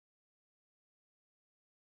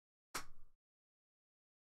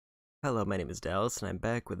Hello, my name is Dallas, and I'm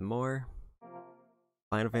back with more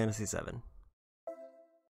Final Fantasy VII.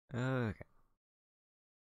 Okay.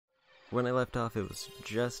 When I left off, it was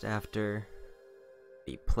just after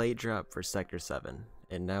the plate drop for Sector 7,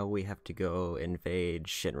 and now we have to go invade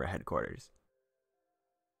Shinra headquarters.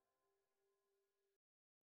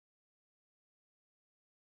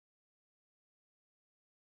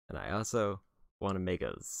 And I also want to make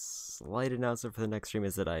a slight announcement for the next stream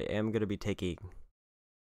is that I am going to be taking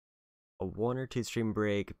a 1 or 2 stream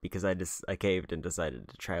break because I caved and decided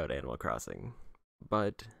to try out Animal Crossing.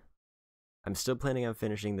 But I'm still planning on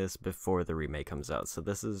finishing this before the remake comes out, so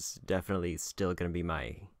this is definitely still going to be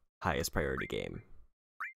my highest priority game.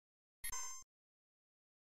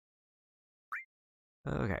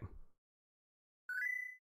 Okay.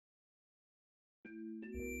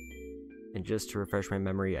 And just to refresh my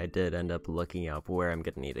memory, I did end up looking up where I'm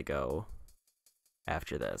going to need to go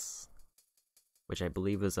after this, which I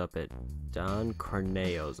believe was up at Don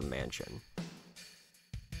Corneo's mansion,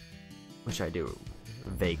 which I do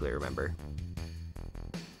vaguely remember.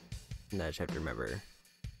 And I just have to remember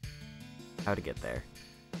how to get there.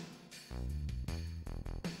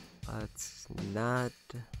 It's not...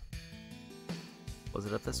 Was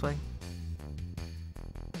it up this way?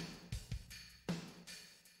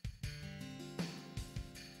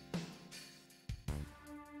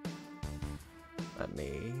 Let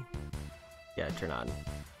me... Yeah, turn on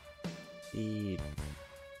the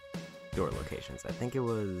door locations. I think it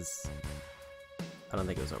was... I don't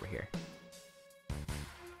think it was over here.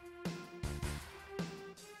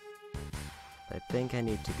 I think I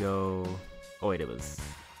need to go... Oh wait, it was...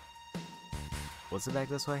 Was it back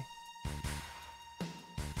this way?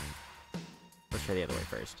 Let's try the other way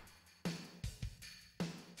first.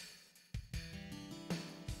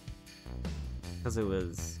 Because it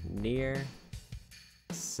was near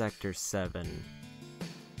Sector 7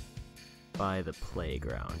 by the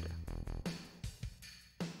playground.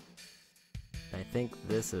 I think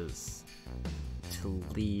this is to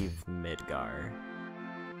leave Midgar.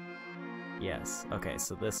 Yes, okay,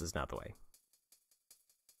 so this is not the way.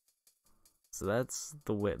 So that's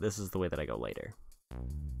the way, this is the way that I go later.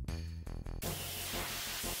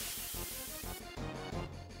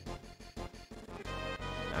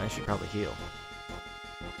 I should probably heal.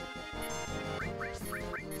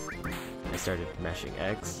 I started mashing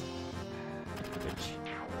X, which,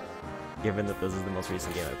 given that this is the most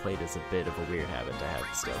recent game I played, is a bit of a weird habit to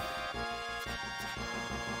have still.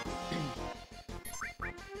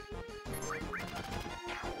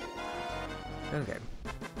 Okay.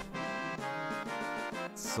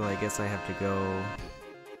 So I guess I have to go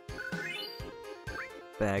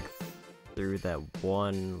back through that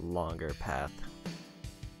one longer path.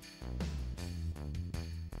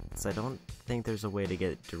 So I don't think there's a way to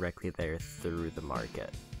get directly there through the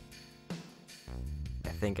market. I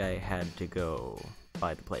think I had to go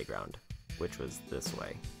by the playground, which was this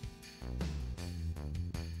way.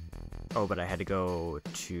 Oh, but I had to go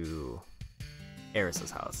to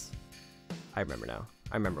Eris's house. I remember now.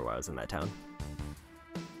 I remember why I was in that town.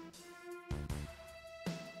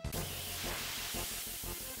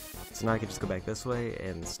 So now I can just go back this way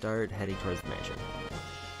and start heading towards the mansion.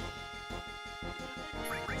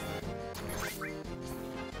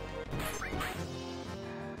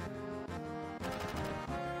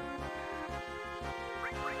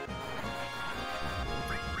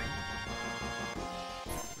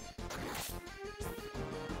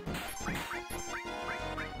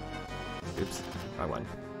 Oops, wrong one.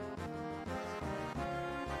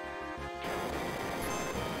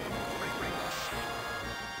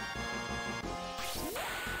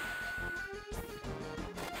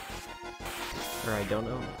 Or I don't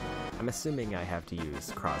know. I'm assuming I have to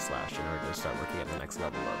use cross slash in order to start working at the next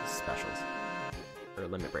level of specials. Or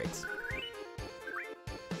limit breaks.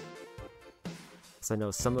 So I know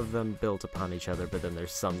some of them build upon each other, but then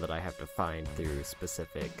there's some that I have to find through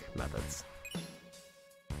specific methods.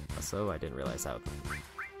 Also, I didn't realize how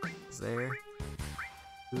is there.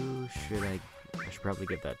 Who should I should probably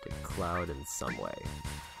give that to Cloud in some way.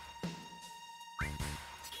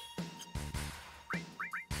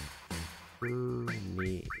 Who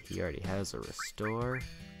need? He already has a restore.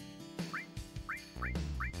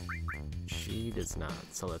 She does not,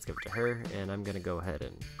 so let's give it to her, and I'm gonna go ahead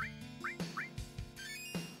and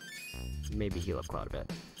maybe heal up Cloud a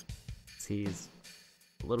bit. He's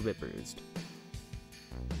a little bit bruised.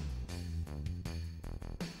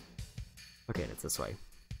 Okay, and it's this way.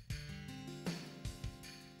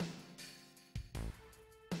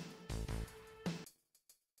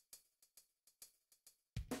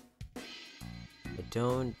 I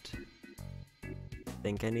don't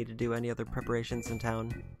think I need to do any other preparations in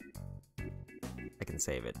town. I can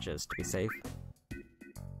save it just to be safe.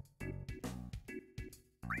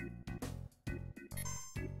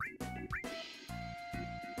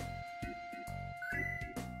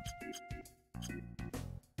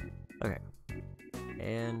 Okay.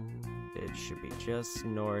 And it should be just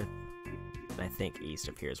north, and I think east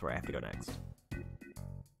of here is where I have to go next.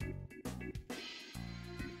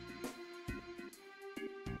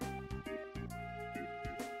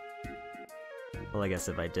 Well, I guess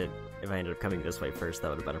if I ended up coming this way first, that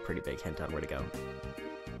would have been a pretty big hint on where to go.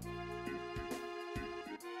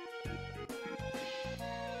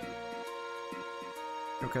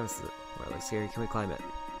 Here comes the where it looks scary. Can we climb it?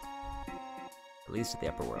 At least at the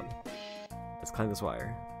upper world. Let's climb this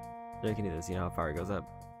wire. No, you can do this. You know how far it goes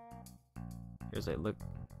up. Here's a look.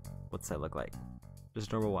 What's that look like?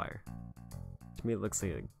 Just normal wire. To me, it looks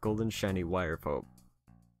like a golden shiny wire foam.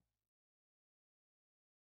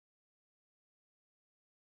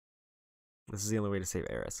 This is the only way to save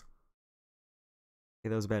Eris. Okay,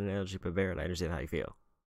 that was a bad analogy, but Barrett, I understand how you feel.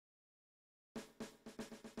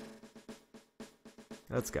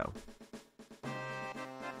 Let's go.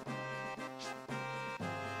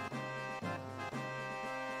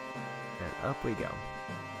 And up we go.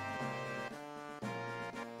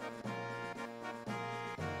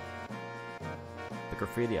 The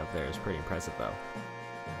graffiti up there is pretty impressive, though.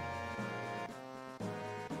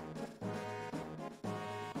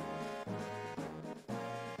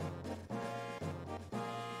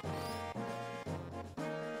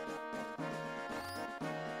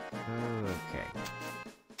 Okay.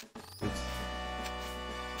 Oops.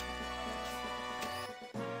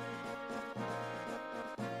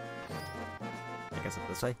 I guess up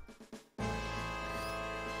this way.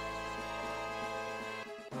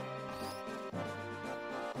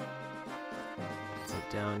 So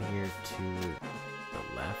down here to the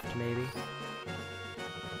left, maybe?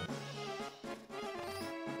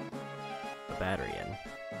 The battery in.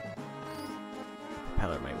 The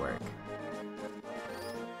propeller might work.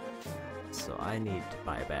 So I need to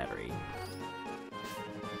buy a battery.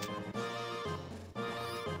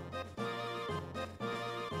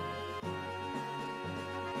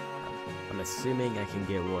 I'm assuming I can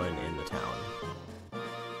get one in the town.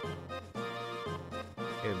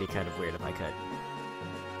 It would be kind of weird if I could.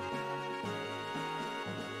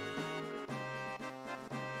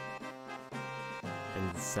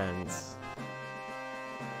 And since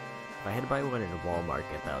if I had to buy one in a wall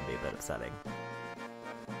market, that would be a bit upsetting.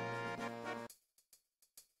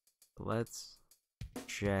 Let's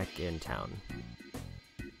check in town.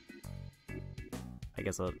 I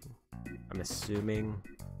guess I'm assuming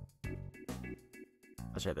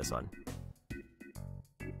I'll try this one.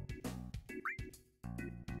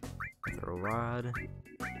 Throw a rod.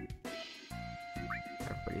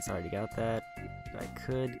 Everybody's already got that. I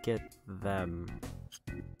could get them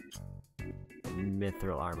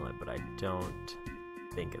mithril armlet, but I don't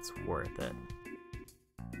think it's worth it.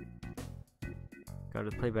 Go to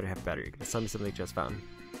the play better have battery. You're gonna sell me something just found.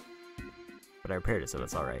 But I repaired it, so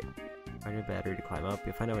that's alright. Find a battery to climb up.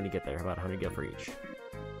 You'll find out when you get there. About 100 gil for each.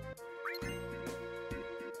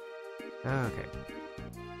 Okay.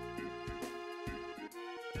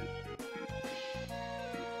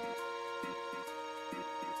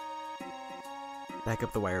 Back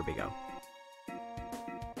up the wire we go.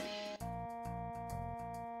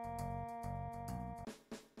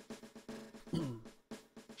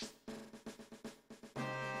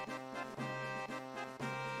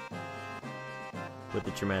 With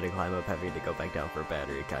the dramatic climb up, having to go back down for a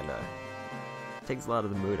battery kinda takes a lot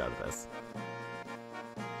of the mood out of this.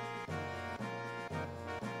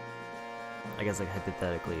 I guess like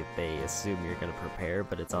hypothetically they assume you're gonna prepare,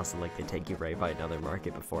 but it's also like they take you right by another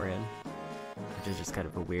market beforehand, which is just kind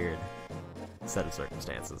of a weird set of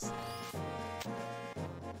circumstances.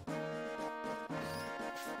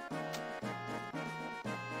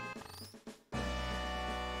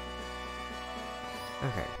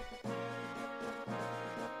 Okay.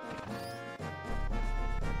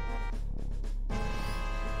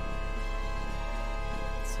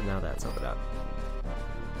 So now that's opened up.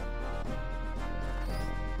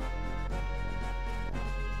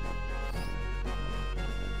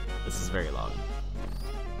 This is very long.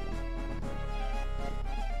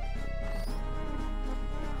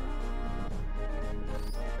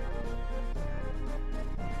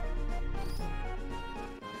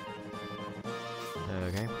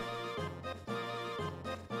 Okay.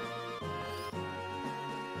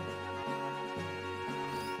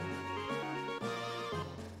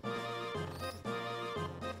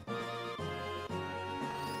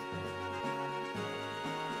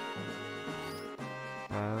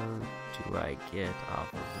 How do I get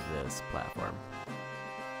off of this platform?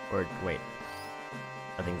 Or, wait.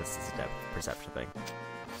 I think this is a depth perception thing.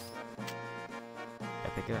 I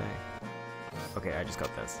think okay, I just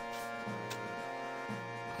got this.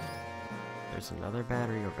 There's another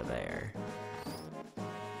battery over there.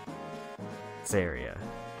 This area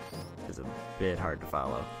is a bit hard to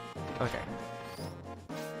follow. Okay.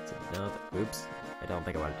 So another, oops. I don't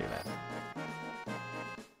think I want to do that.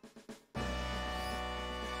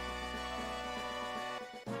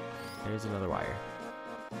 There's another wire.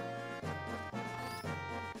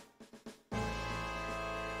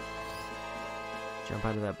 Jump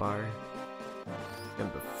onto that bar.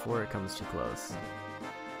 And before it comes too close.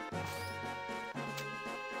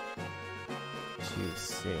 Too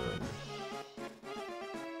soon.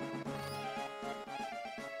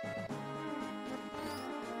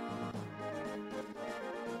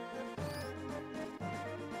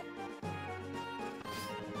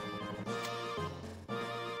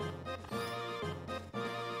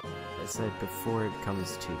 I said before it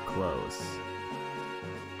comes too close.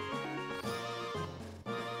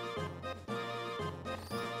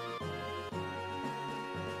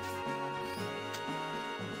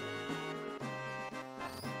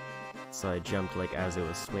 So I jumped like as it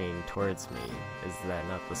was swinging towards me. Is that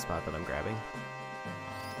not the spot that I'm grabbing?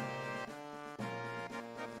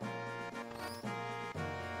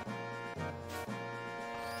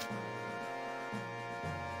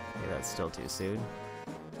 Okay, that's still too soon.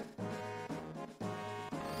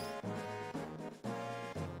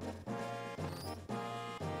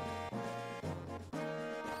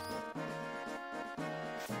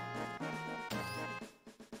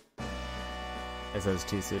 It says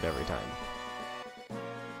too soon every time.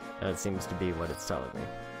 That seems to be what it's telling me.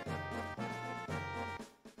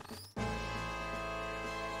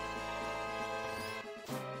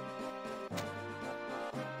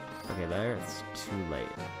 Okay, there, it's too late.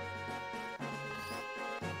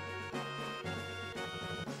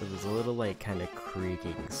 So there's a little, like, kind of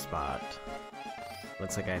creaking spot.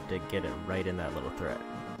 Looks like I have to get it right in that little thread.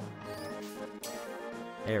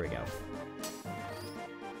 There we go.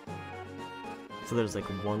 So there's like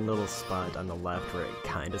one little spot on the left where it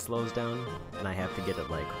kind of slows down, and I have to get it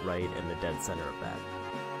like right in the dead center of that.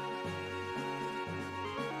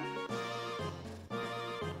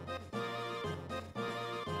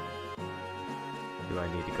 Do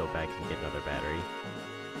I need to go back and get another battery?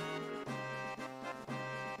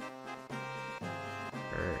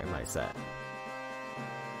 Or am I set?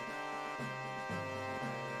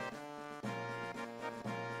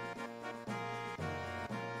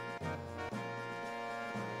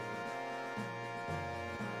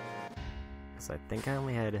 I think I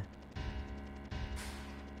only had...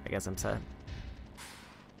 I guess I'm set.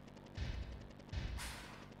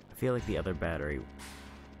 I feel like the other battery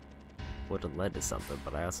would have led to something,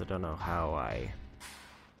 but I also don't know how I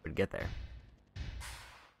would get there.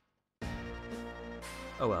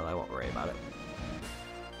 Oh well, I won't worry about it.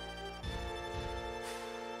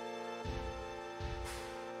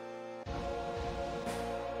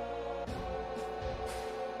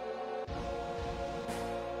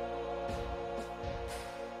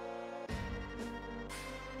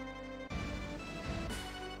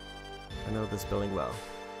 I know this building well.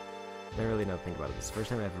 I don't really know think about it. This is the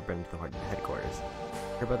first time I've ever been to the headquarters.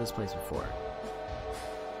 Heard about this place before.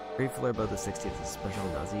 3rd floor above the 60th is a special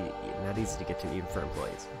not easy to get to even for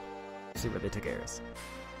employees. See where they took Eris.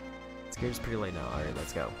 It's scared it's pretty late now. Alright,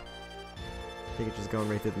 let's go. I think it's just going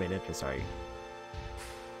right through the main entrance, are you?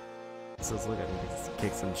 So let's look at me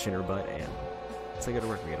kick some Shinra butt and let's go to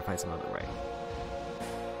work. We gotta find some other way.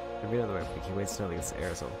 There'll be another way, but we can't wait to know against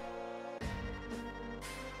aerosol.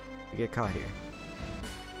 We get caught here.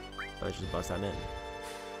 Let's just bust on in.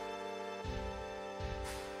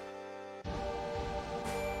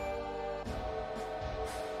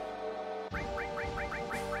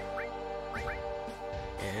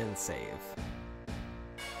 And save.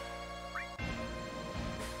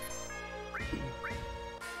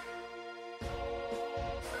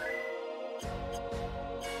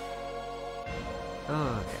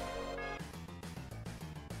 Oh, okay.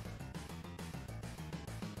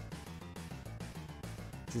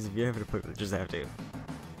 If you have an appointment, just have to.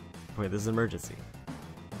 Wait, this is an emergency.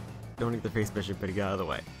 Don't need the face mission, but get out of the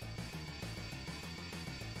way.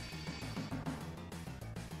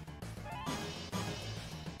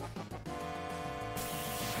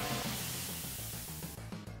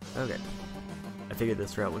 Okay. I figured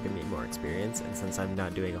this route would give me more experience, and since I'm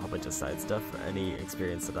not doing a whole bunch of side stuff, any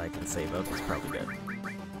experience that I can save up is probably good.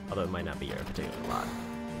 Although it might not be a particular lot,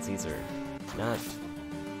 since these are not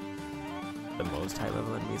the most high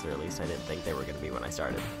level enemies, or at least I didn't think they were going to be when I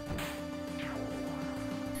started.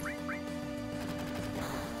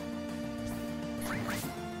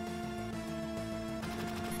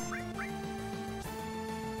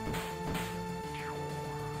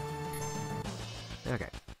 Okay.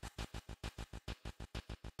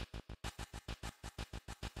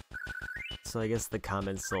 So I guess the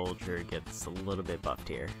common soldier gets a little bit buffed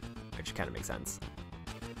here, which kind of makes sense.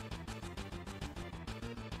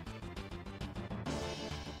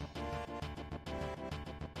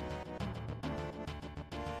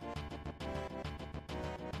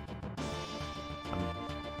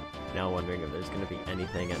 I'm now wondering if there's going to be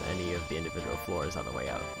anything on any of the individual floors on the way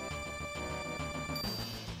out.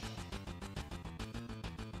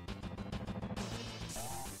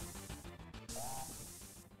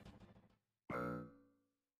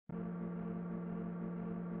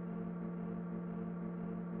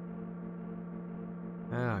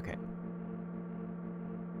 Okay.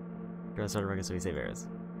 Try to start a record so we save errors.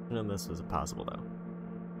 I didn't know this was impossible though.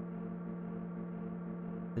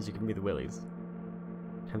 Because you can be the willies.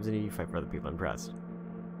 Times I need you fight for other people impressed.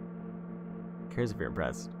 Who cares if you're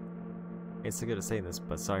impressed? It's so good at saying this,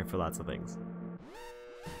 but sorry for lots of things.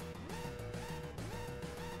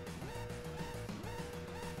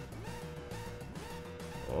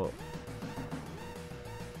 Oh.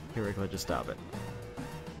 Here we go, just stop it.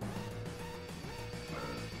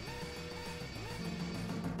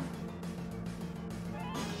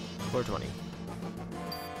 Floor 20.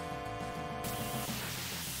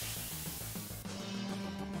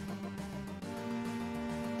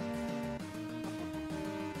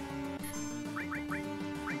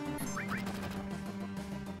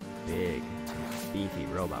 Big, beefy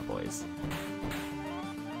robot boys.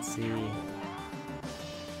 Let's see.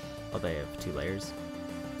 Oh, they have 2 layers.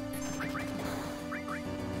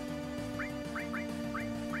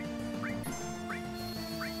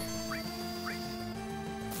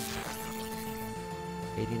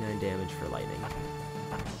 $89 damage for lightning.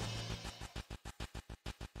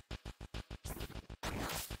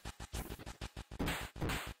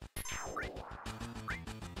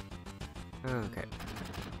 Okay.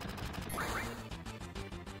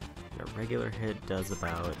 And a regular hit does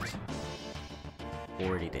about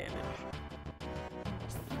 40 damage.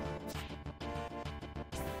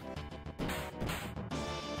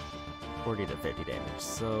 $40 to 50 damage,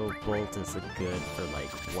 so Bolt is a good for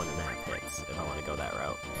like 1.5 hits if I want to go that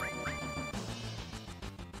route.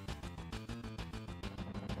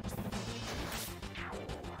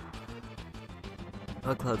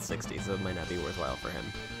 I'll Cloud 60, so it might not be worthwhile for him.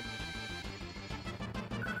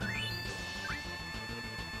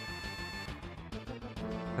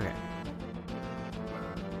 Okay.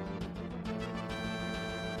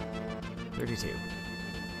 32.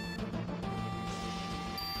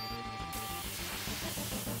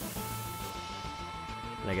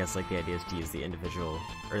 And I guess like the idea is to use the individual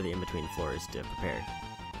or the in-between floors to prepare.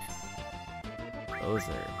 Those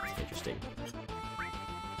are interesting.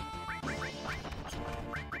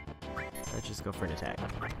 Let's just go for an attack.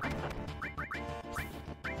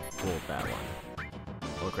 Hold that one.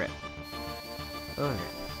 Or crit. Okay.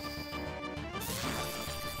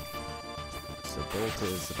 So Bolt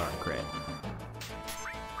is about crit.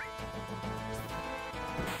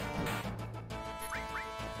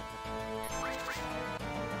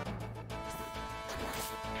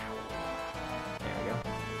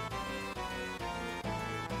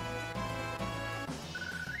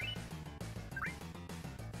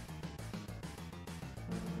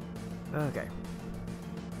 Okay.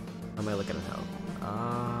 How am I looking at health?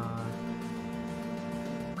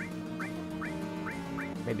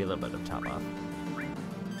 Maybe a little bit of top off.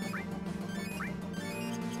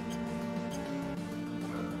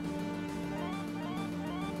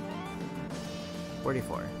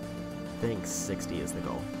 $44. I think 60 is the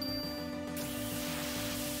goal.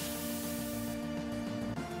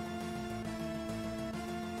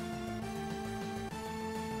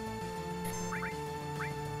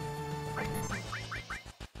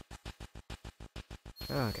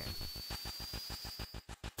 Okay.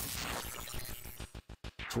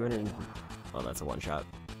 200. Well, that's a one shot.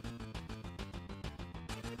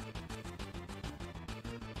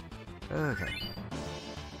 Okay.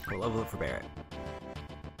 We'll level up for Barrett.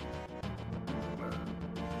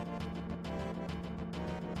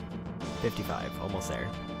 $55, almost there.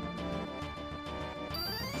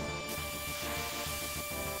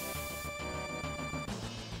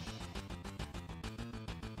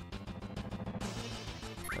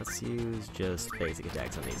 Let's use just basic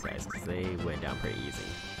attacks on these guys, because they went down pretty easy.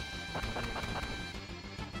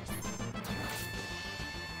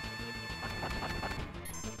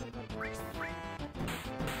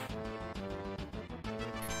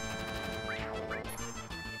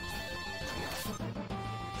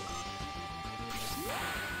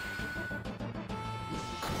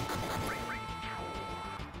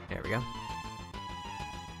 There we go.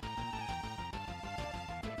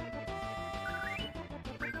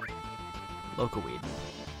 Local weed.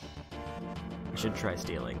 I should try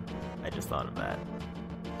stealing. I just thought of that.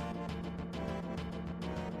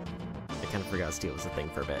 I kind of forgot steel was a thing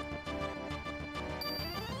for a bit.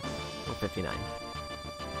 Oh, 59.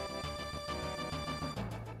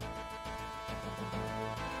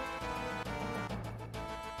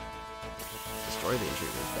 Destroy the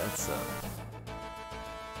intruders. That's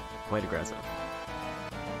quite aggressive.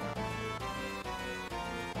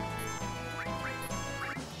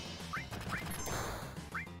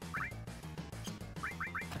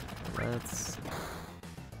 Let's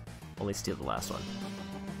only steal the last one.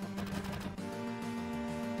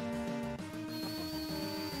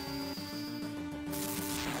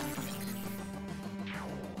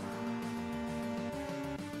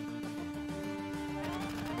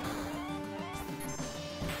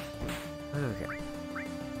 Okay.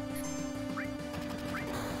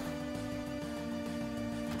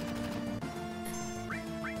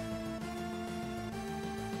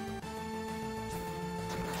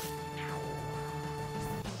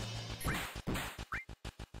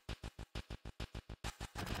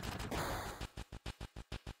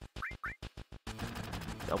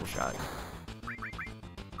 Double shot.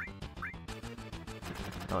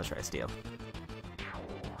 I'll try steal.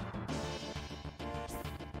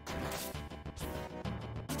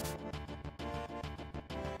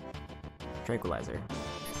 Tranquilizer.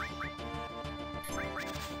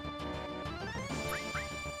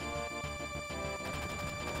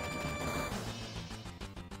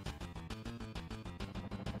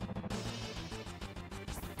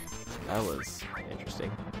 That was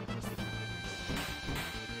interesting.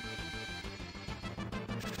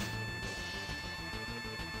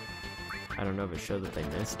 I don't know if it showed that they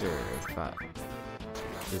missed or if I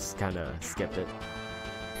just kind of skipped it.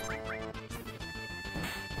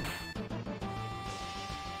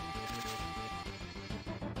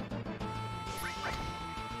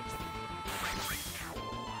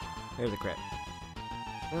 There's a crit.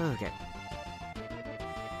 Okay.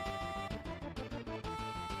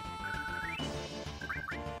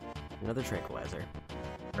 Another tranquilizer.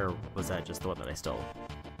 Or was that just the one that I stole?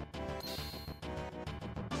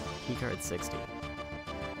 Keycard 60.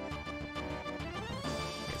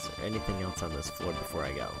 Is there anything else on this floor before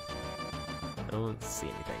I go? I don't see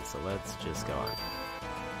anything, so let's just go on.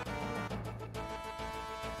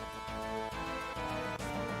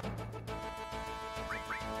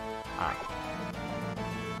 Ah.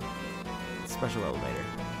 Special elevator.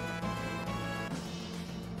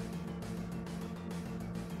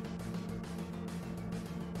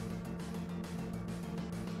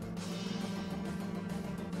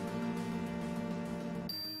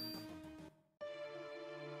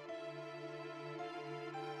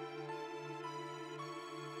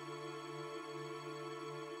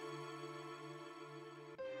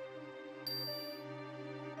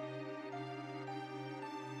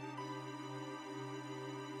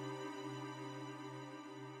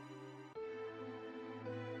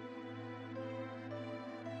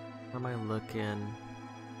 How am I looking?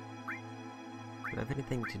 Do I have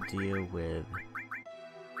anything to deal with?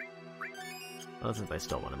 Well, since I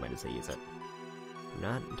stole one, I might as well use it. I'm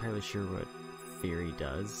not entirely sure what Fury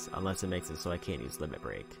does, unless it makes it so I can't use Limit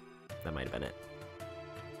Break. That might have been it.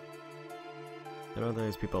 I know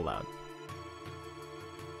there's people allowed.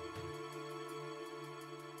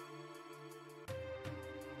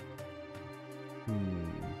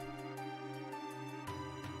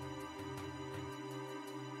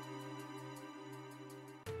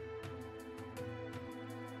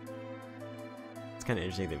 It's kind of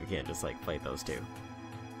interesting that we can't just like fight those two.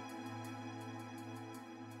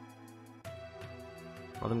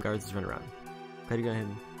 All them guards just run around. Try to go ahead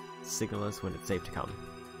and signal us when it's safe to come.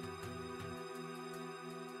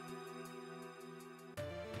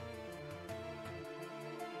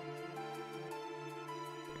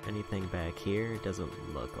 Anything back here? It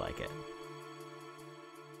doesn't look like it.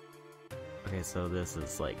 Okay, so this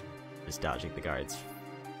is like just dodging the guards'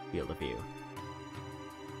 field of view.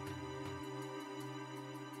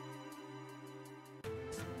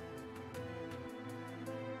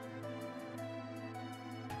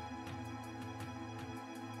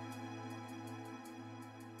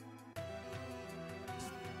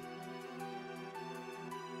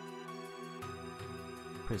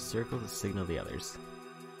 Press circle to signal the others.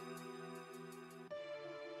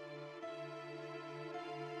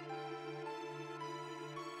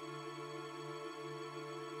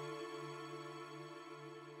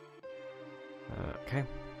 Okay.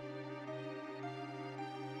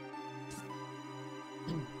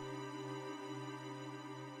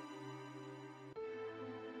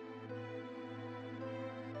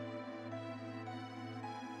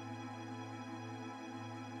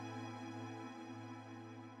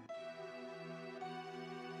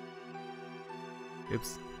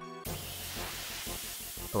 Oops.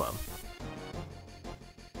 Oh well.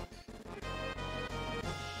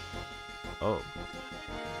 Oh.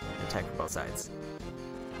 Attack from both sides.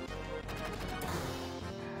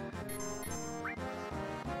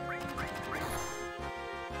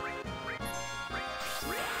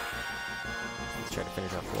 Let's try to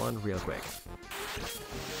finish off one real quick.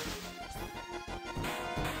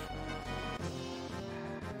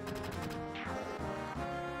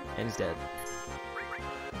 And he's dead.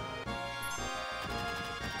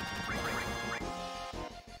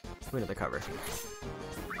 Another cover.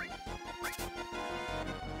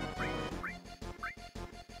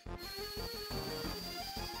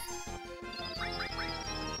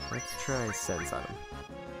 Let's try Sense on him.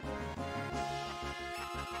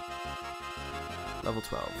 Level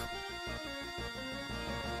 12.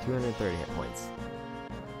 230 hit points.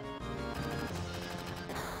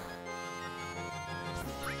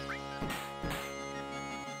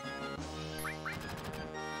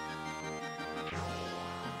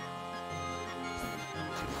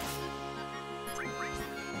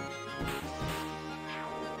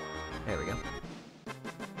 There we go.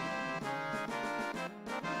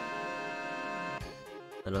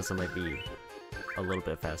 That also might be a little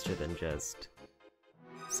bit faster than just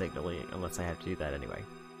signaling, unless I have to do that anyway.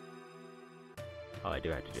 Oh, I do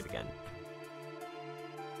have to do it again.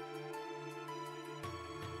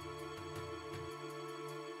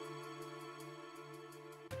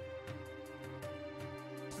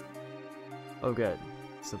 Oh good.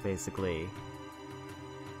 So basically,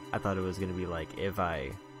 I thought it was gonna be like, if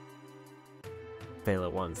I fail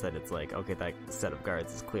it once, then it's like, okay, that set of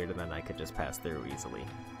guards is cleared and then I could just pass through easily.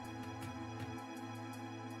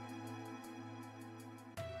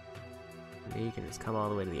 And you can just come all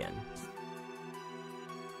the way to the end.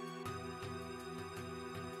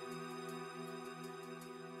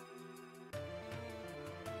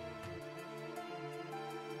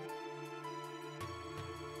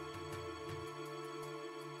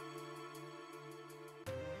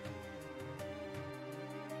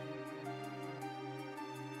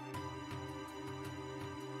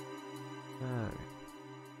 Alright.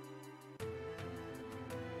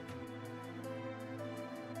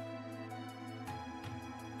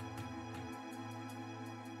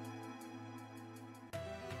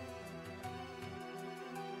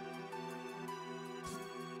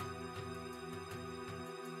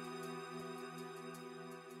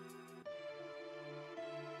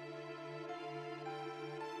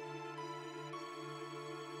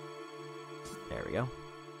 There we go.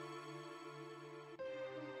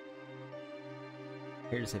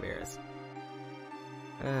 Here to save Eris.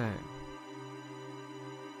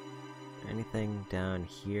 Anything down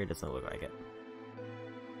here? Doesn't look like it.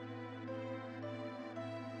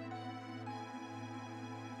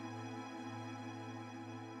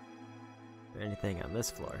 Anything on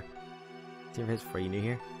this floor? See your face before you knew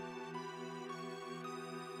here?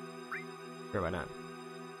 Sure, why not?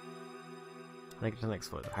 I get to the next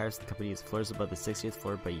floor. The highest the company uses floors above the 60th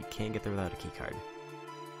floor, but you can't get there without a keycard.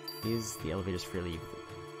 Use the elevators freely.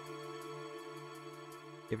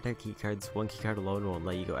 If you have keycards, one keycard alone won't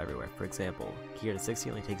let you go everywhere. For example, keycard at 60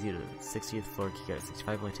 only takes you to the 60th floor, keycard at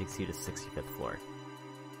 65 only takes you to the 65th floor.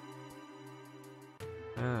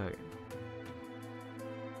 Okay.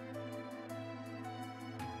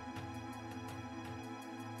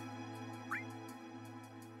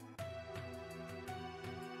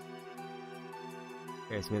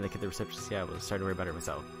 Alright, so maybe like at the receptionist, yeah, I was starting to worry about it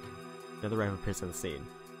myself. Another rifle piss on the scene.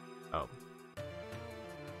 Oh.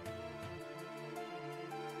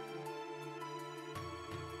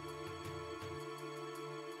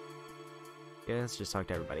 Yeah, let's just talk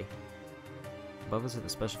to everybody. Above us are the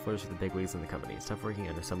special floors for the big wigs in the company. It's tough working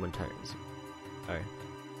under someone turns. Alright.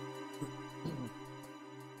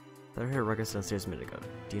 I heard a ruckus downstairs a minute ago.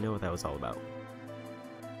 Do you know what that was all about?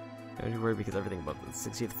 Don't need to worry because everything above the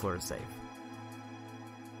 60th floor is safe.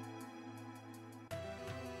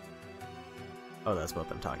 Oh, that's both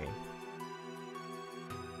them talking.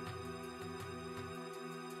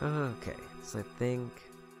 Okay, so I think...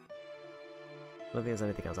 I don't think there's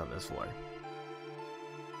anything else on this floor.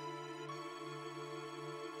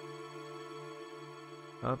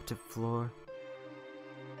 Up to floor...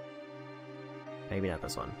 Maybe not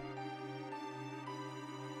this one.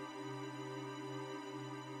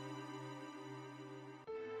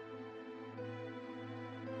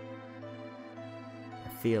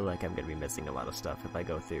 I feel like I'm gonna be missing a lot of stuff if I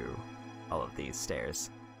go through all of these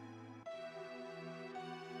stairs.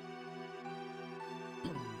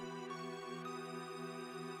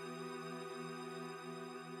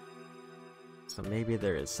 So maybe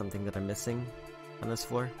there is something that I'm missing on this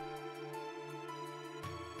floor.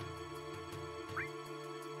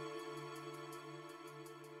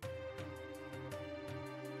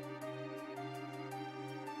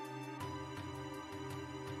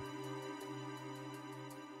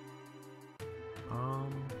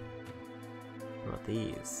 about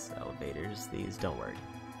these elevators? These don't work.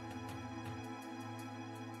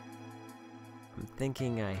 I'm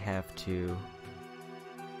thinking I have to,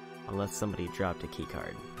 unless somebody dropped a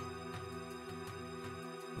keycard.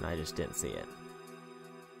 And I just didn't see it.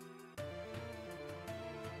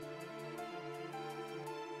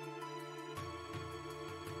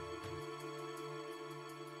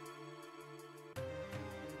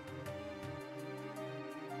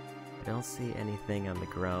 I don't see anything on the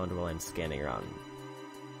ground while I'm scanning around.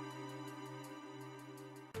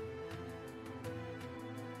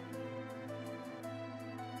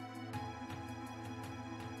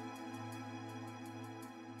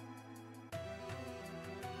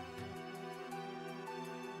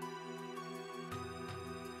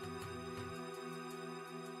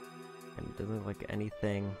 And it doesn't look like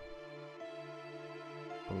anything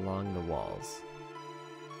along the walls.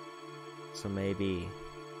 So maybe...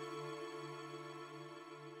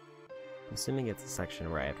 I'm assuming it's a section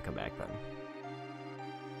where I have to come back then.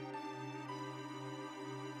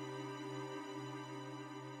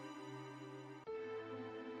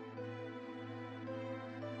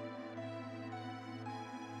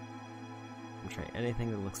 I'm trying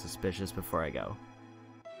anything that looks suspicious before I go.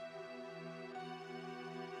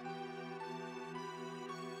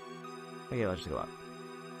 Okay, let's just go up.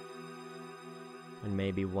 And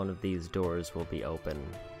maybe one of these doors will be open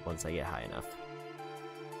once I get high enough.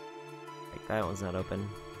 Like, that one's not open.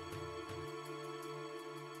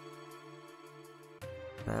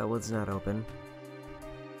 That one's not open.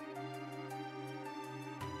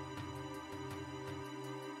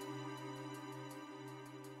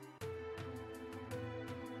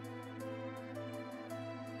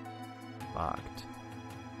 Locked.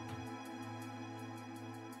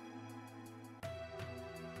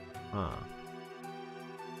 Huh.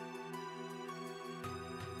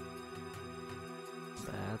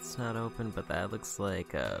 That's not open, but that looks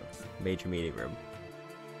like a major meeting room.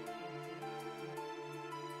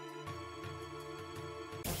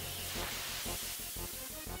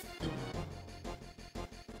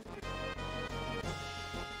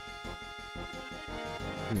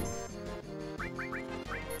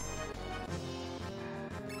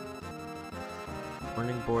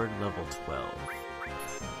 Warning board level 12.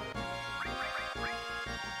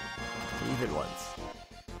 Even once.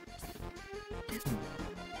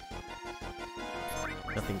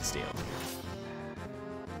 Nothing to steal.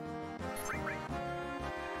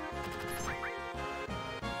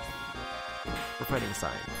 We're fighting a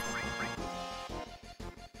sign.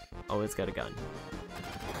 Oh, it's got a gun.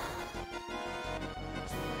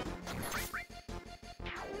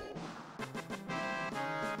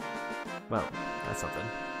 Well, that's something.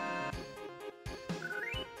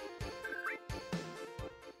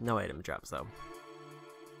 No item drops, though.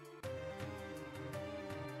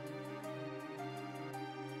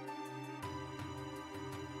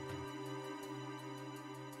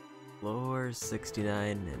 Floor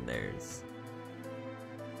 69, and there's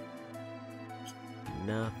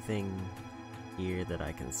nothing here that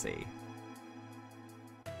I can see.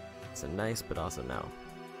 So nice, but also no.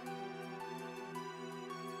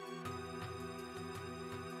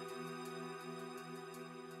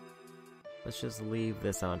 Let's just leave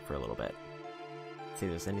this on for a little bit. See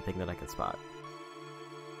if there's anything that I can spot.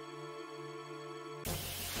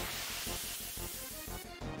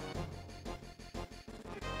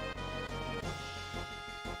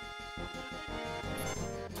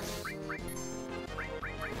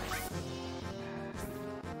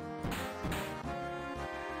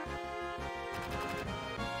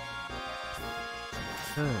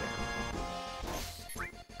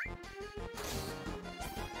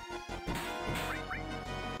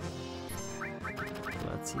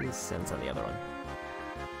 Let's use Sense on the other one.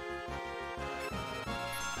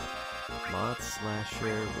 Moth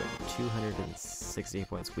Slasher with 260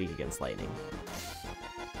 points weak against lightning.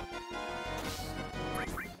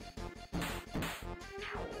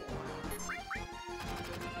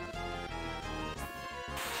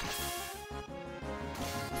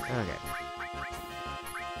 Okay.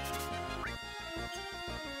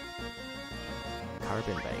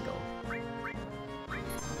 Carbon Bangle.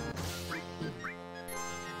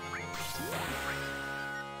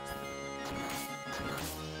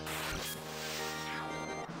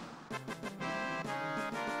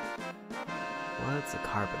 What's a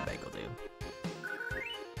Carbon Bangle do?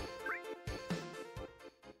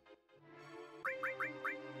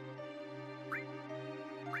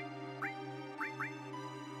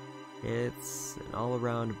 It's an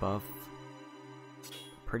all-around buff.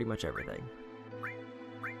 Pretty much everything.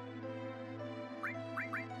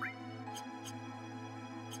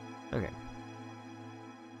 Okay.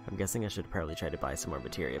 I'm guessing I should probably try to buy some more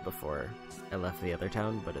materia before I left the other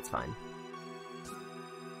town, but it's fine.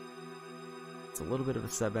 It's a little bit of a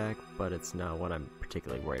setback, but it's not what I'm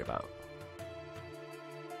particularly worried about.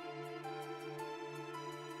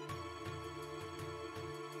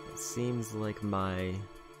 It seems like my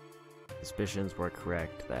suspicions were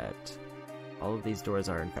correct that all of these doors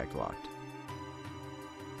are in fact locked.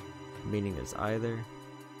 Meaning there's either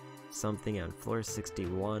something on floor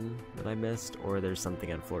 61 that I missed, or there's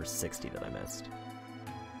something on floor 60 that I missed.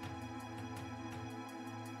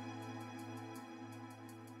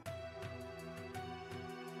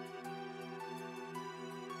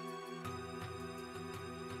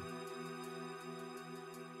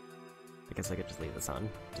 I guess I could just leave this on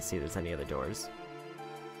to see if there's any other doors.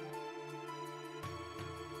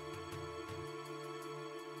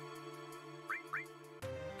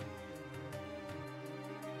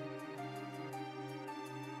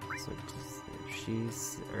 So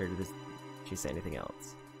did she say anything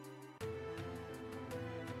else?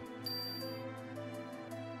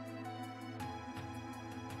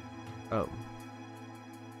 Oh.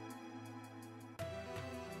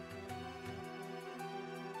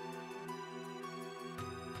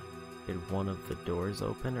 Did one of the doors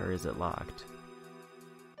open, or is it locked?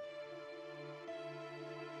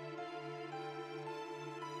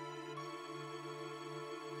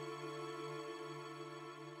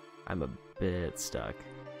 I'm a bit stuck.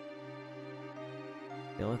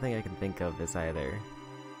 The only thing I can think of is either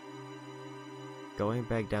going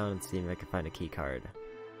back down and seeing if I can find a key card,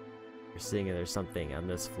 or seeing if there's something on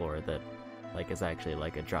this floor that is actually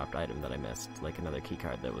like a dropped item that I missed, like another key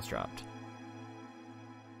card that was dropped.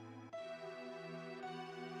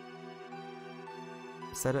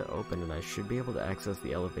 Set it open and I should be able to access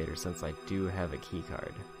the elevator since I do have a key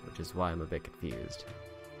card, which is why I'm a bit confused.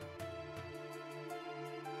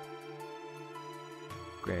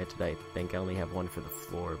 Granted, I think I only have one for the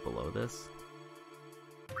floor below this.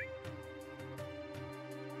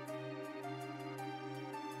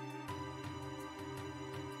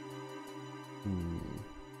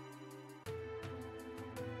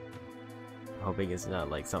 Hoping it's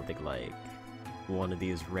not like something like one of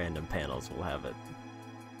these random panels will have it.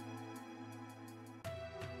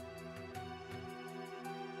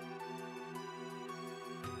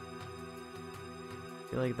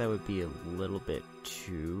 I feel like that would be a little bit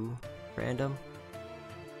too random.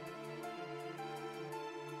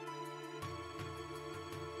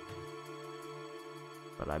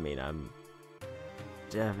 But I mean, I'm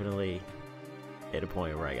definitely at a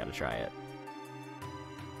point where I gotta try it.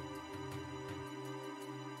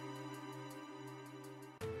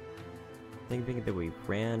 Thinking that we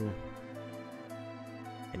ran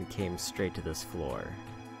and came straight to this floor.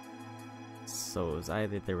 So it was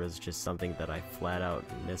either there was just something that I flat out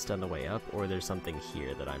missed on the way up, or there's something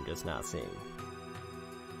here that I'm just not seeing.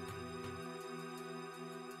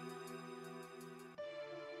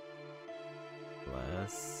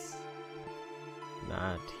 Unless...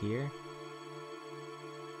 not here?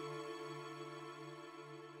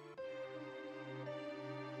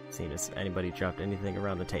 Seeing if anybody dropped anything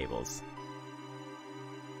around the tables.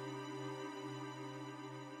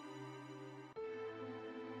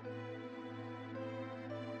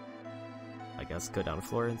 I guess go down the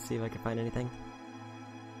floor and see if I can find anything.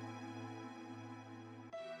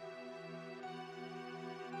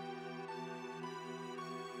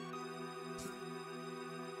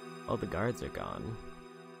 Oh, the guards are gone.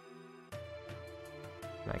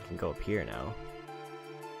 I can go up here now.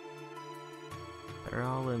 They're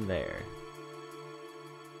all in there.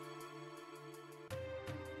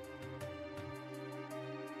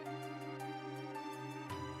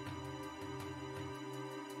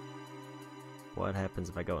 What happens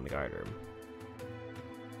if I go in the guard room?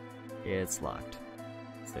 It's locked.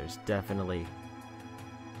 So there's definitely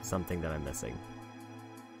something that I'm missing.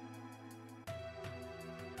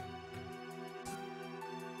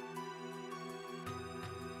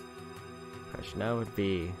 Question now would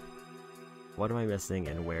be, what am I missing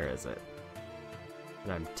and where is it?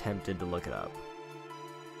 And I'm tempted to look it up.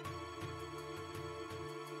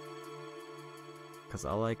 Because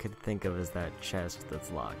all I could think of is that chest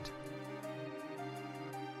that's locked.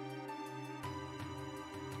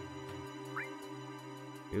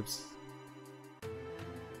 Oops.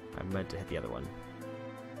 I meant to hit the other one.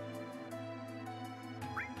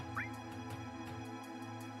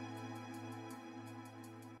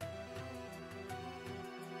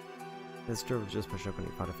 This door will just push up when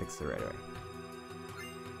you want to fix it right away.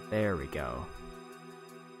 There we go.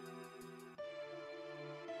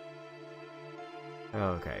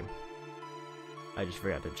 Okay. I just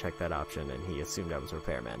forgot to check that option and he assumed I was a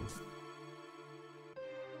repairman.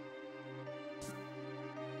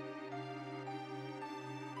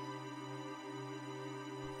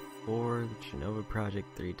 4, the Genova Project,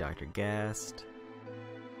 3, Dr. Gast,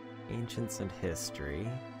 Ancients and History,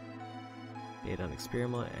 Data on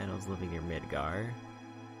Experimental Animals Living near Midgar,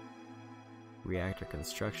 Reactor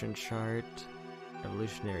Construction Chart,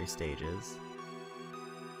 Evolutionary Stages.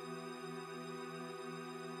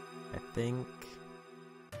 I think,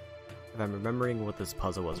 if I'm remembering what this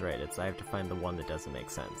puzzle was right, I have to find the one that doesn't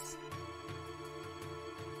make sense.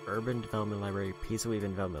 Urban Development Library, Peace and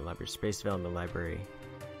Weaving Development Library, Space Development Library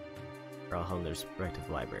are all home in their respective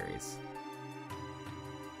libraries.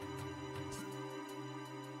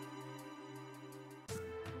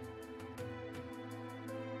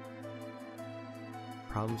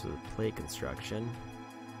 Problems with plate construction,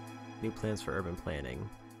 new plans for urban planning,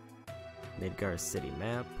 Midgar city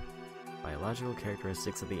map, biological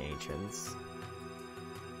characteristics of the ancients,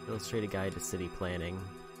 illustrated guide to city planning,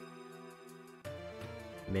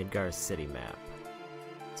 Midgar city map.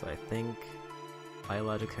 So I think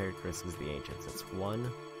biological characteristics of the ancients, that's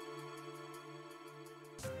 1.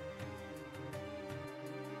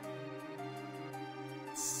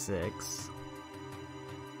 Six.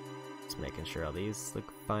 Just making sure all these look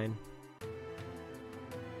fine.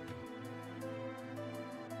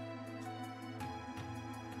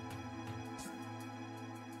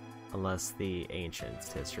 Unless the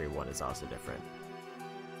Ancients History one is also different.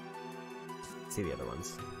 Let's see the other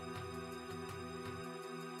ones.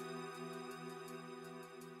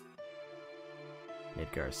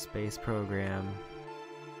 Midgar Space Program.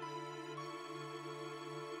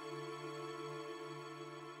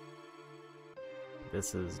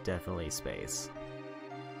 This is definitely space.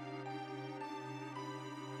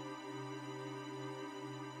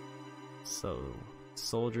 So,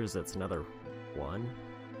 soldiers, that's another 1.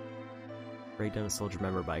 Break down a soldier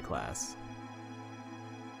member by class.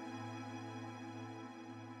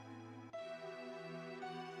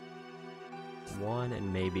 One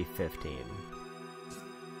and maybe 15.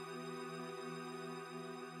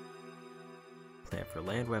 Plan for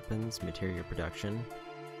land weapons, material production.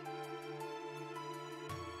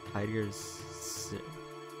 Heidegger's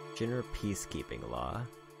Shinra peacekeeping law.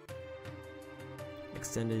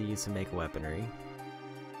 Extended use of make weaponry.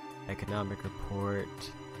 Economic report.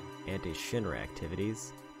 Anti-Shinra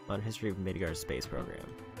activities. Modern history of Midgar space program.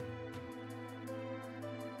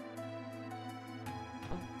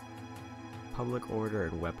 Public order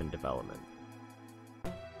and weapon development.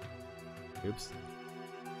 Oops.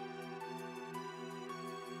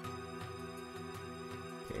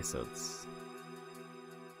 Okay, so it's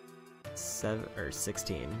 7 or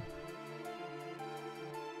 16.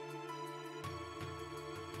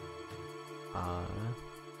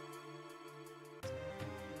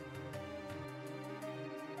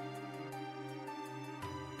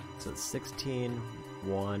 So it's 16,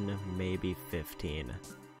 1, maybe 15.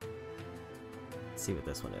 Let's see what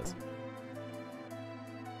this one is.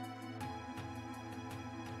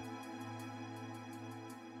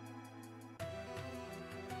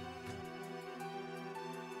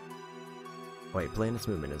 Wait, planet's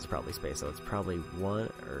movement is probably space, so it's probably 1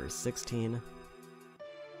 or 16.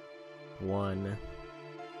 1.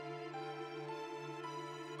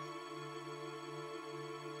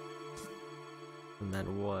 And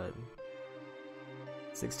then what?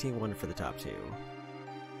 16, 1 for the top 2.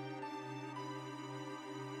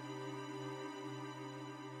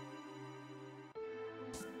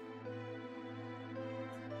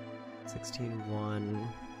 $16.1, and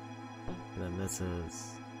then this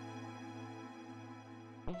is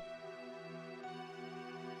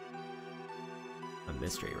a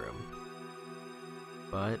mystery room,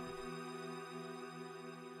 but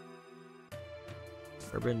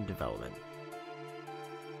urban development.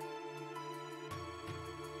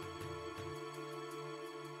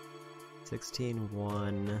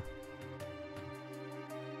 $16.1,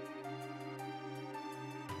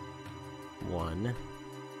 1.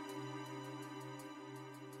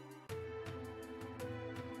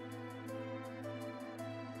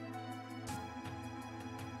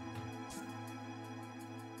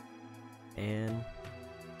 And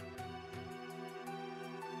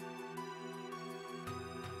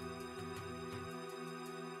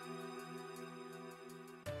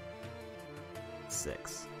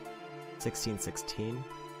six. 16,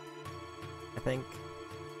 I think.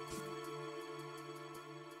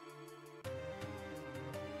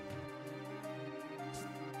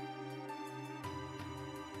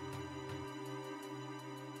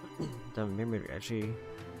 Maybe actually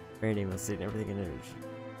branding the city and everything in it is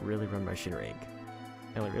really run by Shinra Inc.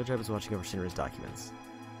 And my real job is watching over Shinra's documents.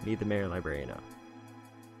 Need the mayor librarian up.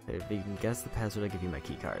 If you can guess the password, I'll give you my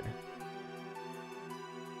key card.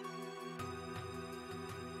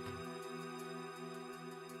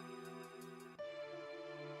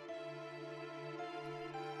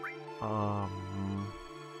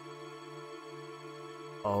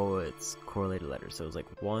 Oh, it's correlated letters, so it was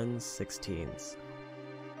like 1/16.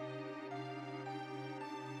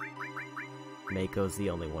 Mako's the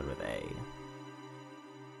only one with A.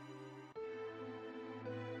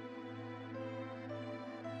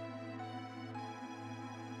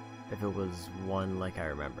 If it was 1 like I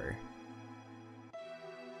remember.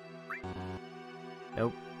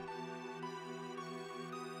 Nope.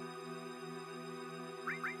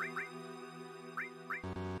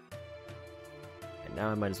 And now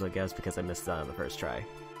I might as well guess because I missed that on the first try.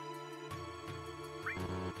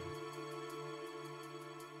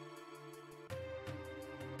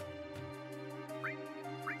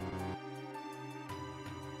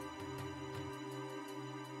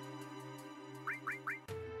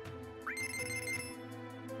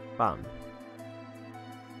 Bomb.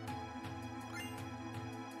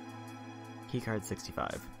 Keycard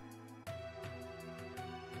 65.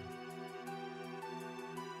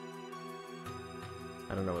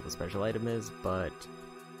 I don't know what the special item is, but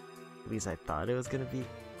at least I thought it was going to be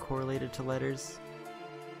correlated to letters.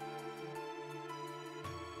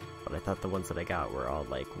 But I thought the ones that I got were all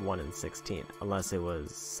like 1/16, unless it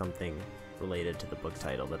was something related to the book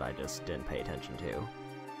title that I just didn't pay attention to.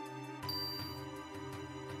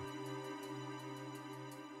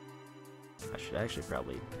 I should actually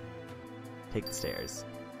probably take the stairs.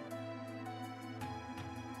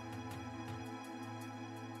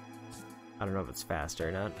 I don't know if it's fast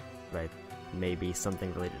or not, but maybe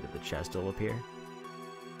something related to the chest will appear.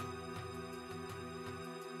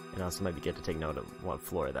 And also might be good to take note of what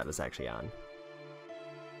floor that is actually on.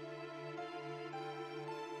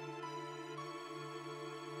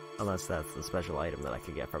 Unless that's the special item that I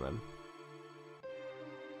could get from him.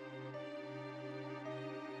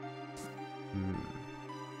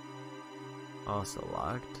 Also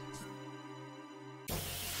locked.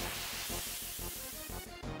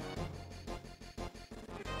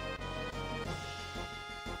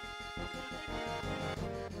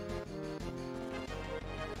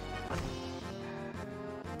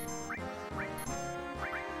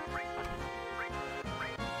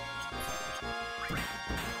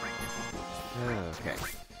 Okay.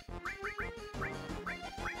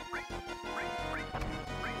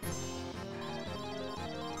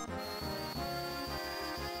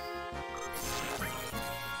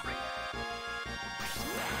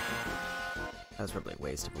 That's probably a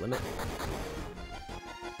waste of a limit.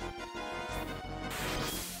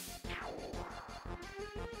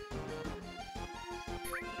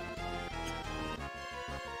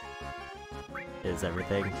 Is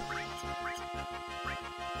everything?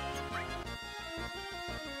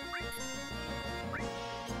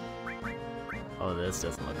 Oh, this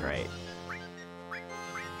doesn't look right.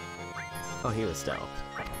 Oh, he was stealth.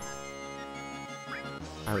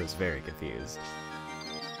 I was very confused.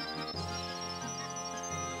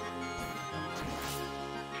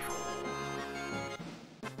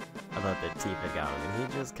 I thought that Teep had got him,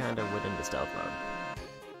 and he just kind of went into stealth mode.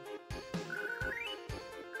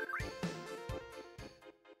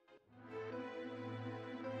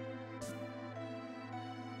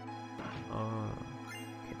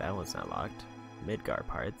 Okay, that one's not locked. Midgar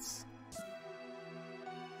parts.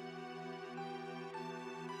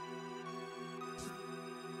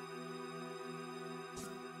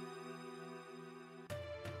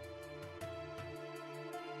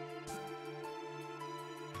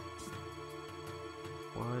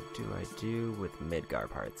 What do I do with Midgar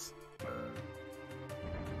parts?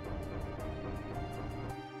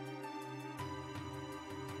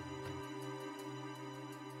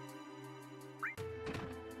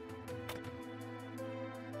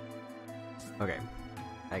 Okay,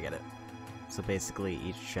 I get it. So basically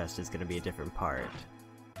each chest is going to be a different part.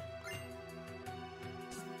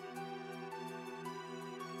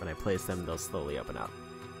 When I place them, they'll slowly open up.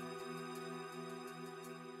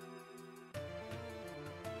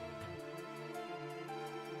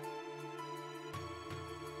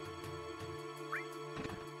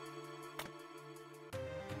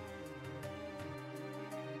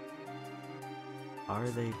 Are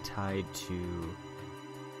they tied to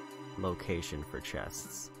location for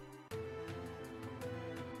chests?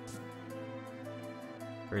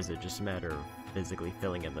 Or is it just a matter of physically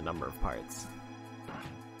filling in the number of parts?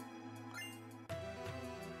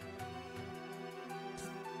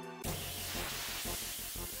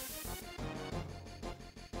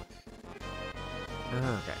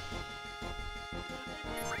 Okay.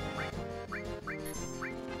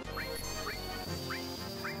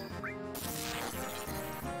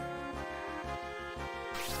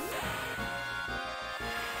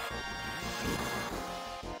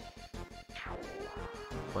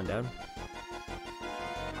 One down.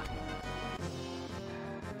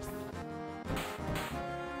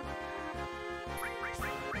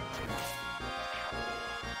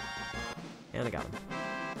 And I got him.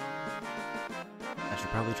 I should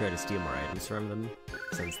probably try to steal more items from them,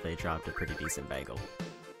 since they dropped a pretty decent bangle.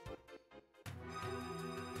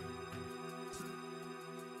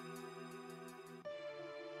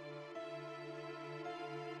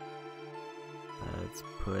 Let's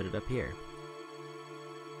put it up here.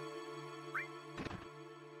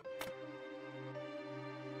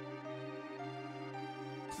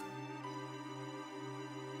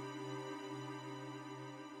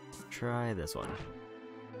 Try this one.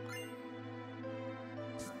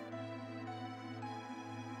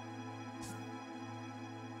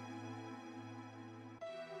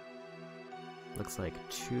 Looks like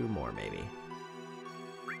 2 more, maybe.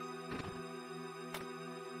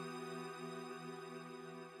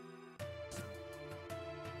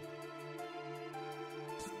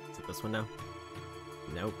 Is it this one now?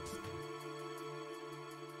 Nope.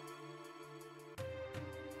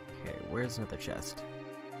 Okay, where's another chest?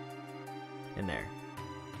 In there.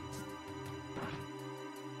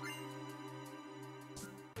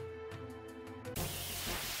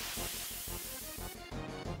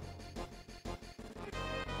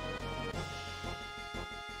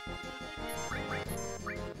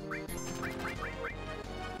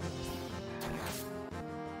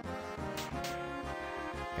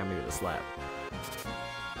 Got me with a slap.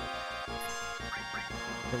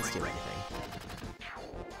 Didn't steal anything.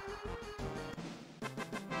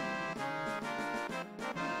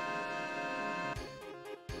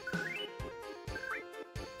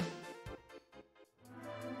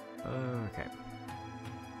 Okay.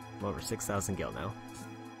 I'm over 6,000 gil now.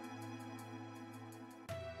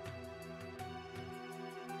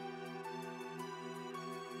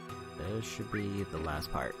 This should be the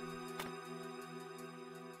last part.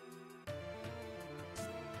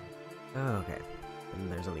 Okay.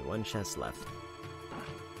 And there's only 1 chest left.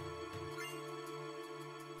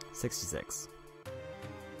 66.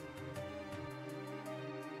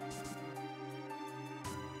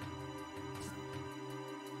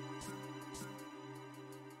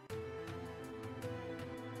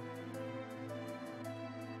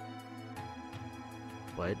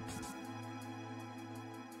 What?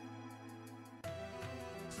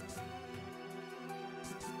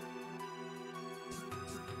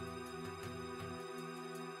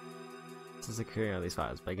 So securing all these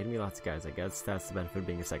files by getting me lots of guys. I guess that's the benefit of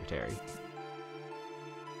being a secretary.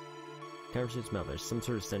 Conversation smell. There's some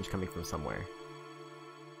sort of stench coming from somewhere.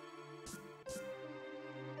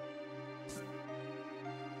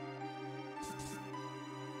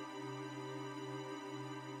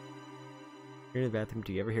 You're in the bathroom.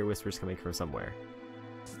 Do you ever hear whispers coming from somewhere?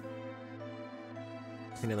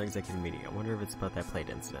 Another executive meeting. I wonder if it's about that plate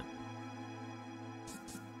incident.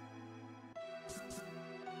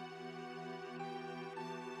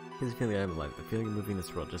 Here's the feeling that I'm alive. The feeling of moving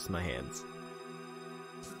this world just in my hands.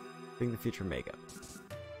 Being the future makeup.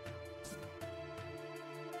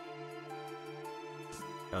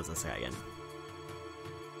 That was this guy again.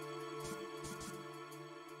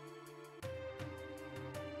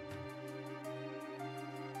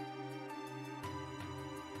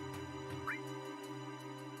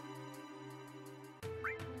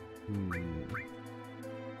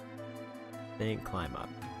 Then climb up.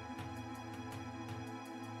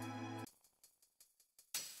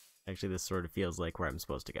 Actually, this sort of feels like where I'm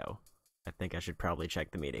supposed to go. I think I should probably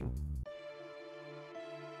check the meeting.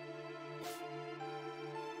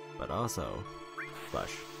 But also,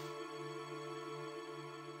 flush.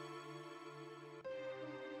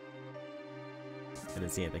 I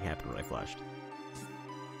didn't see anything happen when I flushed.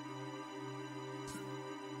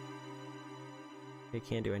 I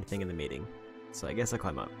can't do anything in the meeting, so I guess I'll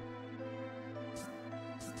climb up.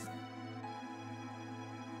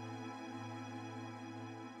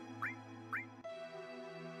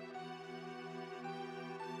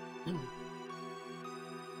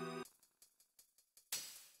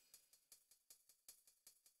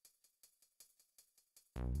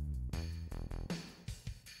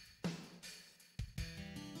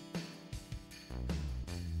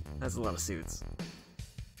 That's a lot of suits.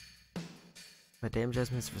 My damage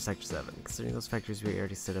estimates for Sector 7. Considering those factories we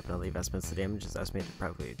already set up and all the investments, the damage is estimated at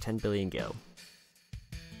probably 10 billion gil.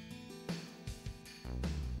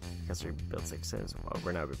 Guess we built Sector 7 while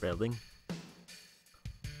we're now rebuilding.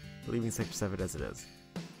 Leaving Sector 7 as it is.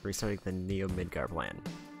 Restarting the Neo Midgar plan.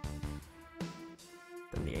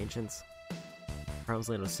 Then the Ancients. Promised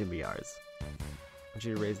Land will soon be ours. I want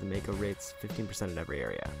you to raise the Mako rates 15% in every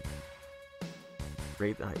area.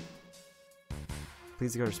 Rate the height.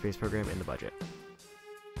 Please go to space program in the budget.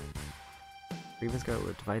 Grievance Guard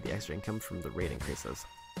will divide the extra income from the rate increases.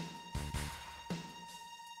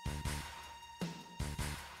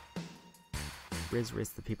 Raise rates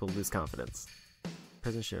the people lose confidence.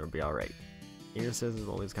 President Shinra will be alright. Your citizens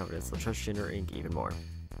won't lose confidence, they'll trust Shinra Inc. even more.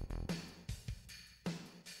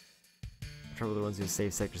 Trouble the ones who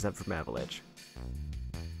save sectors up from avalanche.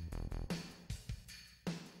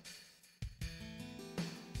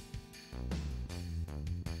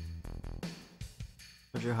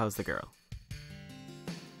 Joe, how's the girl?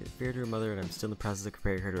 She feared her mother, and I'm still in the process of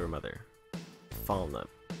comparing her to her mother. Fallen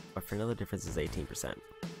up, but for another difference is 18%.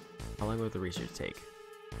 How long will the research take?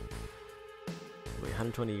 Wait,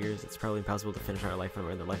 120 years? It's probably impossible to finish our lifetime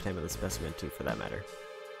or in the lifetime of the specimen too, for that matter.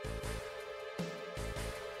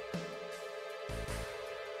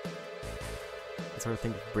 That's our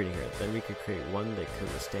thing of breeding her. Then we could create one that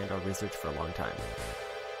could withstand our research for a long time.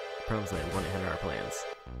 The problem is that I want to hinder our plans.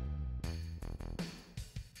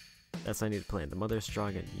 That's what I need to plan. The mother is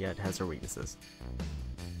strong and yet has her weaknesses.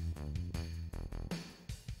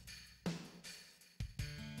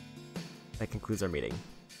 That concludes our meeting.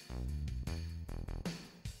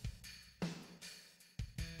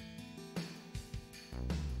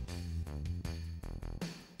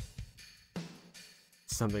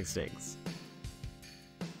 Something stinks.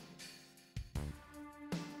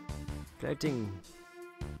 Connecting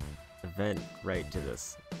event right to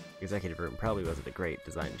this executive room probably wasn't a great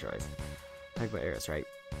design choice. Talk about Eris, right?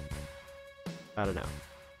 I don't know.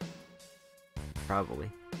 Probably.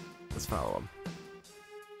 Let's follow him.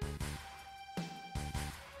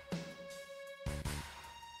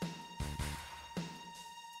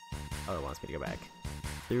 Oh, it wants me to go back.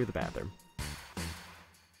 Through the bathroom.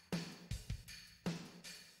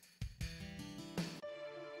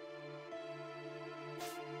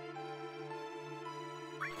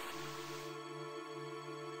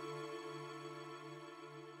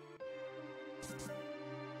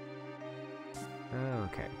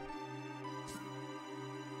 Okay.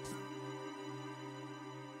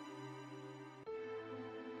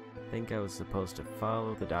 I think I was supposed to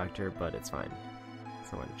follow the doctor, but it's fine.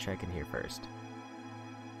 So I want to check in here first.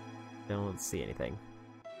 Don't see anything.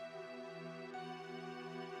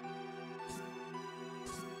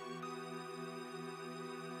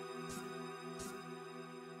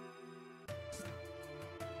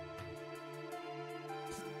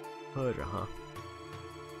 Hoja, huh?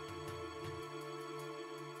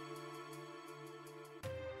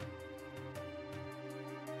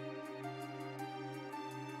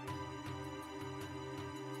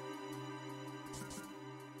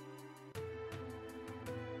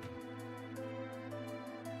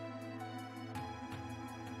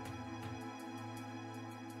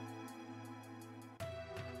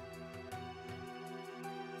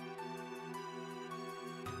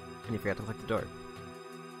 And you forgot to lock the door.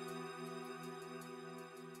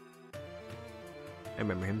 I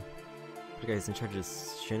remember him. The guy who's in charge of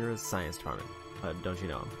Shinra's science department. Don't you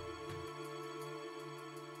know him?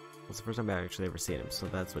 Well, it's the first time I've actually ever seen him, so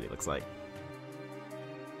that's what he looks like.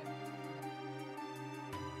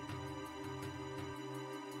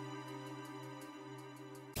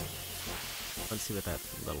 Let's see what that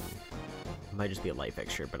little... It might just be a light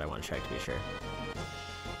fixture, but I want to check to be sure.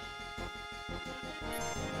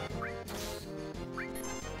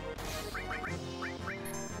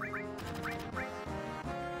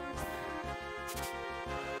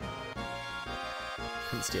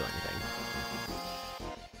 Couldn't steal anything.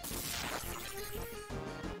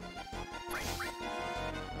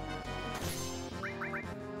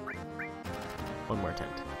 One more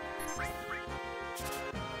attempt.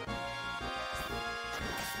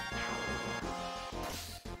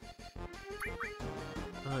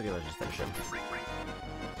 Okay, let's just finish him.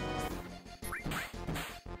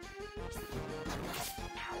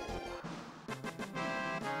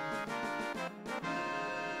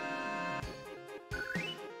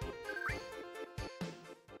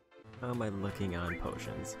 How am I looking on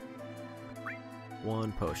potions?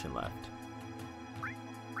 One potion left.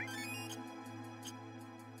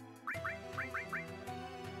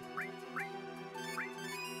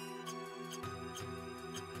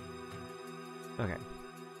 Okay.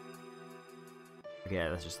 Yeah,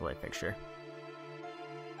 that's just a light fixture.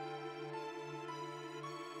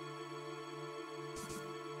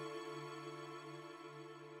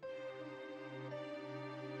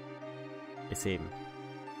 They seem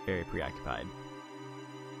very preoccupied.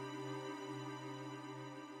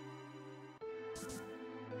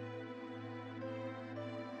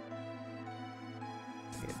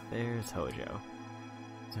 Okay, there's Hojo.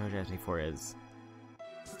 So Hojo asking for is...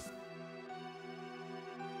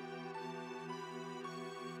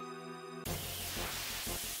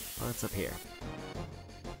 What's up here?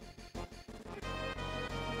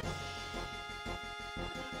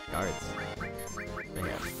 Guards. They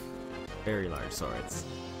have very large swords.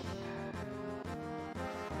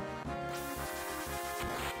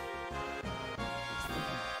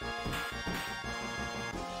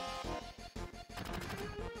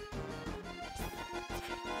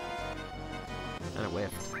 And a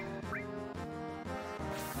whiffed.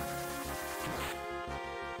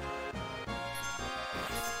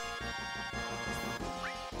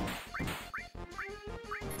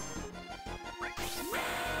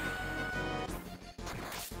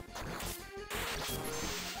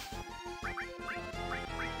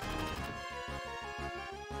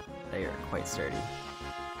 They are quite sturdy.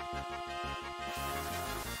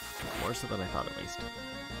 More so than I thought, at least.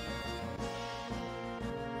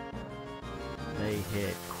 They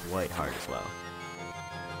hit quite hard as well.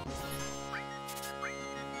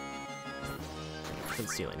 Didn't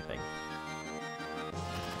steal anything.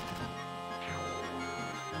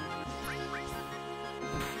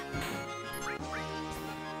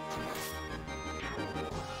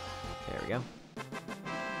 There we go.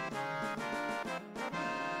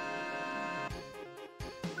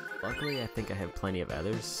 Luckily, I think I have plenty of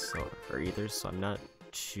others, or ethers, so I'm not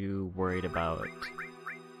too worried about,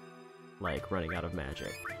 like, running out of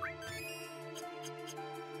magic.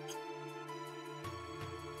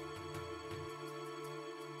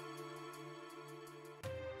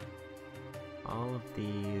 All of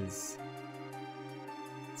these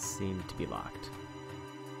seem to be locked.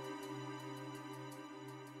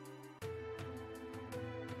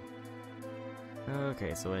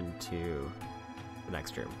 Okay, so into the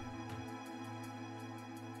next room.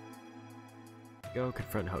 Go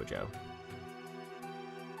confront Hojo.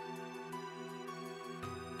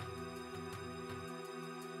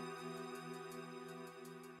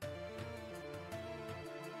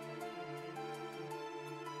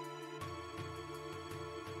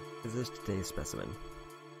 Is this today's specimen?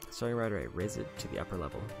 Starting right away, raise it to the upper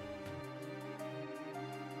level.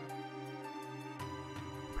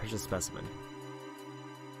 Precious specimen.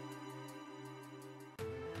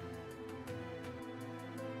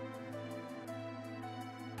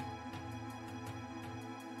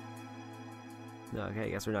 No, okay, I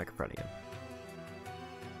guess we're not confronting him.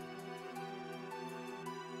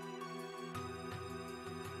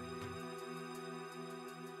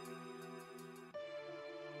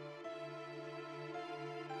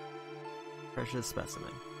 Precious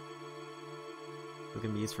specimen. It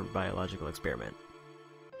can be used for biological experiment.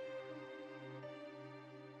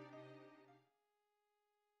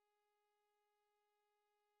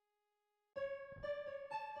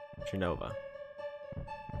 Trinova.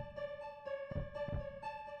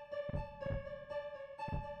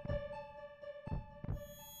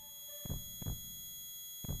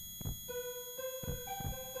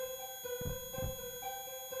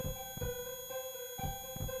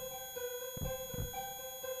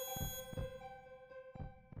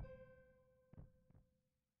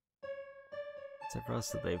 Except for us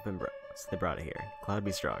that they brought it here. Cloud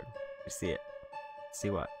be strong. You see it. See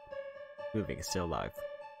what? Moving is still alive.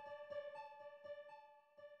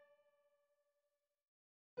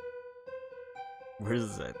 Where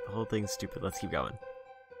is it? The whole thing's stupid. Let's keep going.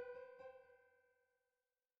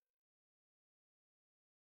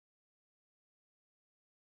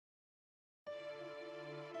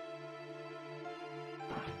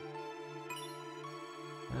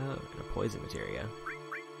 Oh, and a poison materia.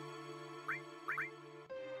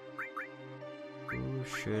 Who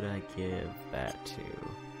should I give that to?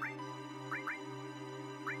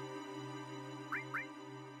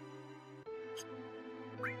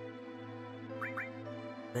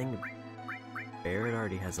 I think Barret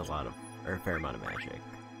already has a fair amount of magic.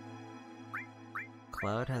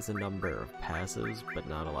 Cloud has a number of passives, but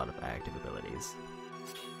not a lot of active abilities.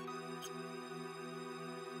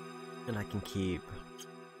 And I can keep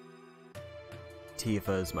Tifa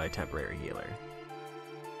as my temporary healer.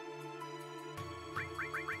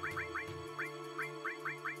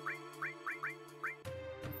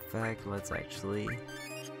 In fact, let's actually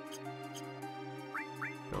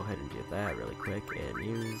go ahead and do that really quick and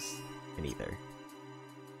use an ether.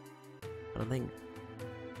 I don't think...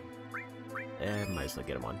 might as well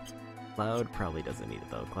get him one. Cloud probably doesn't need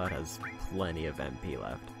it though. Cloud has plenty of MP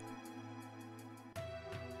left.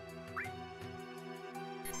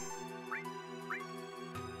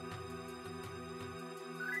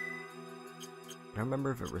 I don't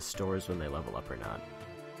remember if it restores when they level up or not.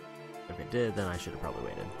 If it did, then I should have probably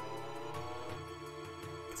waited.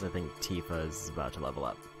 Because I think Tifa is about to level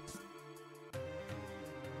up.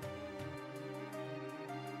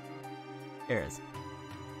 Eris.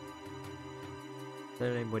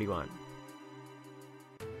 Their name, what do you want?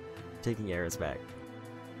 Taking arrows back.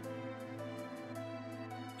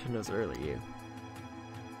 Should've known earlier, you.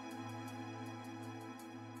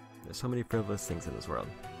 There's so many frivolous things in this world.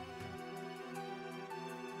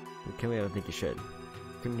 And Kimmy, I don't think you should.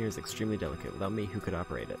 Equipment here is extremely delicate. Without me, who could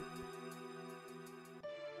operate it?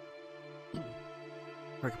 I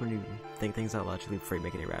recommend you think things out logically before you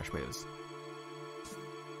make any rash moves.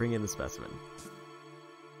 Bring in the specimen.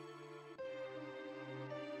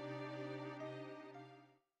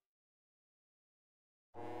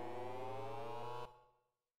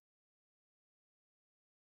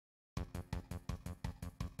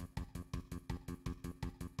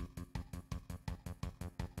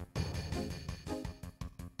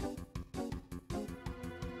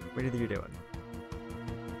 What do you think you're doing?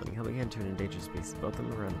 Putting helping hand to an endangered species, both of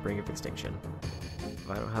them are on the brink of extinction.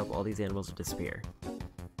 If I don't help, all these animals will disappear.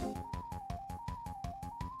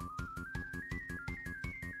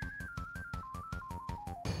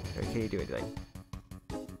 Or can you do anything?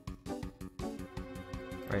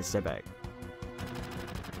 Alright, step back.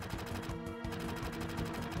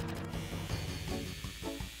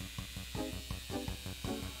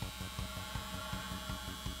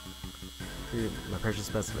 Here, my precious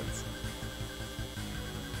specimens.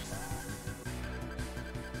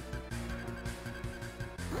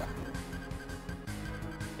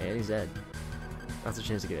 And he's dead. That's a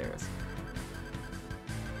chance to get arrows.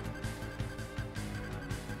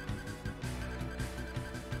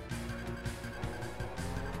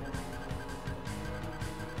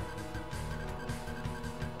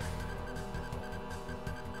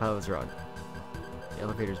 I was wrong. The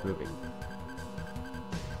elevator's moving.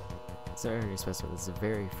 It's not a specimen, this is a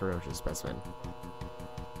very ferocious specimen.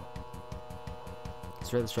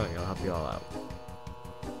 It's rather strong, I'll help you all out.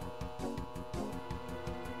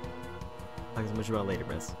 I'll get much you want later,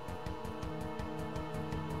 miss.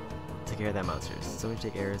 Take care of that monster. Somebody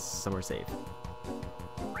take arrows somewhere safe.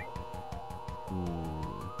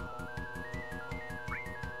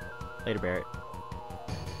 Later, Barrett.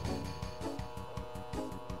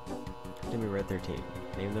 Jimmy Red 13.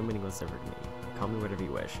 Name them meaningless ever to me. Call me whatever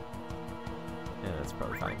you wish. Yeah, that's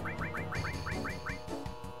probably fine.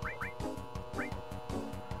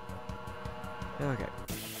 Okay.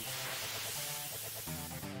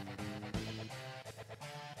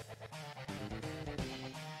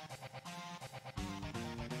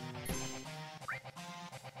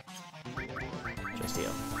 Just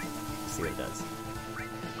heal. See what it does.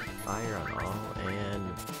 Fire on all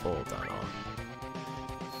and bolt on all.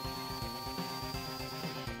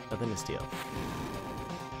 Nothing to steal.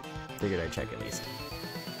 Figured I'd check at least.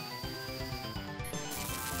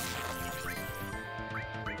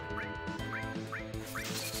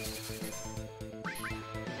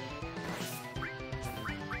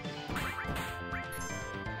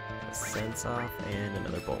 A sense off and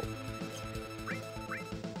another bolt.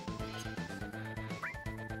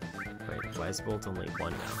 Wait, why is bolt only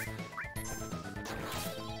one now?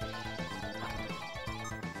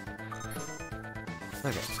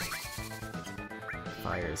 Okay.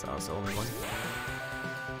 Fire is also only one.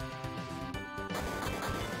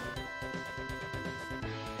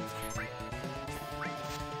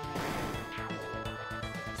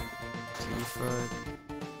 Tifa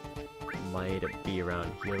might be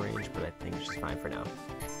around heal range, but I think she's fine for now.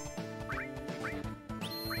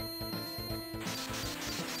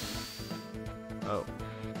 Oh.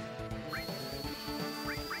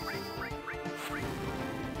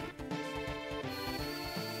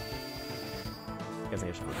 I guess I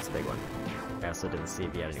should put this big one. I also didn't see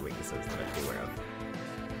if he had any weaknesses that I'd be aware of.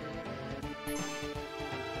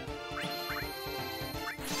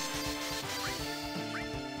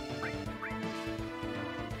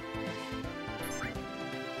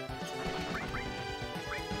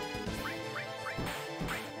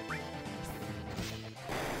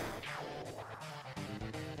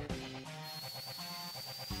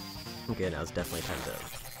 Okay, now it's definitely time to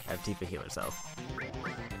have Tifa heal herself.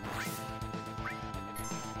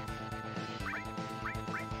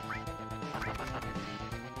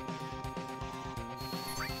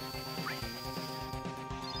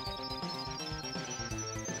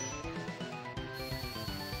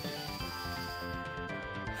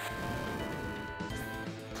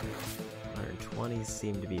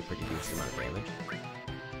 Seem to be a pretty decent amount of damage.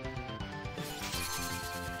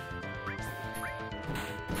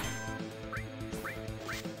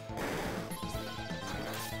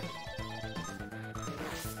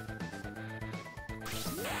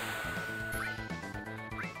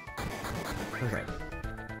 Okay.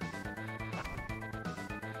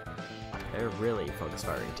 They're really focus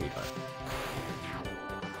firing Tifa.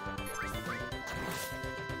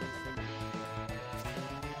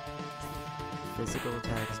 physical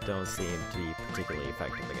attacks don't seem to be particularly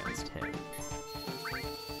effective against him.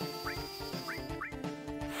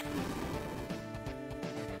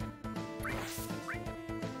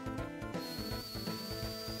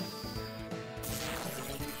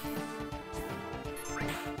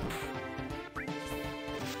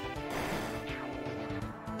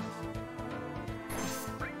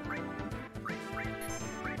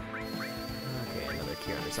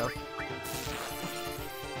 Cure on herself.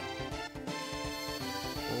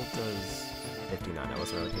 Ult does 59, I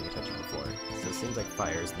wasn't really paying attention before, so it seems like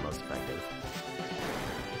fire is the most effective.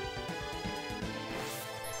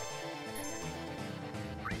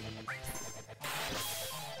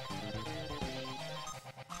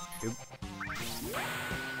 Oop.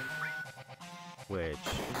 Which,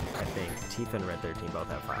 I think Tifa and Red 13 both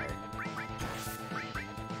have fire.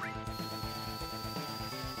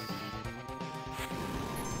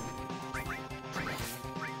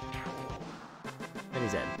 And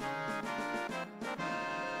he's in.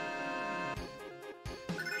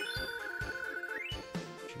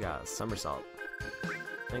 She got a Somersault,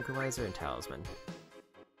 Tranquilizer, and Talisman.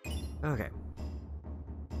 Okay.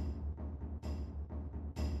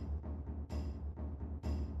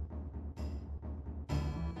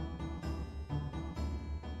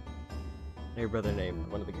 Your brother named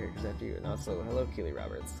one of the characters after you, and also hello, Keely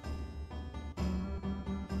Roberts.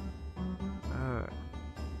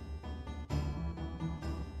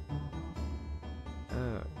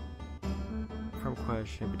 From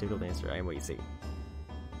question, particular answer, I am what you see.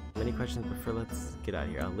 Many questions, but for let's get out of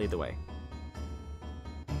here. I'll lead the way.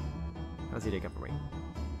 How's your day come for me?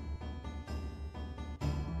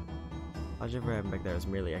 Whatever happened back there was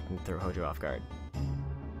merely acting to throw Hojo off guard.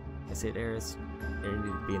 I say it airs. They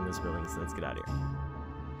need to be in this building, so let's get out of here.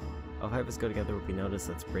 All 5 of us go together will be noticed.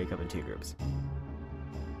 Let's break up in 2 groups.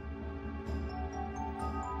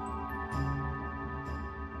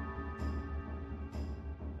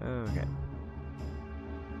 Okay.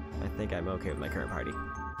 I think I'm okay with my current party.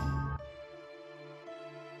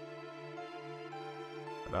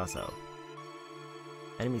 But also,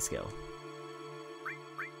 enemy skill.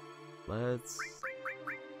 Let's...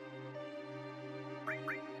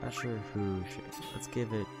 Not sure who should... Let's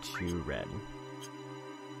give it to Red.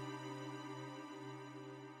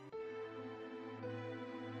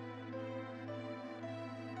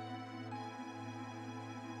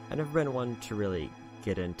 I've never been one to really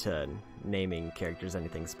get into naming characters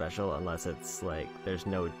anything special unless it's like there's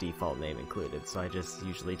no default name included, so I just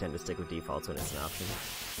usually tend to stick with defaults when it's an option.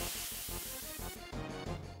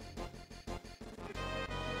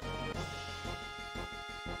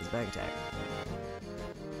 His bag attack.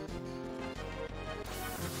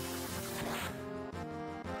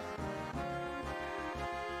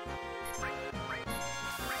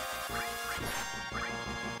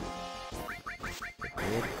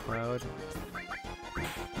 Grid Cloud.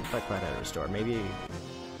 I thought Cloud had a restore. Maybe...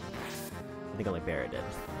 I think only Barret did.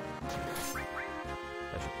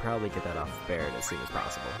 I should probably get that off Barret as soon as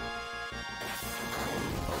possible.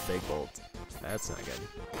 Oh, big bolt. That's not good.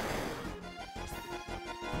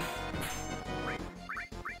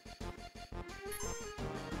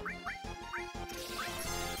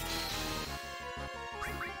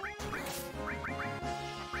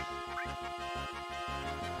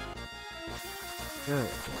 Good.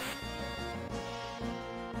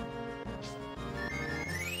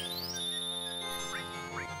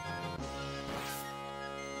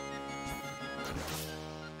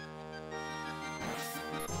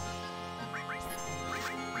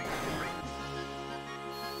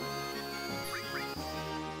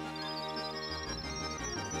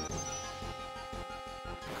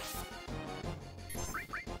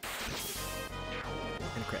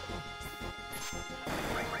 And crit.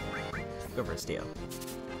 Go for a steal.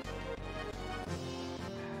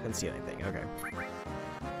 Didn't steal anything, okay.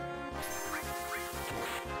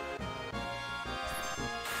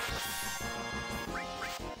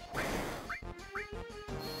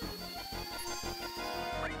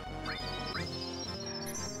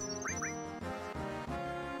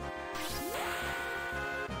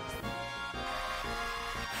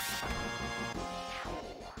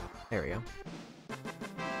 There we go.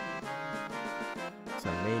 So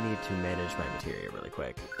I may need to manage my materia really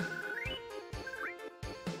quick.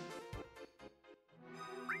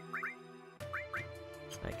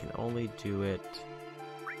 I can only do it...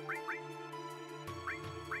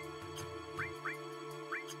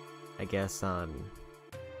 I guess on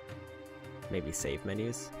maybe save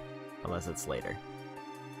menus, unless it's later.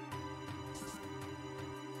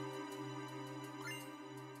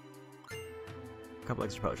 A couple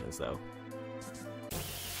extra potions though.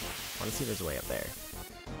 Want to see if there's a way up there.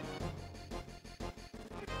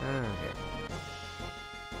 Okay.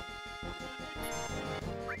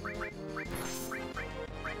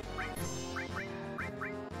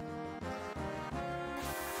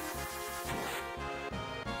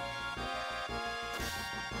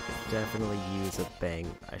 Definitely use a bang.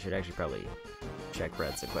 I should actually probably check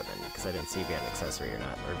Red's equipment, because I didn't see if he had an accessory or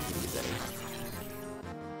not, or if he could use any.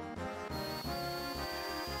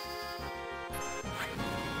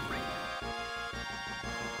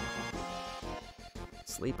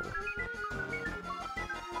 Sleeple.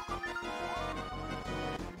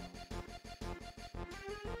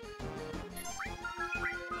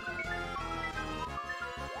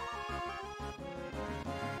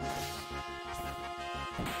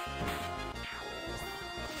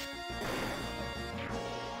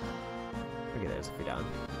 Okay, there's a few down.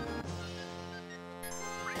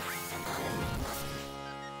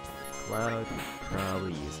 Cloud could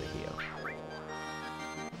probably use a heal.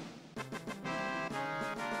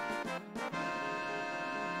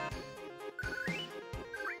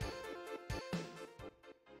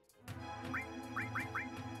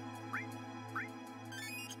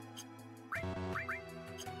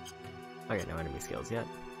 Okay, no enemy skills yet.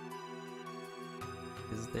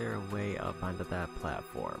 Is there a way up onto that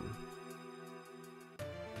platform? I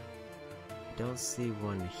don't see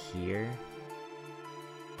one here.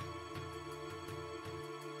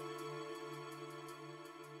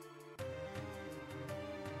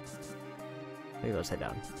 Maybe let's head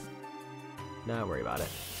down. Not worry about it.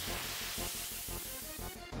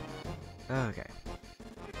 Okay.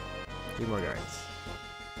 2 more guards.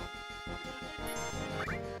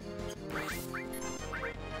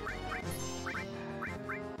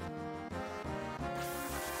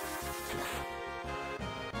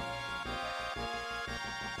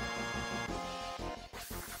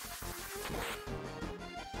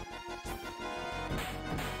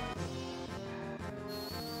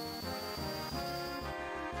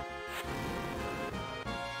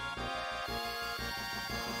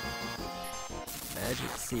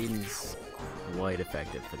 Magic seems quite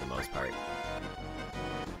effective for the most part.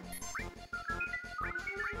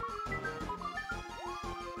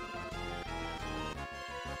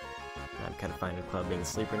 I'm kind of fine with Cloud being a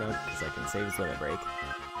sleeper now, because I can save his limit break.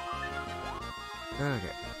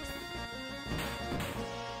 Okay.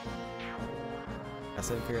 I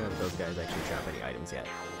haven't figured out if those guys actually drop any items yet.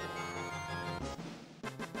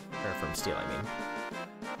 Or from steal, I mean.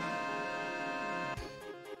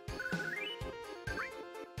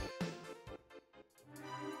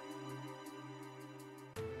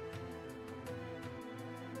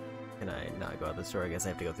 Can I not go out the store? I guess I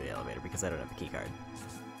have to go through the elevator because I don't have a keycard.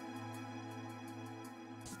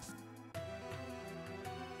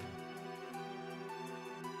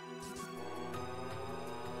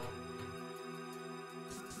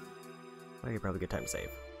 Okay, probably a good time to save.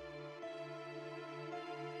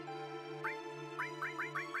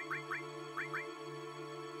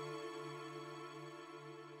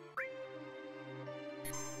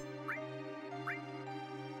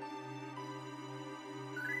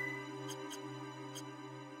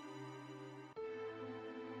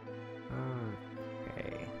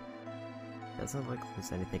 Okay. Doesn't look like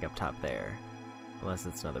there's anything up top there. Unless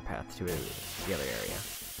it's another path to the other area.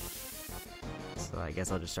 So I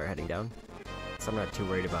guess I'll just start heading down. So I'm not too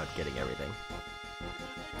worried about getting everything.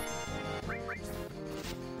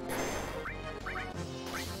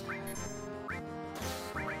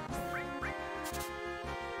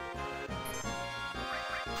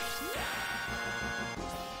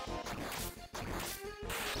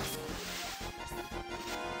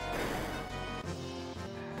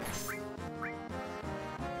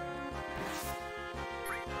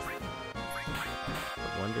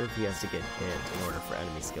 I wonder if he has to get hit in order for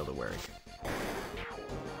enemy skill to work.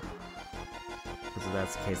 Because if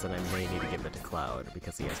that's the case, then I may need to give it to Cloud,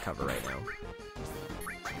 because he has cover right now.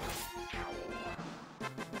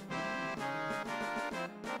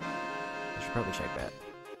 I should probably check that.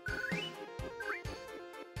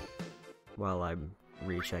 While I'm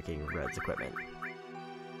rechecking Red's equipment.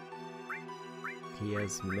 He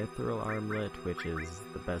has Mithril Armlet, which is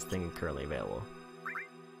the best thing currently available.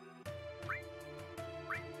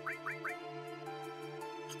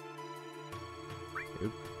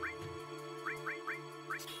 Oop.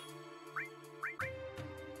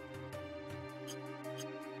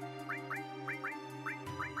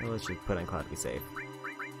 Well, let's just put on Cloud to be safe.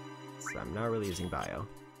 So I'm not really using Bio.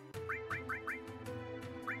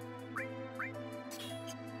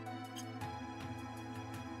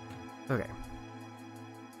 Okay.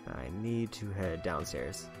 I need to head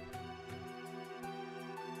downstairs.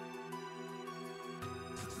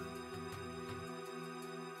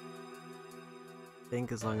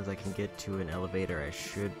 think as long as I can get to an elevator, I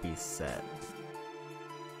should be set.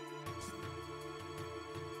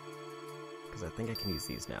 Because I think I can use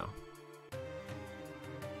these now.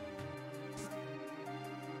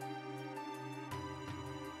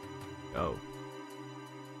 Oh.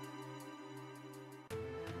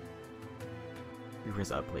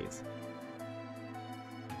 Press up, please.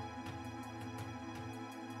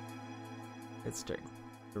 It's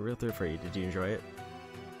a real thrill for you. Did you enjoy it?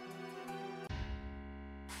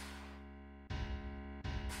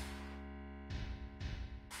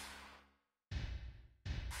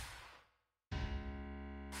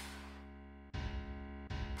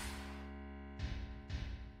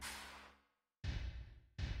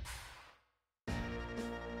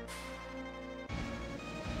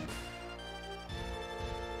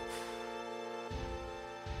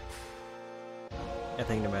 I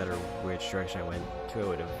think no matter which direction I went to, it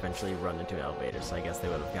would have eventually run into an elevator, so I guess they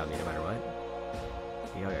would have got me no matter what.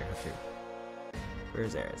 Yeah, I got through.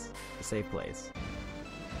 Where's Eris? A safe place.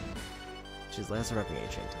 She's last surviving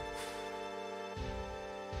ancient.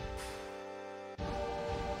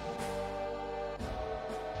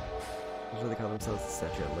 That's what they call themselves,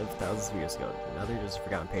 etc. Lived thousands of years ago. Now they're just a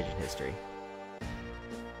forgotten page in history.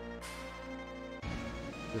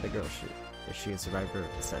 With the girl, is she a survivor,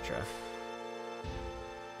 etc.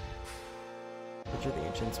 The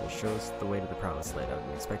ancients will show us the way to the promised land.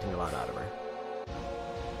 I'm expecting a lot out of her.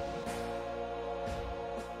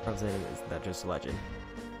 Promised land is that just a legend?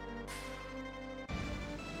 I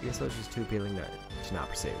guess it was just too appealing to not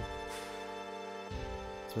pursue.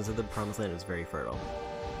 Someone said the promised land is very fertile.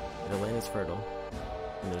 If the land is fertile,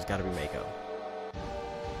 then there's gotta be Mako.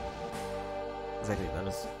 Exactly, that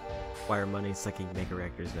is why our money-sucking Mako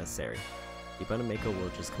reactor is necessary. The abundant Mako will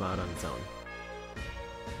just come out on its own.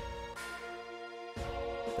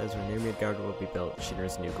 As where near Midgard will be built,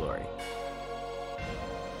 Shinra's new glory.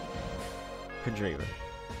 Couldn't dream it.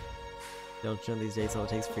 Don't you know these days all it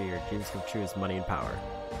takes for your dreams to come true is money and power.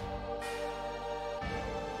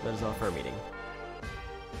 That is all for our meeting.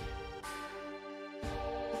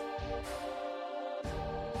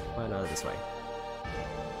 Why not this way?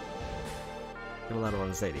 I have a lot I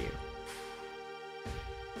want to say to you.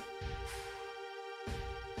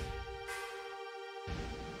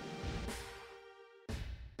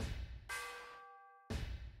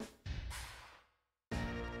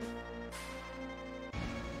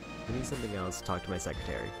 I need something else, talk to my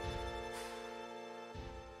secretary.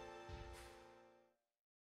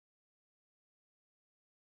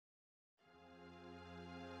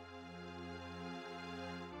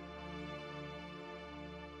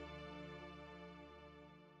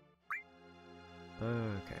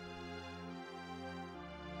 Okay.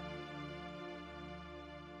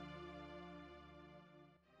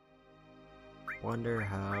 Wonder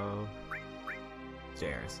how...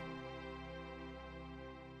 Stairs.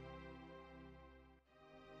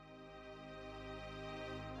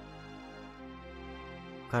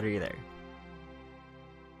 Cloud, are you there?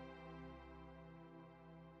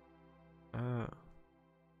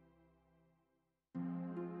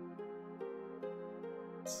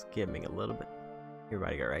 Skimming a little bit. Your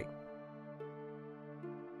bodyguard, right?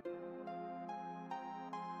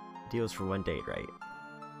 Deals for one date, right?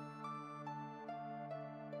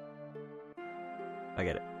 I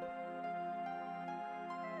get it.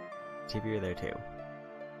 TP, you're there too.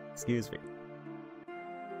 Excuse me.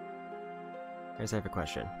 I just have a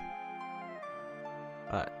question.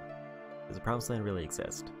 Does the Promised Land really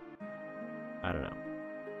exist? I don't know.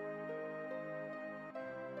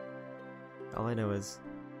 All I know is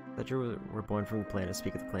Cedra were born from the planet to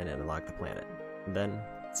speak with the planet and unlock the planet. And then,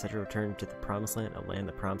 Cedra returned to the Promised Land, a land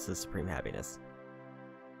that promises supreme happiness.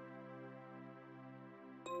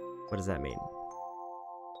 What does that mean?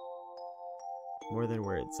 More than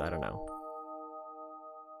words, I don't know.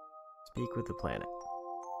 Speak with the planet.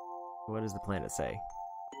 What does the planet say?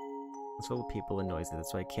 It's full of people and noises,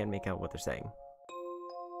 so I can't make out what they're saying.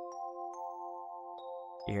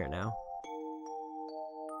 You hear it now?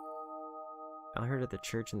 I heard at the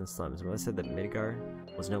church in the slums. Mother said that Midgard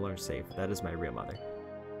was no longer safe. That is my real mother.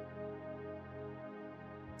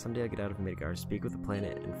 Someday I'll get out of Midgard, speak with the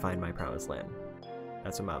planet, and find my promised land.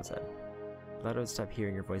 That's what Mom said. I thought I would stop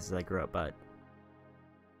hearing your voice as I grew up, but...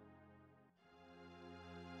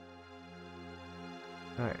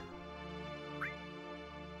 Alright.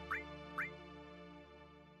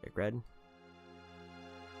 Big Red?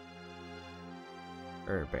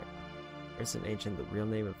 Bear. There's an ancient, the real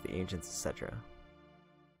name of the ancients, etc.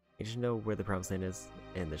 Ancients know where the promised land is,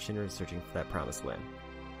 and the Shinra is searching for that promised land.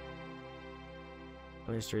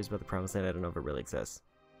 Other stories about the promised land I don't know if it really exists.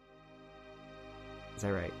 Is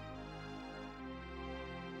that right?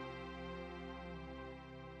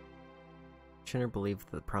 Shinra believe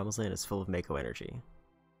that the Promised Land is full of Mako energy.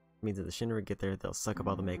 It means that the Shinra get there, they'll suck up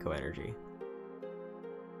all the Mako energy.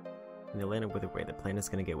 When they land on Witherway, the planet's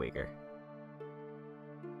gonna get weaker.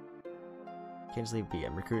 Can't just leave be,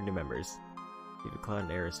 I'm recruiting new members. Need to Cloud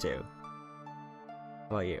and Errors too. How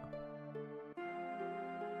about you?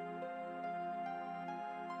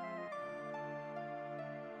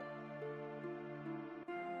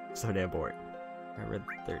 So damn bored. I read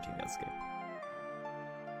 13, that's good.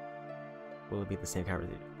 Will it be the same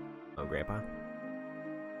conversation? Oh, Grandpa?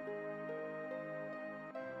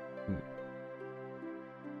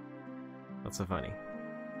 What's so funny?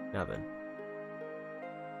 Nothing.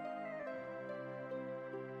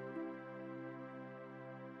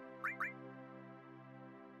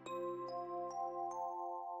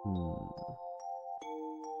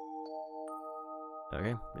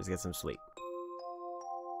 Okay, just get some sleep.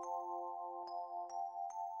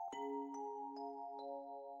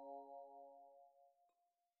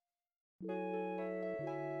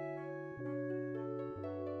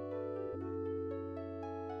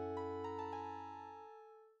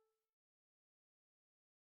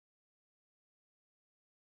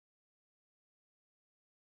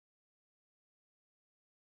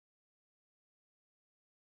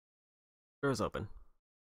 Door's open.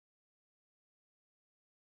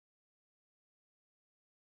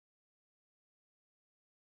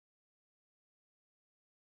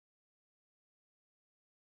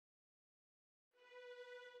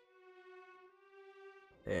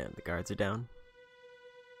 And the guards are down.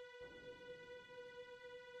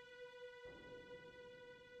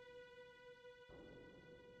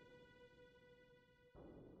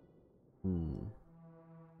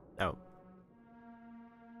 Oh.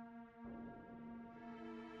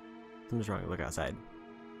 Something's wrong, look outside.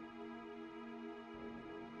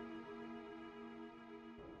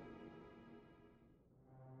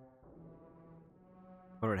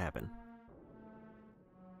 What would happen?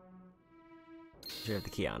 Should have the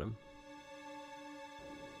key on him.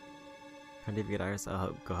 Can't even get ours,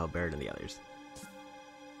 I'll go help Barrett and the others.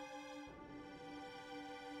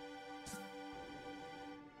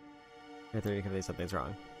 I think something's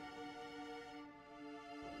wrong.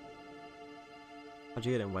 How'd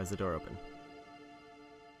you get in? Why's the door open?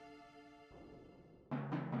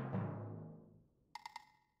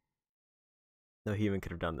 No human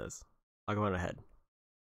could have done this. I'll go on ahead.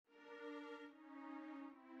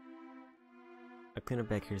 I'll clean up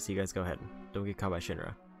back here so you guys go ahead. Don't get caught by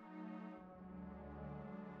Shinra.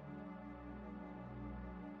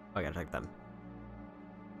 Oh, I gotta check them.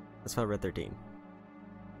 Let's file Red 13.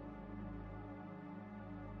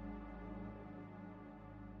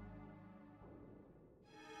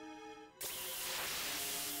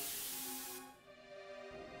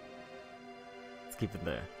 Let's keep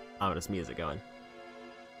the ominous music going.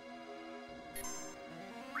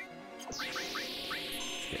 Let's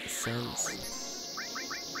get a sense.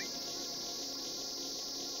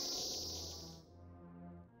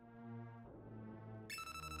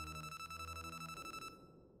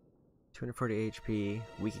 $240 HP,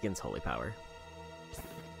 weak against holy power.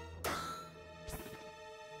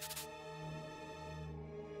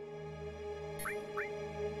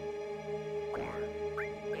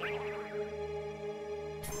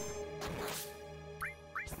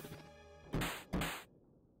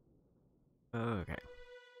 Okay.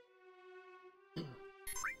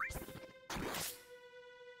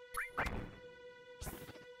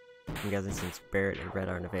 I'm guessing since Barrett and Red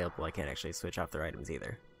aren't available, I can't actually switch off their items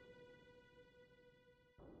either.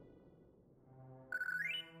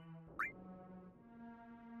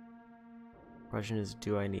 Question is,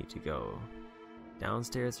 do I need to go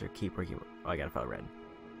downstairs or keep working? Oh, I gotta file Red.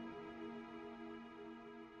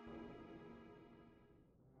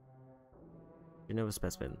 Genova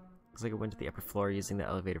specimen. Looks like it went to the upper floor using the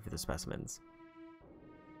elevator for the specimens.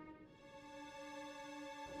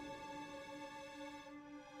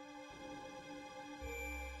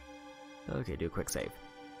 Okay, do a quick save.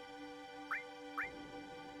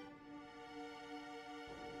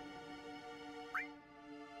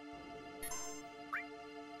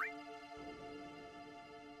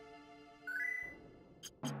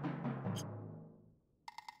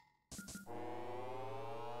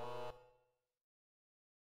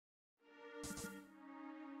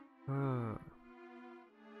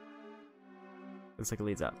 Looks like it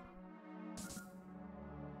leads up.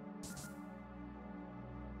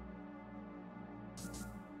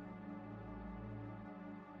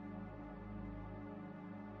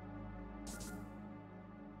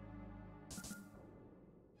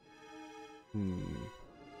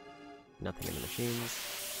 Nothing in the machines.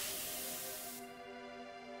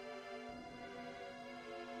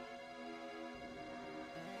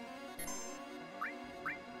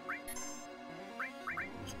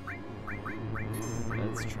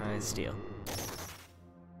 Let's try steel.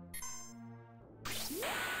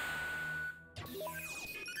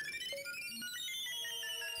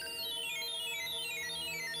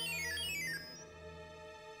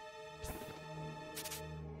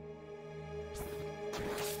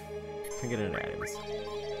 Can get into items.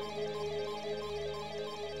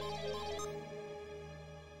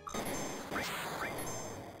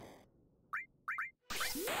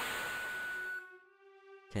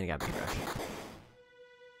 Can't got big rush.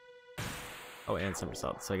 Oh, and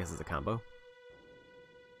somersault, so I guess it's a combo.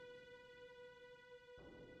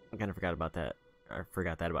 I kinda forgot about that. I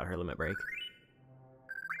forgot that about her limit break.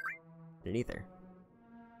 Didn't either.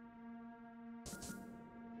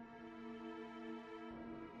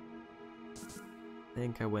 I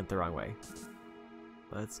think I went the wrong way.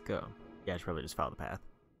 Let's go. Yeah, I should probably just follow the path.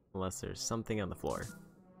 Unless there's something on the floor.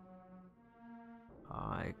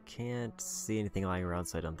 I can't see anything lying around,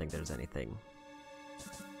 so I don't think there's anything.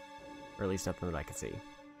 Or at least nothing that I can see.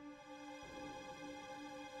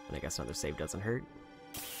 And I guess another save doesn't hurt.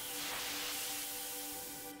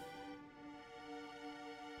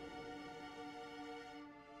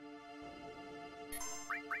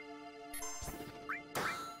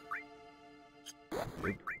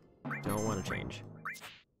 Don't want to change.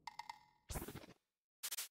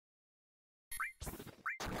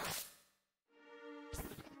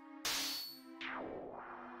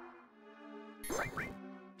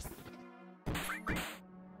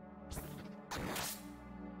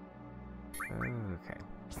 Okay.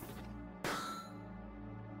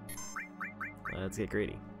 Let's get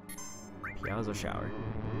greedy. Piazza shower.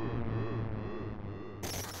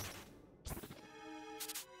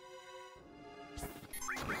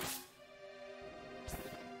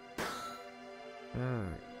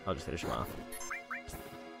 I'll just finish him off.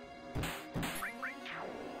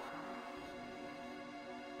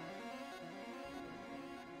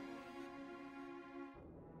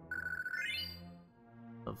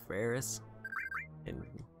 Of Varus in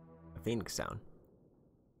Phoenix Town.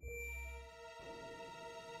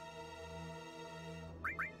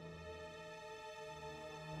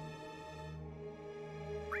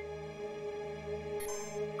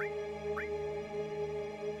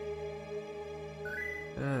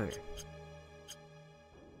 Okay.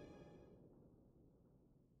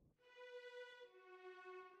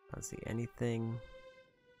 I don't see anything.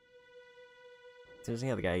 There's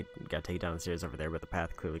another guy got taken down the stairs over there, but the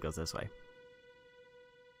path clearly goes this way.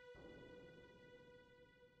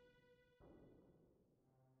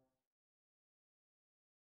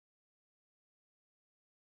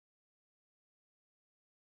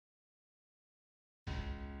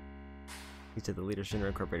 He said the leader Shinra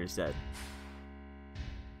Incorporated is dead.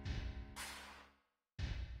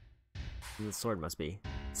 And the sword must be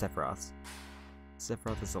Sephiroth's.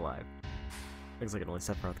 Sephiroth is alive. Looks like only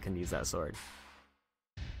Sephiroth can use that sword.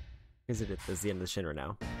 Is it the end of the Shinra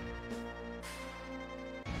now?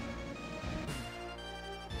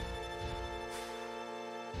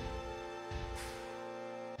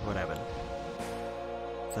 What happened?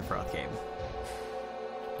 Sephiroth came.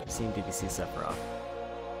 I've seen BBC Sephiroth.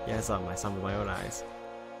 Yeah, I saw him. I saw him with my own eyes.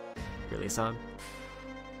 Really saw him?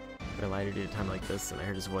 But I lied to do a time like this, and I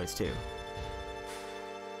heard his voice too.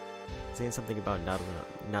 Saying something about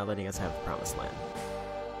not letting us have the Promised Land.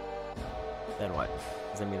 Then what?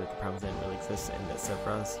 Does that mean that the Promised Land really exists and that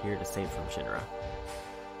Sephiroth's here to save from Shinra?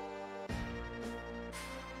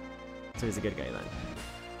 So he's a good guy then.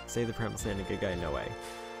 Save the Promised Land, a good guy? No way.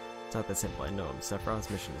 It's not that simple, I know him. Sephiroth's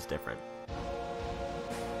mission is different.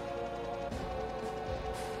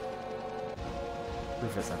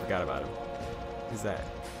 Rufus, I forgot about him. Who's that?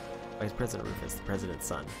 Vice President Rufus, the President's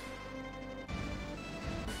son.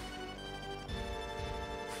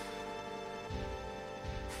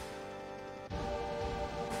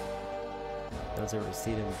 Those ever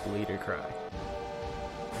seen him bleed or cry?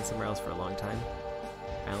 Been somewhere else for a long time?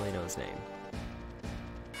 I only know his name.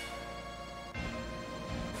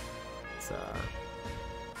 It's,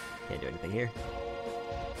 can't do anything here.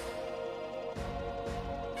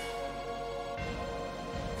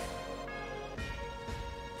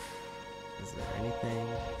 Is there anything?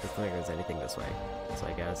 Doesn't look like there's anything this way. So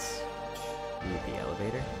I guess use the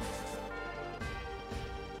elevator.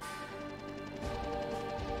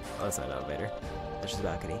 Oh, that's not an elevator. That's just a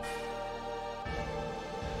balcony.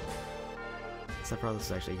 Sephiroth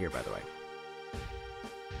is actually here, by the way.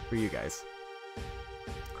 For you guys.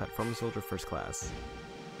 Platform Soldier First Class.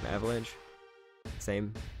 An avalanche.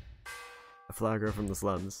 Same. A flower girl from the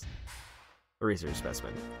slums. A research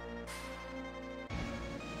specimen.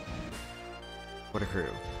 What a crew.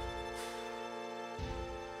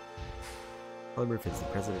 Rufus, the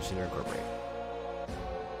President of Shinra Incorporated.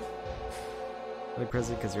 Only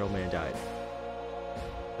present because your old man died.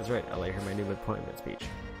 That's right, I'll let you hear my new appointment speech.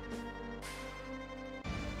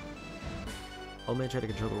 Old man tried to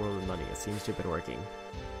control the world with money. It seems to have been working.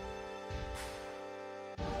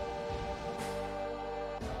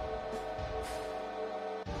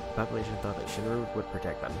 The population thought that Shinra would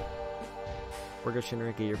protect them. Work of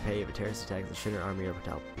Shinra get your pay if a terrorist attacks the Shinra army or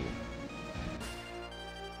help you.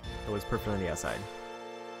 It was perfect on the outside.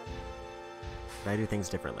 But I do things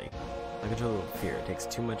differently. I control fear. It takes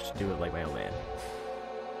too much to do it like my old man.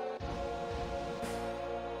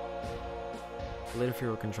 The later fear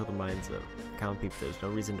will control the minds of common people. There's no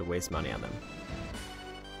reason to waste money on them.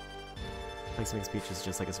 Likes to make speeches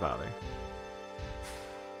just like his father.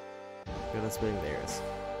 Go that's splitting the ears.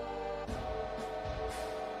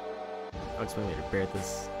 I'll explain later. Bear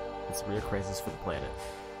this. It's a real crisis for the planet.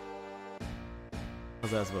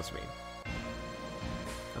 What's that supposed to mean?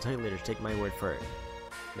 I'll tell you later. Take my word for it.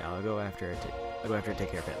 Now I'll go after it.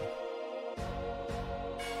 Take care of him.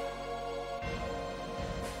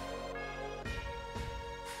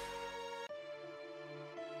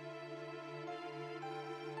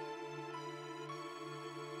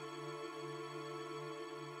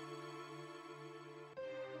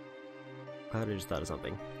 Cloud, I just thought of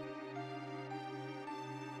something.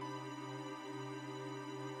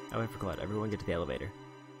 I went for Cloud. Everyone get to the elevator.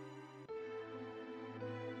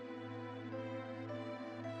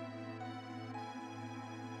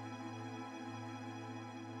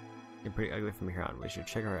 You're pretty ugly from here on. We should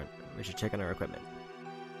check on our equipment.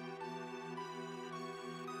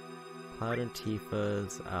 Cloud and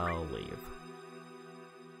Tifa's, I'll leave.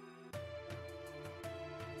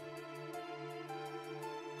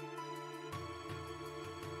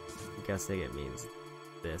 I'm guessing it means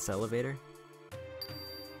this elevator.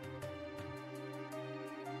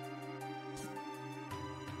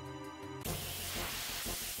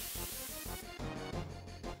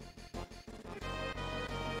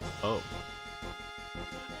 Oh.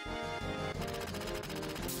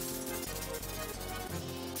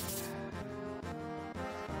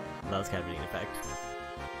 That was kind of a neat effect.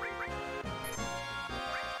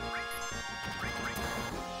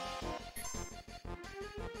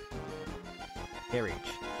 Hair reach.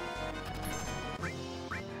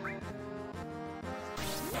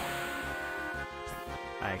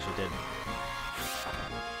 I actually did.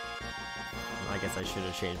 I guess I should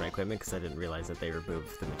have changed my equipment because I didn't realize that they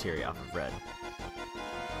removed the materia off of red.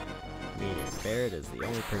 Meaning Barrett is the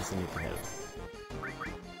only person who can hit him.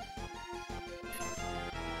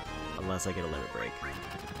 Unless I get a limit break.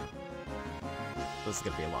 This is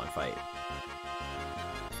gonna be a long fight.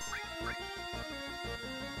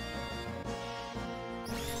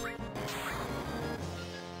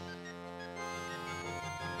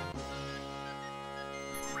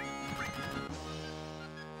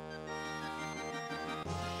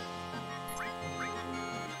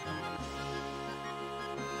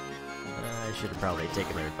 I should have probably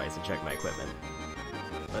taken their advice and checked my equipment,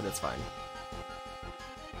 but it's fine.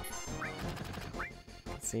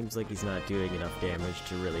 It seems like he's not doing enough damage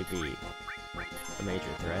to really be a major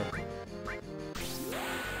threat.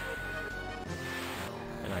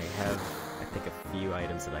 And I have, I think, a few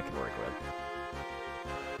items that I can work with.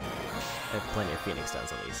 I have plenty of Phoenix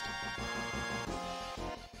Stones at least.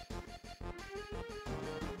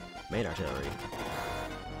 Main artillery.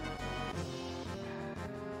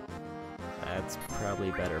 That's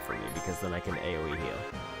probably better for me because then I can AoE heal.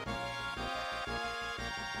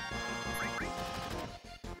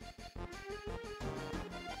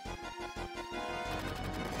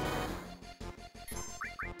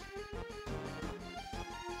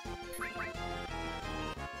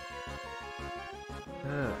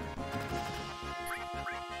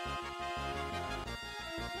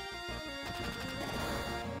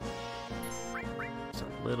 Just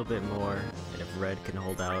a little bit more, and if Red can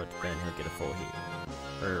hold out, then he'll get a full heal.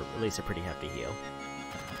 Or at least a pretty hefty heal.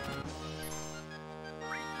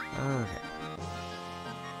 Okay.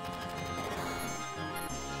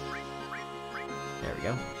 There we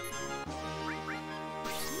go.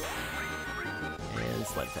 And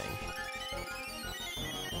Sled Thing.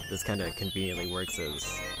 This kind of conveniently works as,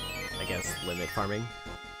 I guess, limit farming.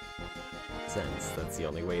 Since that's the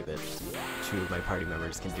only way that two of my party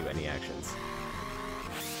members can do any actions.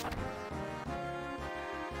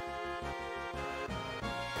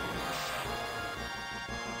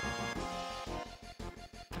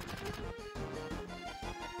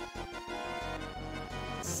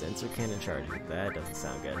 Sensor cannon charging. That doesn't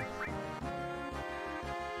sound good.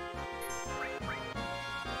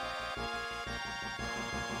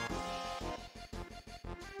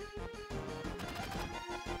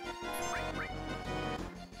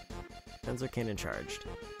 Sensor cannon charged.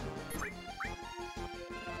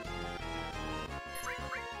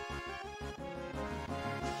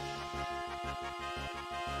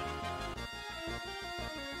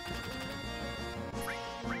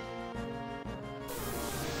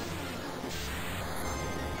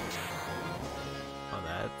 Oh,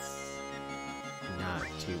 that's not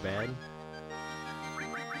too bad.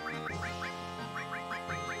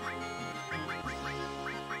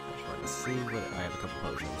 Let's see what I have a couple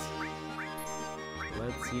potions.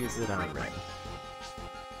 Let's use it on red.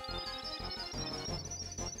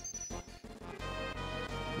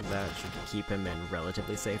 That should keep him in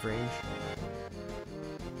relatively safe range.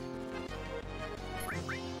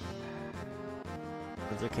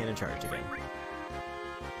 Laser cannon charge again.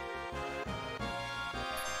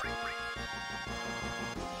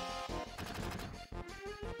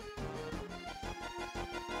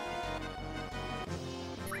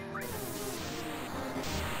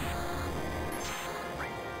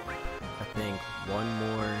 I think one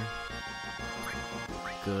more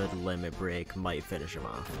good limit break might finish him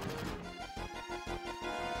off.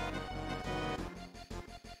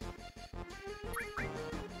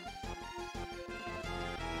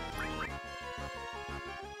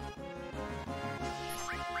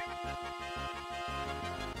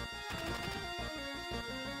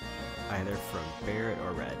 Either from Barret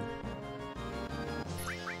or Red.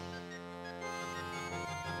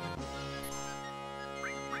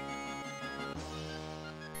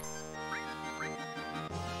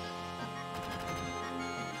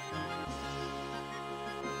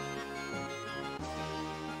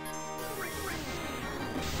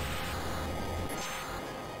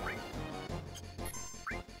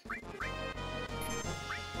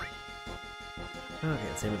 Okay,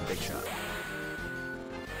 let's aim with the big shot.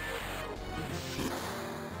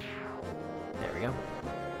 There we go.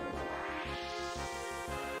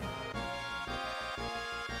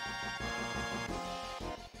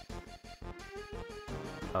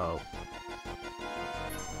 Oh.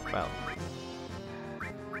 Well.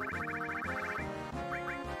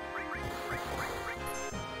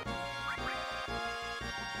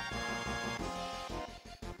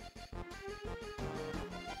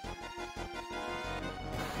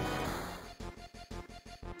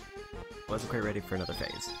 Wasn't quite ready for another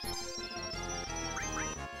phase.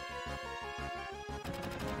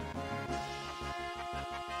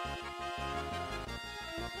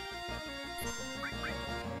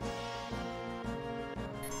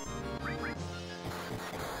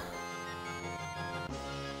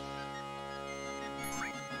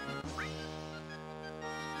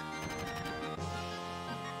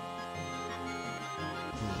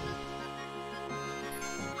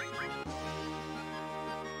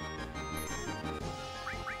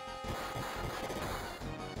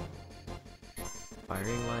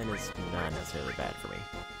 Firing line is not necessarily bad for me.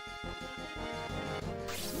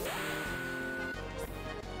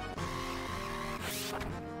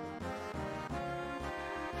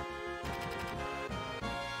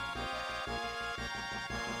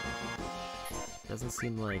 Doesn't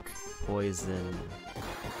seem like poison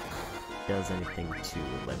does anything to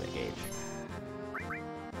limit gauge.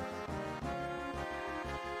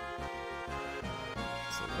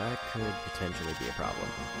 So that could potentially be a problem.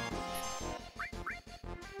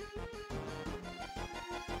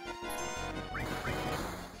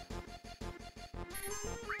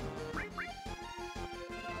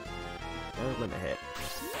 Another limit hit.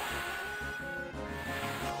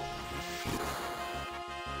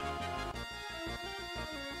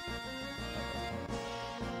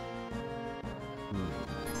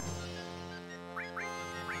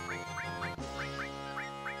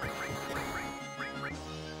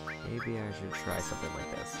 Maybe I should try something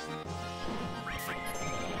like this.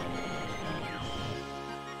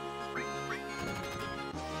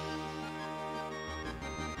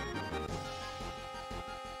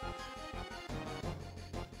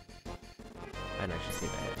 I didn't actually see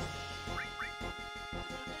that hit.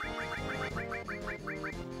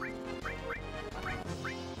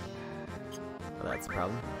 Oh, that's a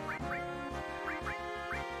problem.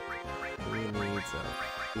 He needs a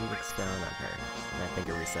Phoenix down on her. And I think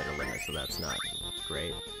it reset her limit, so that's not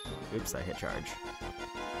great. Oops, I hit charge.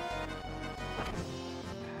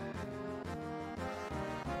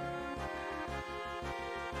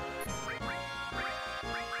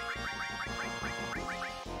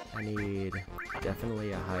 I need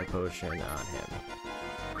definitely a high potion on him.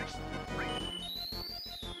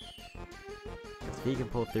 If he can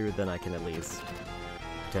pull through, then I can at least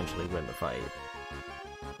potentially win the fight.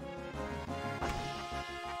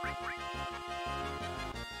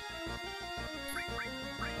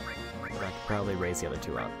 But I could probably raise the other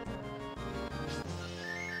two up.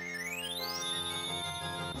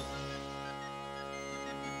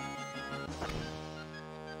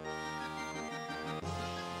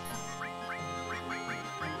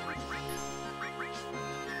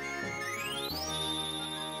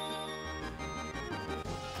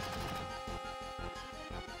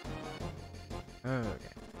 Okay.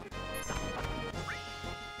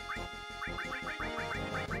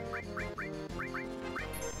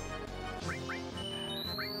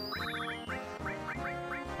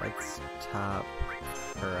 Let's top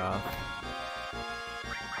her off.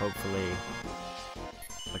 Hopefully.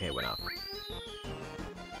 Okay, went off.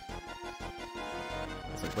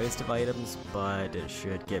 It's a waste of items, but it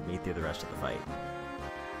should get me through the rest of the fight.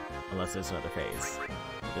 Unless there's another phase.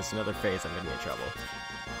 If there's another phase, I'm gonna be in trouble.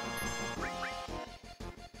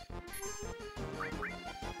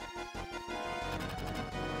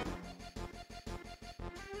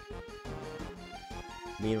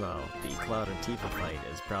 Meanwhile, the Cloud and Tifa fight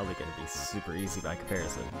is probably going to be super easy by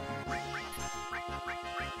comparison.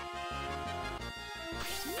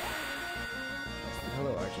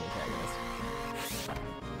 Hello, arching antagonist.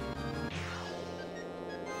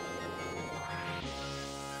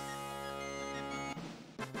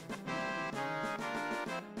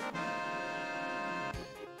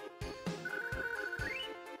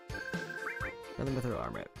 Another mithril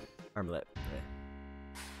armlet.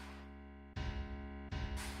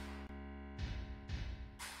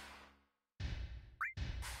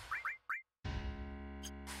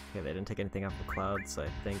 Okay, they didn't take anything off the Cloud, so I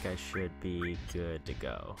think I should be good to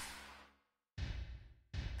go.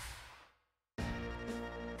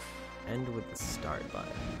 End with the start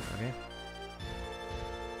button, okay?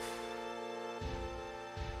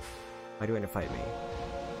 Why do you want to fight me?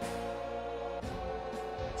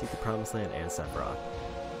 Seek the Promised Land and Sephiroth.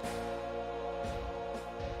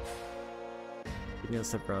 Did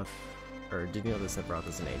you know that Sephiroth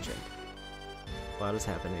is an ancient? A lot is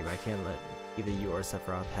happening, but I can't let either you or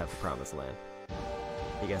Sephiroth have the Promised Land.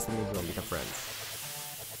 I guess that means we'll become friends.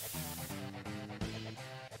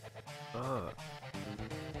 Oh.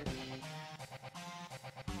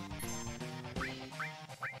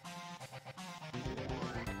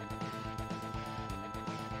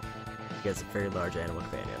 He has a very large animal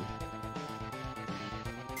companion.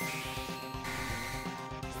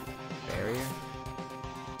 Barrier?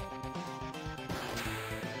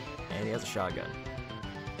 And he has a shotgun.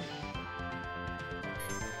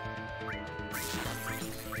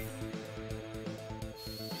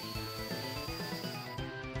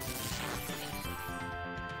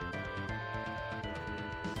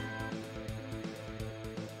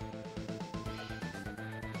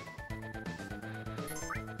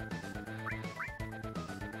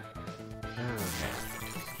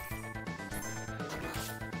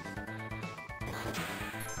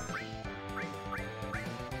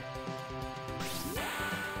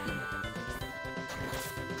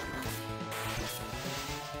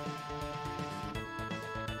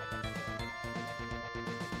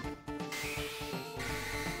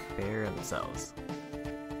 Bear themselves.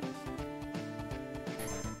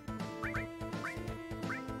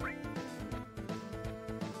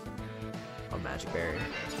 Oh, magic barrier.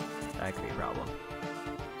 That could be a problem.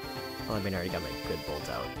 Well, I mean, I already got my good bolts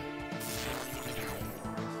out.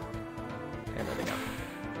 And there they go.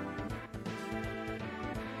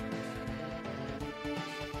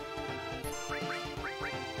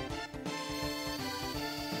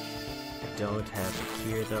 I don't have the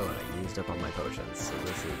cure though, and I used up all my potions, so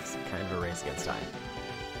this is kind of a race against time.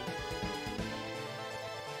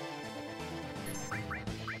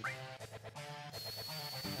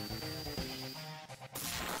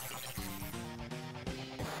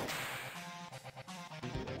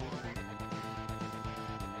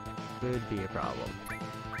 Could be a problem.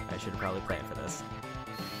 I should probably plan for this.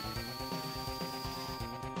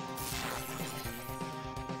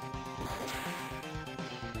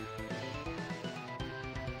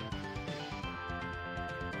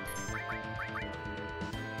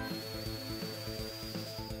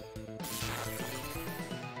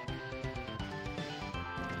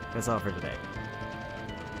 That's all for today.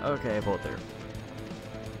 Okay, I pulled through.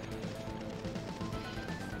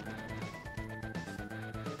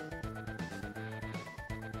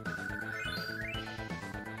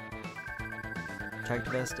 Check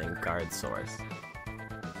vest and guard source.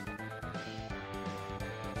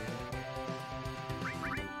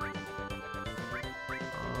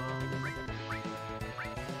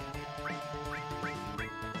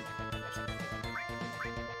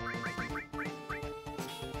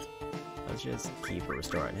 Let's just keep a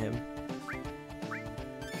restore on him.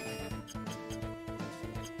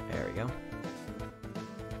 There we go.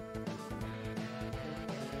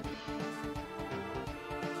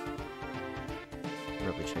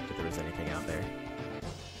 Probably check the there was anything out there.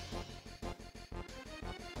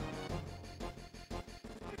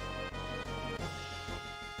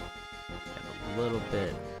 And a little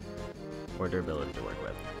bit more durability to work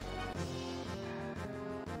with.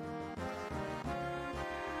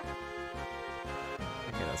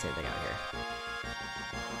 Okay, don't see anything out here.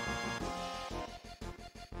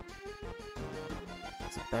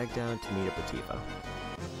 So back down to meet up with Tifa.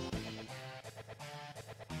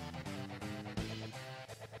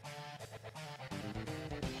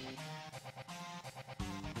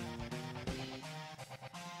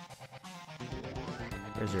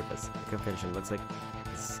 There's Rufus. I can finish him. Looks like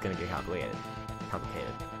this is gonna get complicated.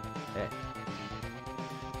 Eh.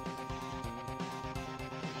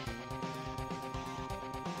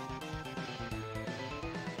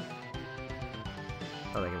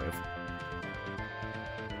 Oh, they can move.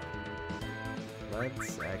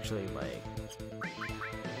 Let's actually, like,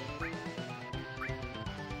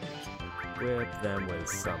 whip them with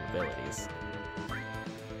some abilities.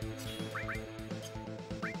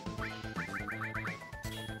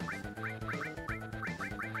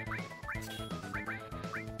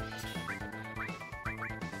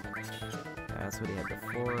 That's what he had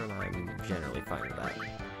before, and I'm generally fine with that.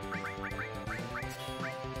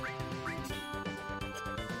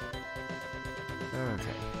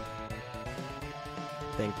 Okay.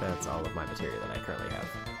 I think that's all of my material that I currently have.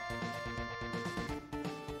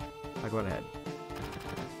 I'll go ahead.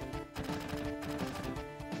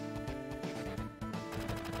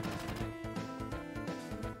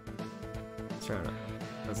 Sure enough.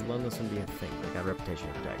 Let's alone this wouldn't be a thing, but I got a reputation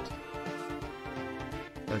to protect.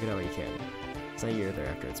 Look it out what you can. It's not you they're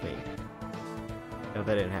after, it's me. No,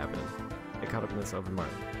 that didn't happen. I caught up in this open mark.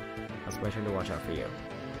 That's my turn to watch out for you.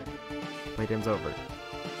 Playtime's over.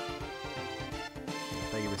 I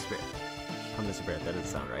thought you were Spirit. Oh, Mr. Barrett, that doesn't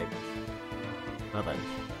sound right. Well then.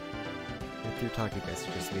 Get through talking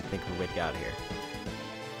messages so we think of a way to get out of here.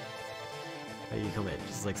 Oh, you come in,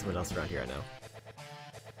 just like someone else around here I know.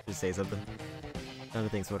 Just say something. None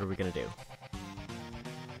of things, what are we gonna do?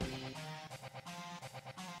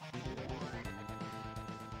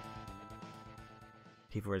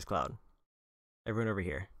 Tifa, where's Cloud? Everyone over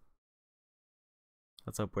here.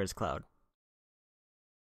 What's up, where's Cloud?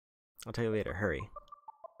 I'll tell you later, hurry.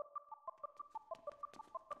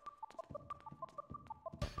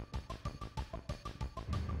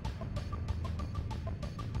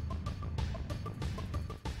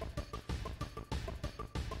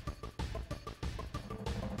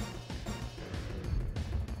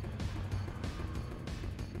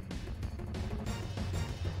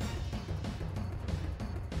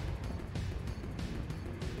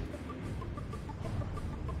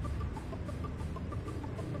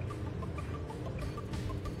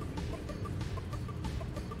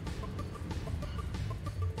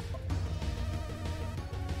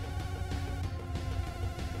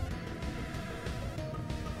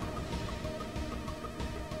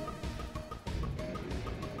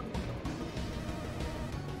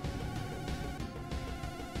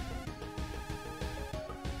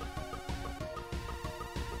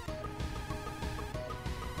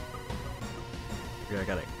 I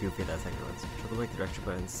got it. Goofy that second one. Triple like the direction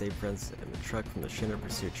button, save friends in the truck from the Shinra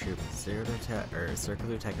pursuit troop. Zero to attack, or circle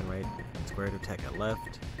to attack on right, square to attack on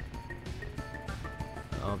left.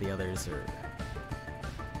 All the others are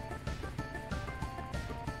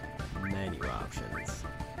menu options.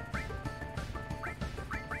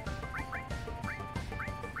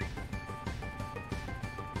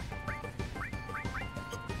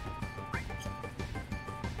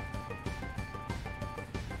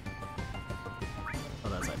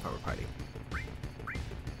 Party.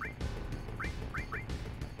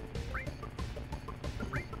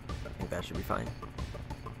 I think that should be fine.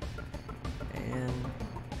 And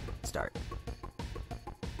start.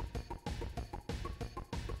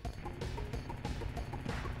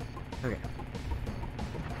 Okay.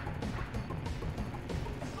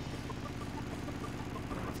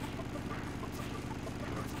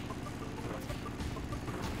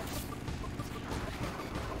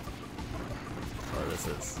 Oh, this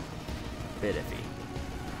is a bit iffy.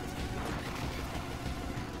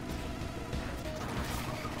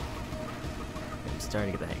 I'm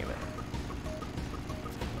starting to get the hang of it.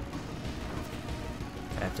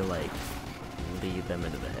 I have to, like, lead them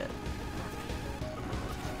into the hit.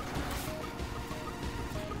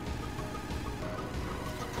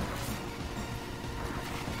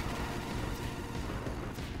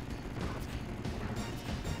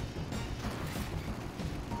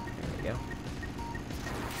 There we go.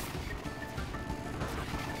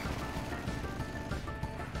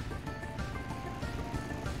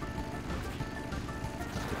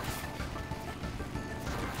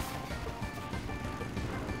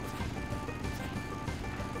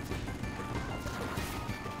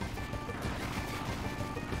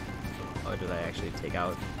 did I actually take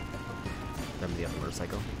out from the other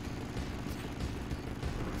motorcycle?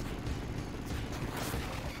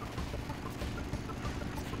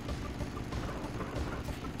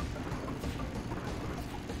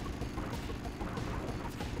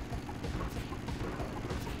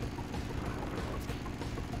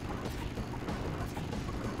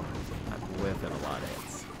 I'm whiffing a lot of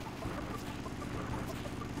hits.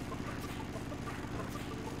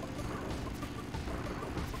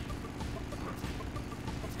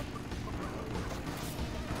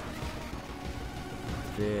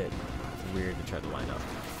 Bit weird to try to line up.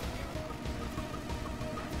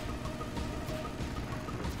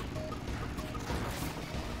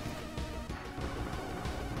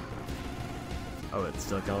 Oh, it's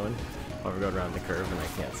still going? Oh, we're going around the curve and I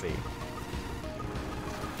can't see.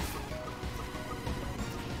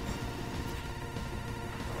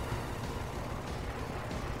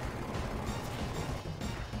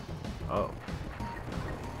 Oh.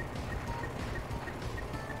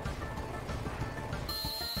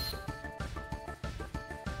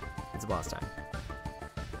 It's boss time.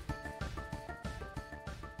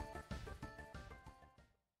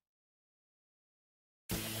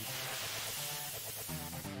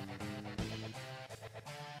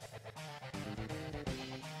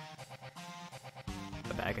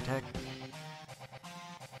 A back attack?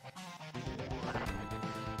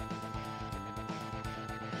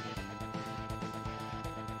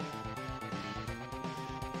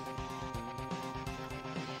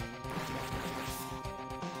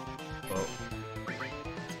 Whoa.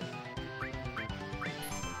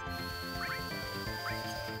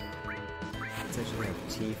 Let's actually have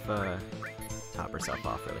Tifa top herself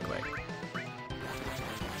off really quick.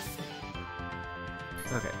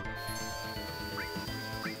 Okay.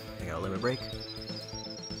 I got a limit break.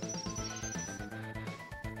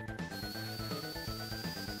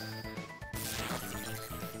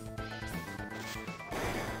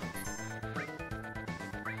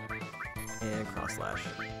 And cross slash.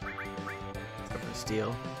 Let's go for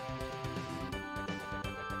steel.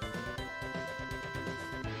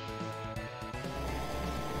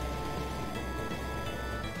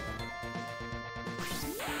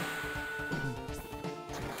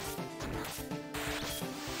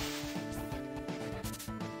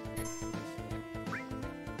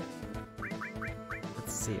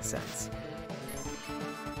 Let's see a sense.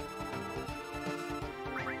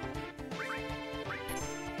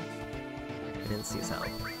 I didn't see his health.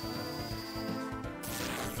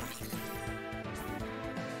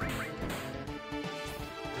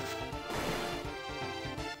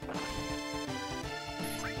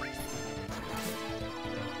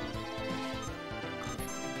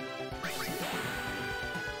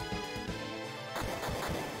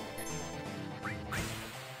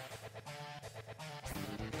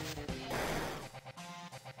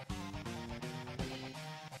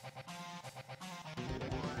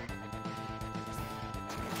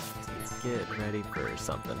 Get ready for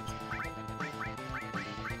something.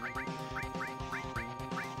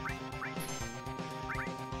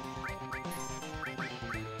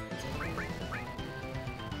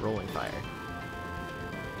 Rolling fire.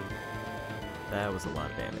 That was a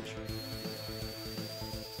lot of damage.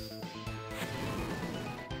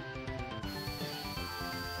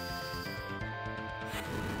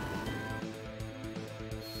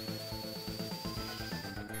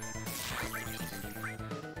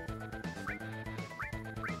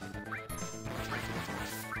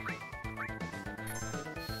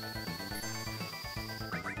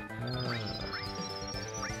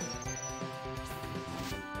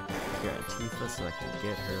 Got Tifa so I can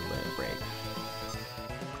get her limit break.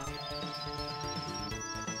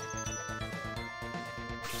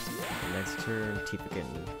 Next turn, Tifa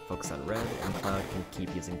can focus on red, and Cloud can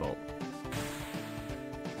keep using Bolt.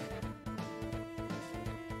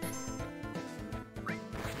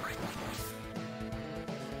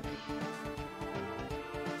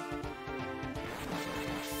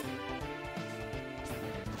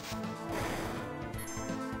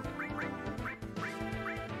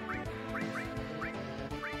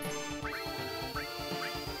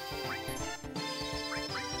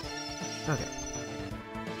 Okay.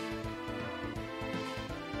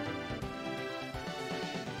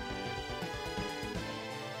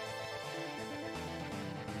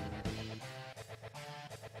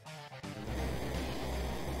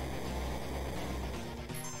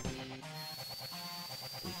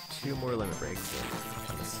 Two more limit breaks, and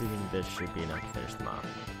I'm assuming this should be enough to finish them off.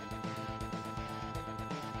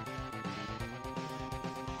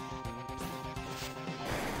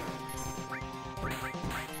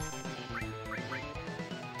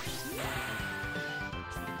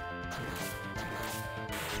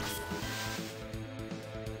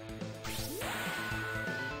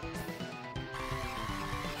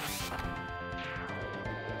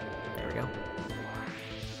 we go.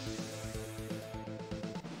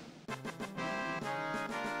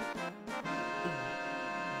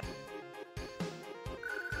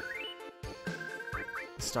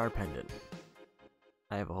 Star pendant.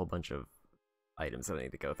 I have a whole bunch of items that I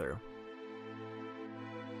need to go through.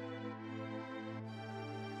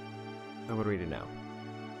 So what do we do now?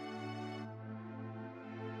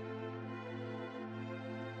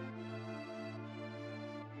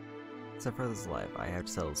 Except for this life, I have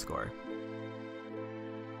to settle the score.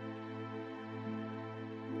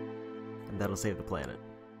 And that'll save the planet.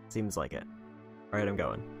 Seems like it. Alright, I'm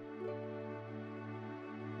going.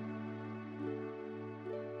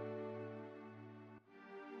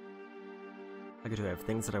 I could do have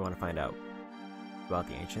things that I want to find out about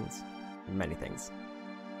the ancients. Many things.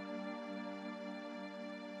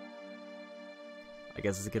 I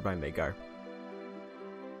guess it's a goodbye, Midgar.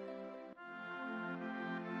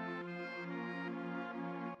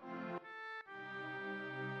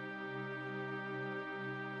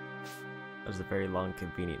 That was a very long,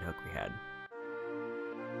 convenient hook we had.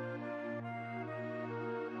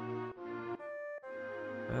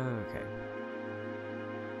 Okay.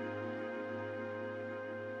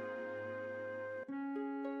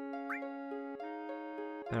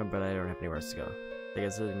 But I don't have anywhere else to go. I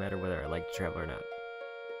guess it doesn't matter whether I like to travel or not.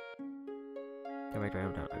 Come back to my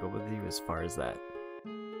hometown. I'll go with you as far as that.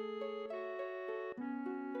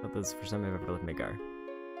 But this is the first time I've ever left Midgar.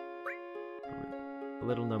 A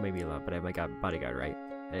little, no, maybe a lot, but I have my bodyguard, right?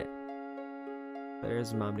 Hey.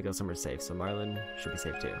 There's Mom to go somewhere safe, so Marlin should be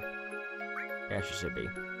safe too. Yeah, she should be.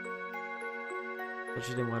 But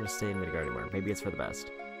she didn't want to stay in Midgar anymore. Maybe it's for the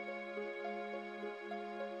best.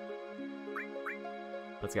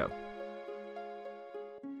 Let's go. Of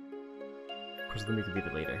course, Lumi could be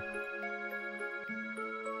the leader.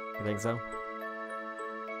 You think so?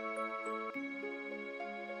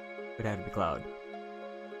 Would have to be Cloud.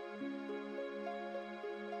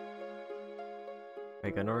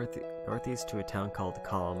 I go northeast to a town called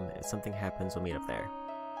Calm. If something happens, we'll meet up there.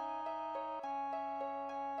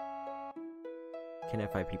 Can't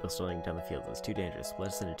have 5 people strolling down the fields. It's too dangerous. Split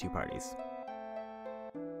us into 2 parties.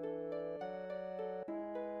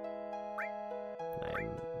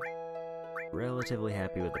 I'm relatively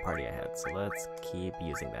happy with the party I had, so let's keep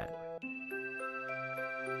using that.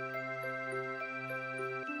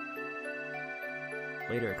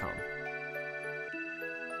 Later, Calm.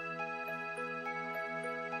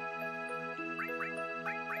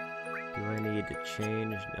 Do I need to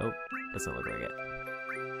change? Nope, doesn't look like it.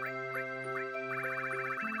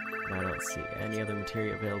 I don't see any other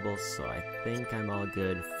material available, so I think I'm all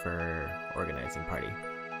good for organizing party,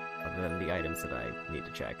 other than the items that I need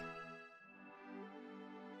to check.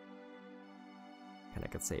 And I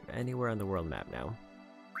can save anywhere on the world map now.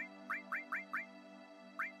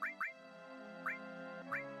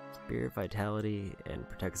 Spirit Vitality and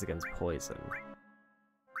protects against poison.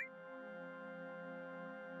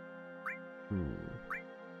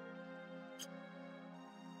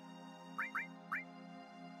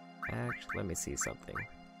 Actually, let me see something.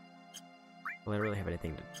 Well, I don't really have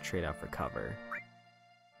anything to trade out for cover.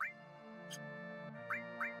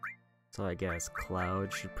 So I guess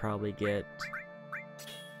Cloud should probably get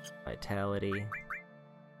Vitality.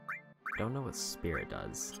 Don't know what Spirit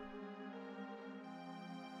does.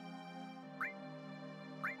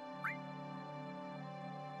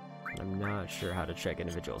 I'm not sure how to check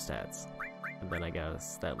individual stats. And then I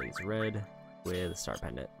guess that leaves Red with Star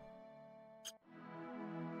Pendant.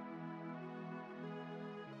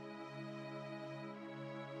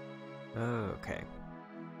 Okay.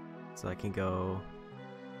 So I can go...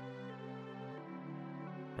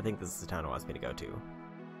 I think this is the town it wants me to go to.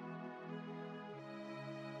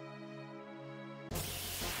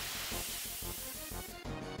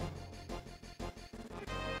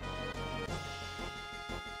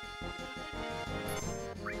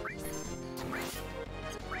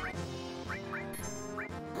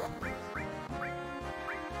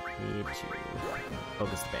 Need to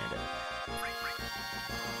focus the bandit.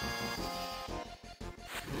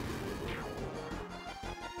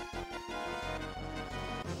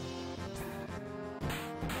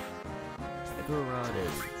 The Guru Rod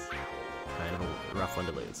is kind of a rough one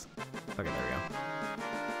to lose. Okay, there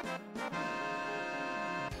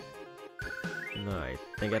we go. No, I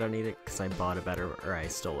think I don't need it because I bought a better, or I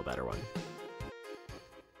stole a better one.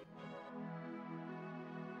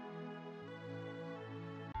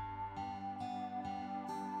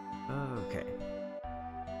 Okay.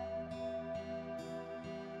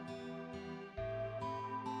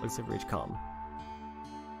 Looks like we've reached Calm.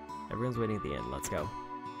 Everyone's waiting at the end. Let's go.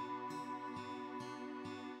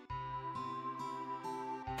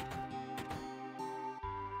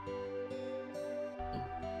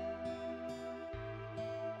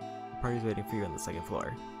 party's waiting for you on the second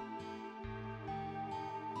floor.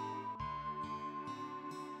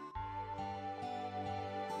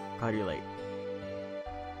 Cloud, you're late.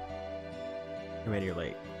 Commander, you're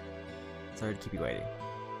late. Sorry to keep you waiting.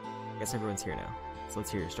 Guess everyone's here now, so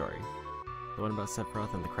let's hear your story. The one about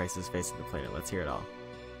Sephiroth and the crisis facing the planet. Let's hear it all.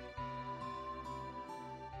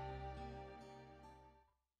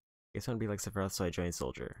 I guess I want to be like Sephiroth, so I joined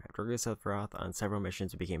Soldier. After working with Sephiroth on several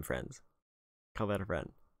missions, we became friends. Call that a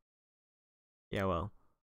friend. Yeah, well,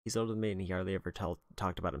 he's older than me and he hardly ever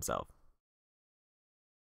talked about himself.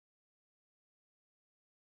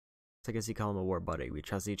 So I guess you call him a war buddy. We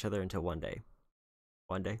trusted each other until one day.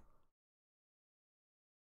 One day?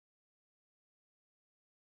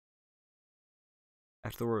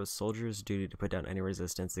 After the war, it was Soldier's duty to put down any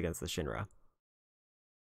resistance against the Shinra.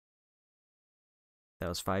 That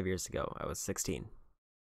was 5 years ago. I was 16.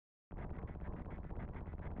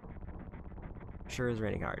 Sure is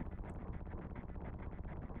raining hard.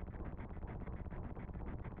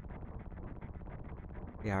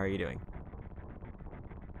 Yeah, how are you doing?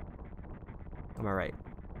 I'm alright.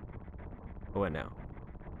 But what now?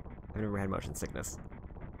 I've never had motion sickness.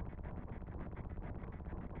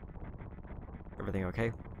 Everything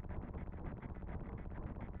okay?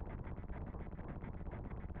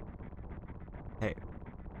 Hey.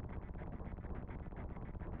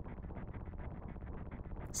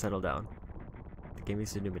 Settle down. They gave me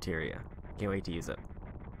some new materia. Can't wait to use it.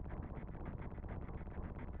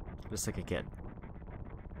 Just like a kid.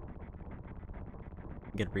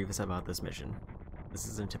 You gotta brief us about this mission. This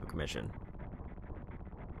isn't a typical mission.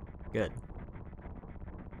 Good.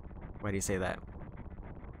 Why do you say that?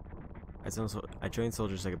 I joined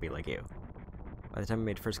Soldiers so I could be like you. By the time I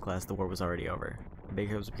made first class, the war was already over. A big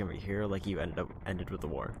hero was becoming a hero like you ended with the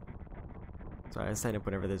war. So I signed up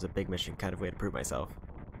whenever there's a big mission, kind of way to prove myself.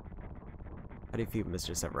 How do you feel,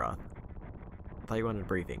 Mr. Sephiroth? I thought you wanted a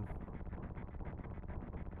briefing.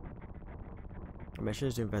 Our mission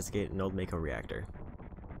is to investigate an old Mako reactor.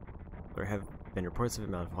 There have been reports of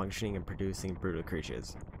it malfunctioning and producing brutal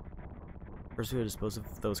creatures. First we will dispose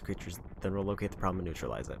of those creatures, then we'll locate the problem and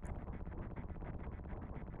neutralize it.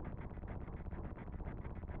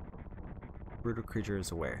 Brutal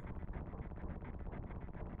creatures where?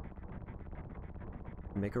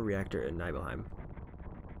 Mako reactor in Nibelheim.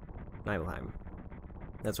 Nibelheim.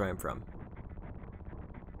 That's where I'm from.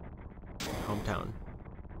 Hometown.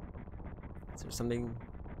 Is there something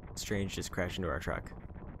strange just crashed into our truck?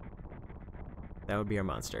 That would be our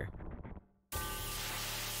monster.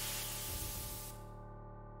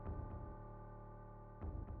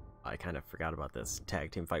 I kind of forgot about this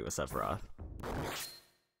tag team fight with Sephiroth.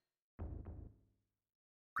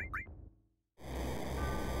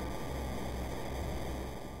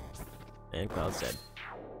 And Cloud's dead.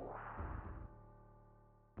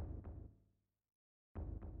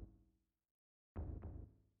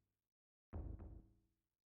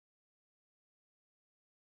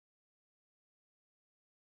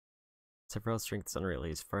 Sephiroth's strength is unreal.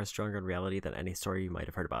 He's far stronger in reality than any story you might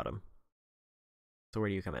have heard about him. So where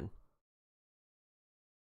do you come in?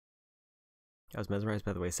 I was mesmerized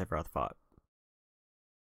by the way Sephiroth fought.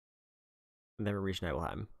 I never reached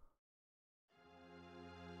Nibelheim.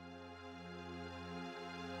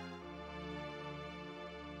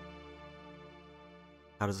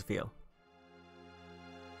 How does it feel?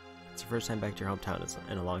 It's your first time back to your hometown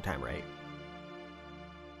in a long time, right?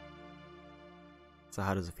 So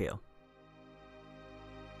how does it feel?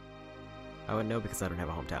 I wouldn't know because I don't have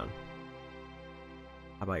a hometown.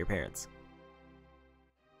 How about your parents?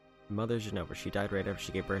 My mother's Genova. She died right after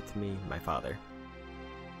she gave birth to me and my father.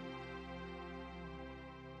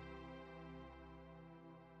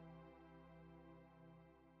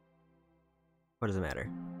 What does it matter?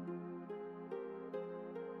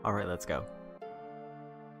 Alright, let's go.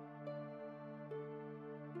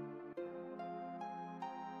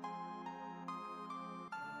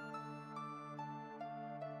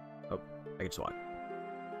 Oh, I can just walk.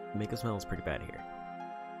 The Mako smell is pretty bad here.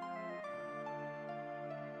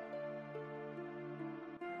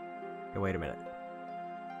 Hey, wait a minute.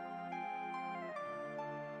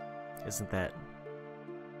 Isn't that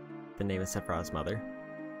the name of Sephiroth's mother?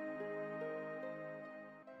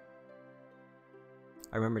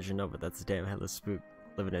 I remember Genova, that's the damn headless spook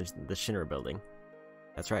living in the Shinra building.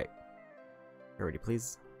 That's right. You ready,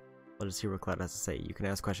 please? Let us hear what Cloud has to say. You can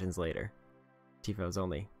ask questions later. Tifa is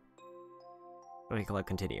only. Okay, Cloud,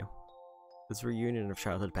 continue. This is a reunion of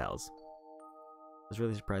childhood pals. I was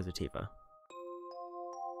really surprised with Tifa.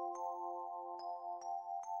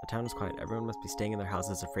 The town is quiet. Everyone must be staying in their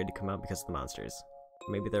houses afraid to come out because of the monsters.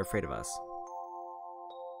 Maybe they're afraid of us.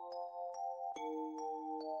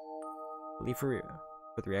 Leave for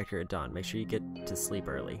the reactor at dawn. Make sure you get to sleep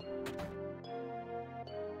early.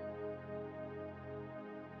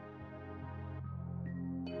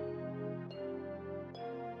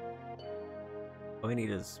 All we need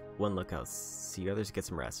is one lookout. See you others get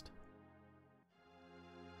some rest.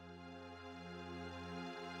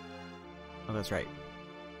 Oh, that's right.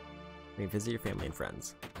 Maybe visit your family and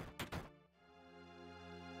friends.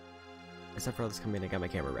 As Sephiroth is coming, I got my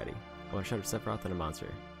camera ready. I want to shout at Sephiroth and a monster.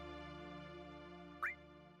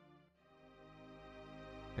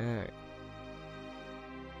 Alright.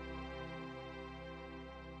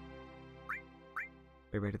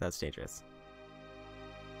 Wait, right, that's dangerous.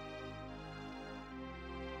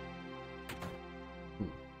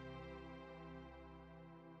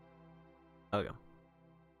 I'll go.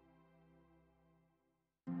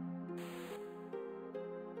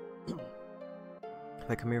 Have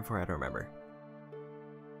I come here before? I don't remember.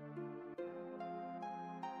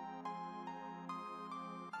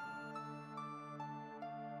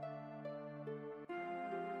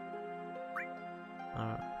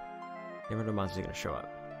 Never know monster's gonna show up.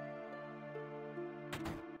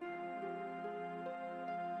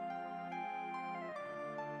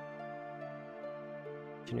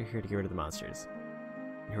 Shinra here to get rid of the monsters.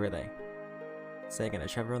 And who are they? Second, I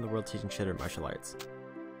travel around the world teaching Shinra martial arts.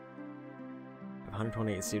 I have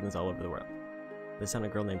 128 students all over the world. This time a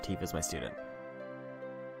girl named Tifa is my student.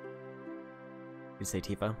 You say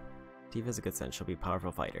Tifa? Tifa has a good sense, she'll be a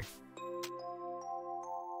powerful fighter.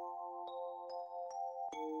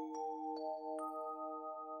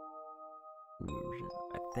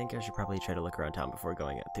 I think I should probably try to look around town before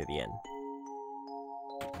going through the inn.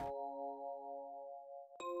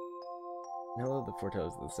 Hello, the Four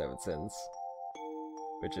Toes of the Seven Sins,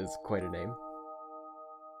 which is quite a name.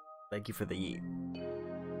 Thank you for the yeet.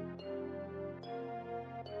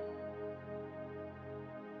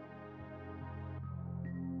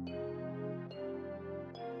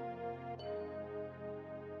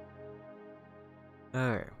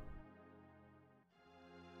 Alright.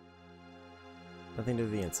 Nothing to do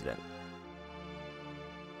with the incident.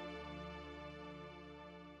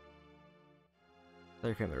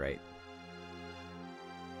 They're coming right.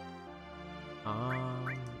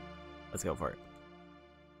 Let's go for it.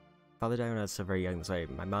 Father died when I was still very young, that's why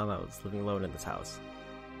my mom, I was living alone in this house.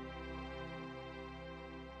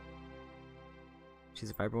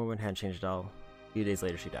 She's a vibrant woman, hadn't changed at all. A few days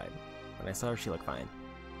later she died. When I saw her, she looked fine.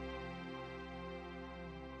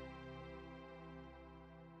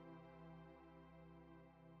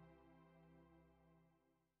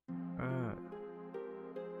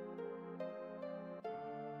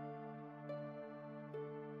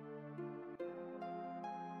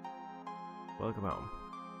 Welcome home.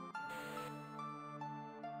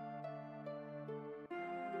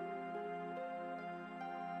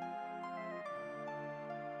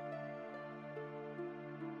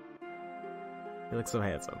 You look so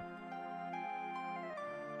handsome.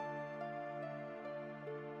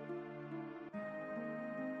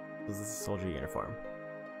 This is a soldier uniform.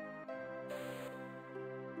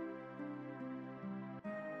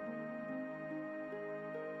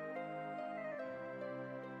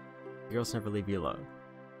 Girls never leave you alone.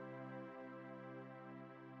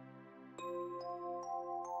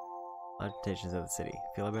 Adaptations of the city.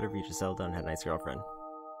 Feel I better reach a settle down and had a nice girlfriend.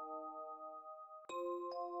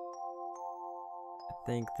 I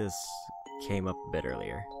think this came up a bit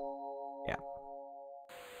earlier. Yeah.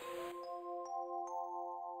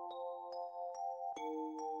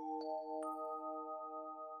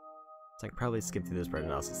 So I could probably skip through this part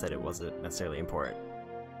and also said it wasn't necessarily important.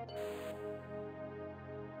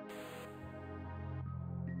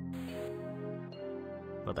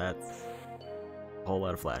 But that's a whole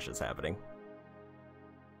lot of flashes happening.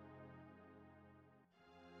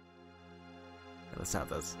 Let's stop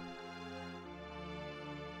this.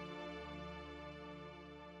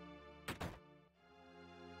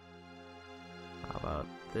 How about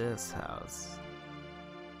this house?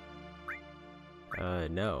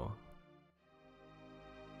 No.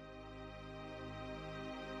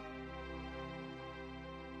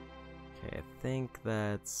 Okay, I think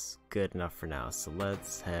that's good enough for now, so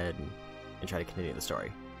let's head and try to continue the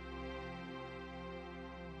story.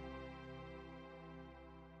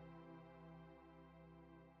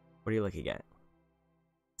 What are you looking at?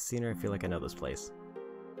 Seeing her, I feel like I know this place.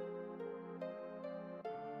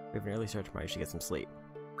 We have an early start tomorrow, you should get some sleep.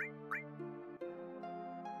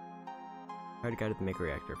 I already guided the Maker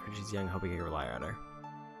Reactor, but she's young, hoping I can rely on her.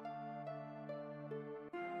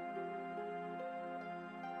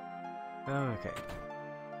 Okay.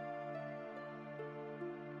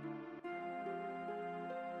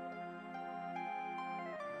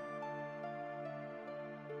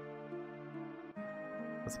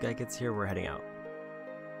 Once the guy gets here, we're heading out.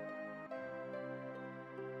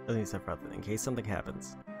 Let me step out in case something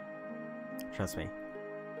happens. Trust me.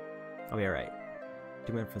 I'll be alright.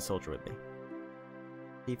 2 men from Soldier with me.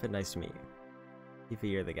 Tifa, nice to meet you. Tifa,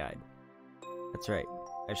 you're the guide. That's right.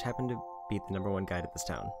 I just happen to be the #1 guide of this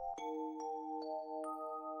town.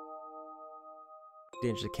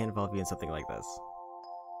 Danger can't involve you in something like this.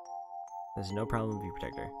 There's no problem with you,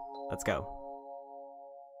 Protector. Let's go.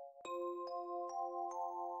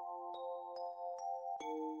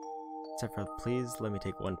 Sephiroth, please let me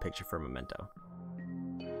take one picture for a memento.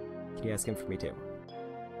 Can you ask him for me too?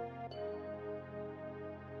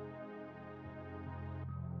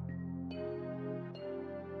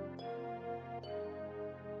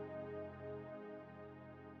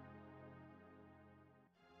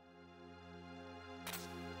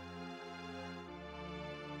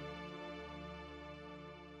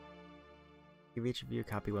 Give each of you a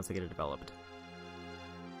copy once I get it developed.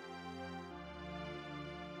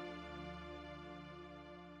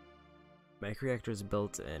 Mech reactor is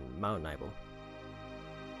built in Mount Nibel.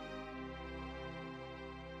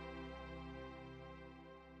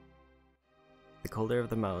 The cold air of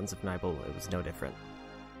the mountains of Nibel, it was no different.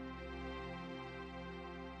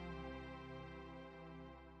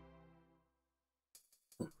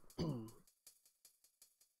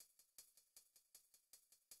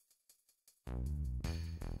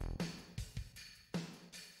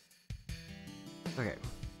 Okay.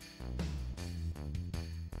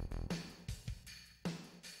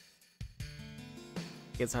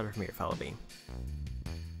 Gets hotter from here, follow me.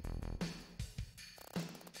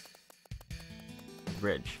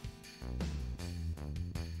 Bridge.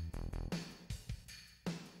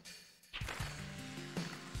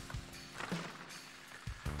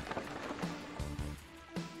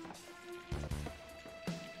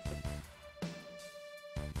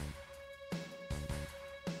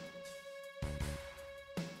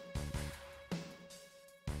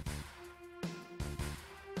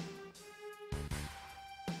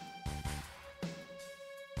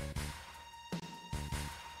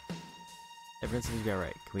 Everything seems to be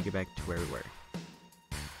alright. Can we get back to where we were?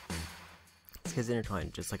 This kid's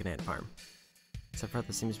intertwined, just like an ant farm. Except for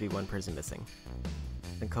there seems to be one person missing.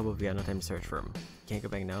 Then Kobo, we got no time to search for him. Can't go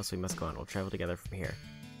back now, so we must go on. We'll travel together from here.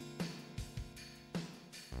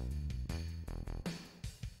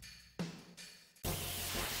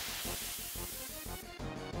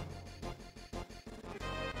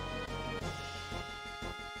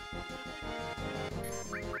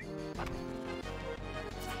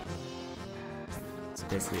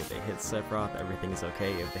 Basically, if they hit Sephiroth, everything is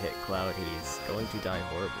okay. If they hit Cloud, he's going to die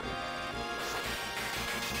horribly.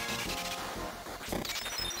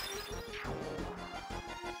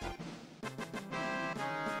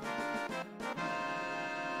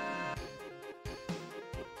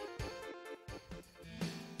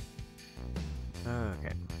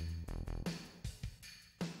 Okay.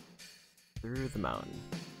 Through the mountain.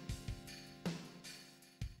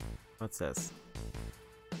 What's this?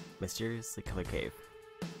 Mysteriously colored cave.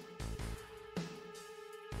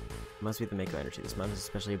 Must be the Mako energy. This mountain is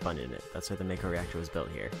especially abundant in it. That's why the Mako reactor was built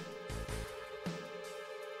here.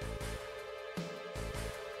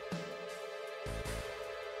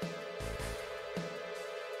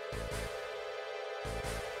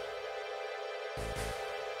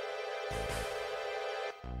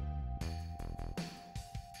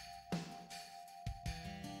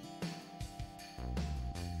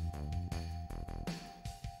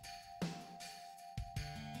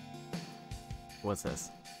 What's this?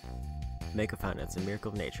 Mako fountain, it's a miracle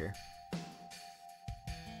of nature.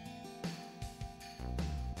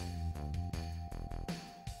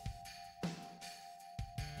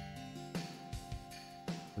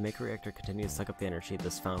 The Mako reactor continues to suck up the energy,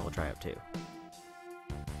 this fountain will dry up too.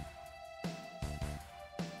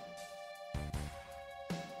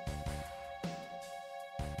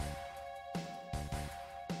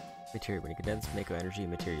 Materia, when you condense Mako energy,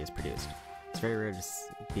 materia is produced. It's very rare to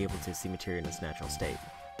be able to see materia in its natural state.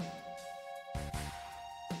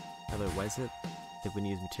 Why is it that when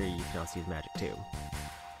you use materia, you can also use magic too?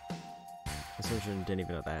 My surgeon didn't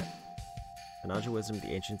even know that. The knowledge and wisdom of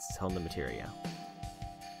the ancients is held in the materia.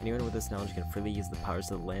 Anyone with this knowledge can freely use the powers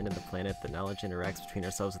of the land and the planet. The knowledge interacts between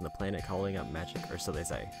ourselves and the planet, calling out magic, or so they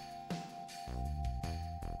say.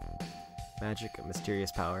 Magic, a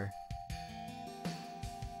mysterious power.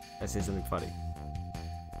 I say something funny.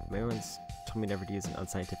 My once told me never to use an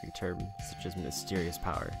unscientific term such as mysterious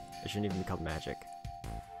power. It shouldn't even be called magic.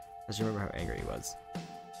 I just remember how angry he was.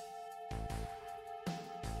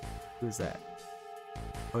 Who's that?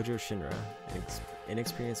 Hojo Shinra, an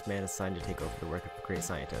inexperienced man assigned to take over the work of a great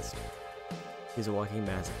scientist. These are walking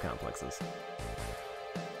massive complexes.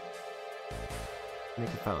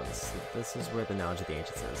 Maker phones. This is where the knowledge of the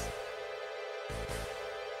ancients is.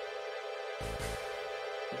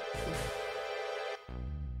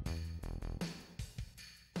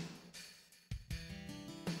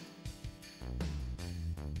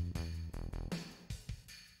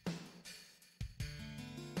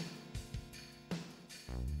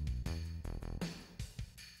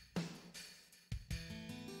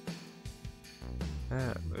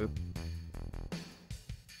 Oop.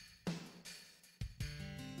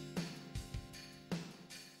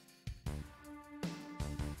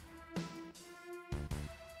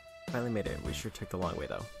 Finally made it. We sure took the long way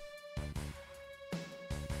though.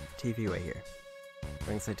 TV way here.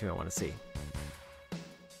 Bring inside too, I want to see.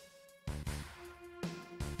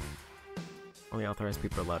 Only authorized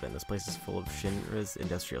people are allowed in. This place is full of Shinra's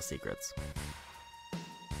industrial secrets.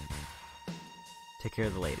 Take care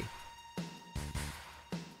of the lady.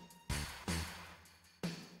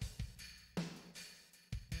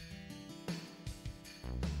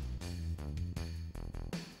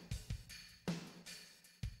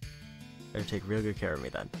 Better take real good care of me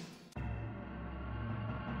then.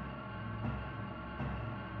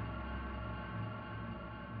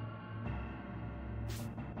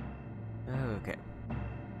 Okay.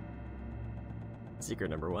 Secret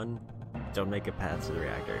number 1. Don't make a path to the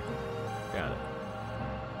reactor. Got it.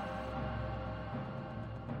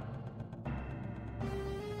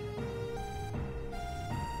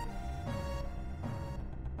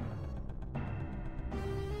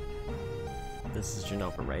 This is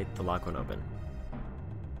Genova, right? The lock won't open.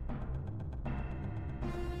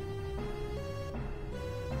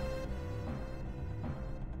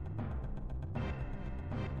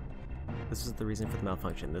 This is the reason for the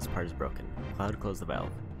malfunction. This part is broken. Cloud, close the valve.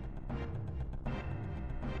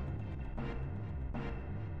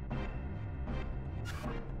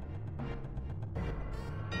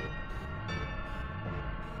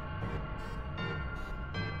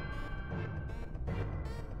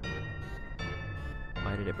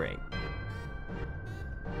 Why did it break?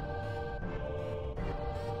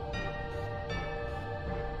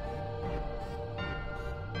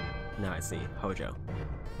 Now I see. Hojo.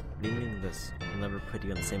 What do you mean this? I'll never put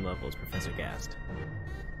you on the same level as Professor Gast.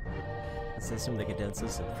 The system that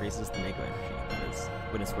condenses and freezes the Mako energy, that is,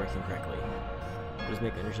 when it's working correctly. Where does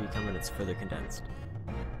Mako energy come when it's further condensed?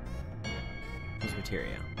 Use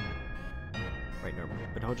materia. Right, Norman.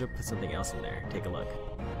 But Hojo put something else in there. Take a look.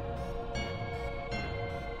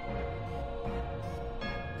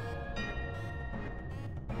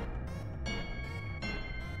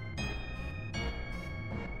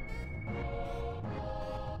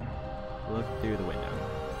 Look through the window.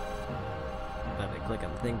 I thought I'd click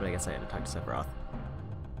on the thing, but I guess I had to talk to Sephiroth.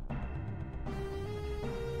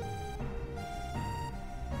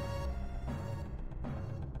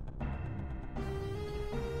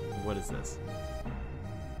 What is this?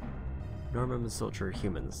 Norma and Soldier are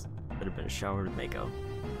humans that have been showered with Mako.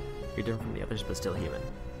 You're different from the others, but still human.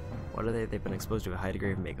 What are they? They've been exposed to a high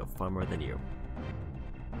degree of Mako, far more than you.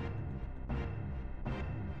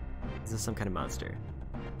 Is this some kind of monster?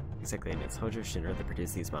 Exactly, and it's Hojo Shinra that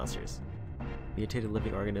produced these monsters. Mutated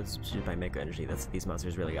living organisms produced by Mako energy, that's what these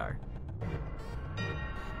monsters really are.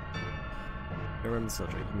 Norma and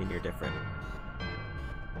Soldier, you mean you're different?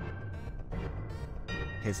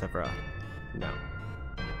 Hey Sephiroth. No.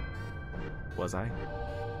 Was I?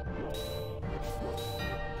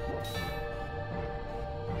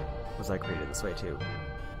 Was I created this way too?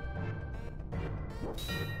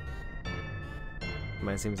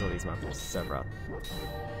 My seems all these monsters, Sephiroth.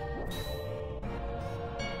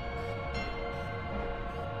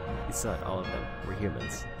 You said all of them were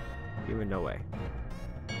humans. Human, no way.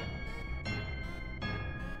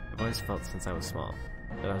 I've always felt since I was small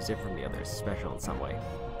that I was different from the others, special in some way.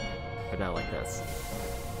 But not like this.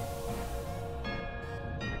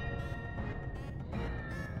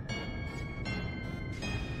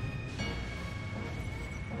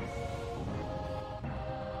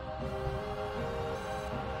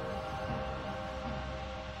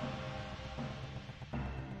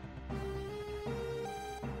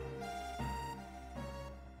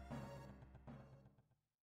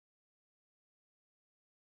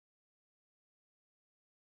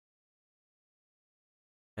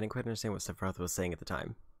 I didn't quite understand what Sephiroth was saying at the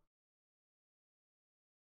time.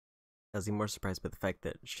 I was even more surprised by the fact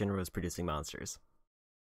that Shinra was producing monsters.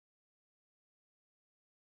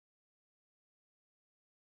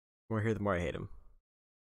 The more I hear, the more I hate him.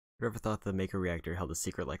 Whoever thought the Mako reactor held a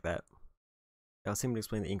secret like that? I'll seem to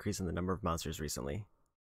explain the increase in the number of monsters recently.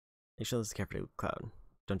 You show this to Cloud.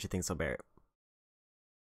 Don't you think so, Barrett?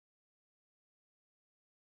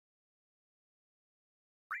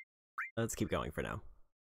 Let's keep going for now.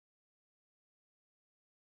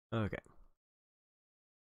 Okay.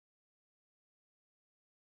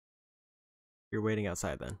 You're waiting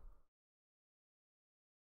outside then.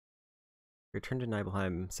 Returned to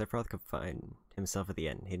Nibelheim, Sephiroth could find himself at the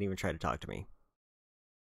inn. He didn't even try to talk to me.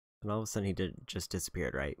 And all of a sudden he just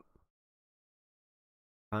disappeared, right?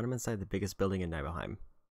 Found him inside the biggest building in Nibelheim.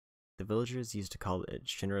 The villagers used to call it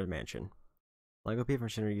Shinra Mansion. Lego people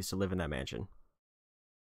from Shinra used to live in that mansion.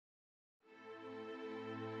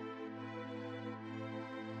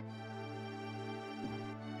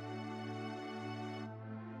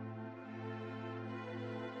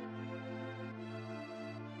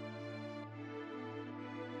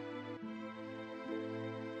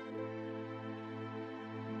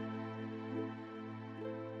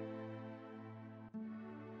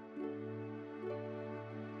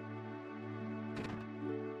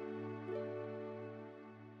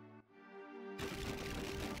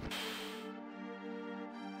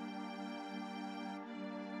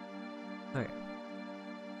 Okay.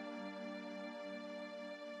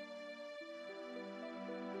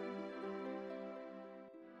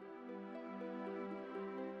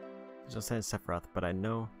 There's no sign of Sephiroth, but I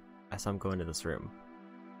know I saw him go into this room.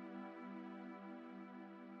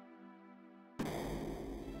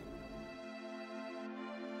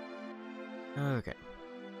 Okay.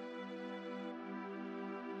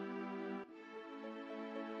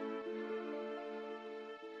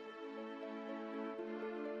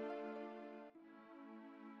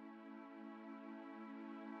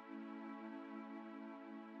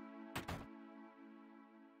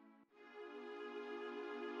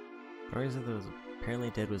 The reason that was apparently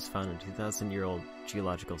dead was found in a 2,000-year-old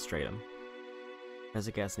geological stratum. As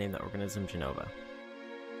a gas named that organism Genova.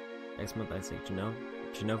 Next month I say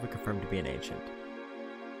Genova confirmed to be an ancient.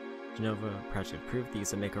 Genova project approved the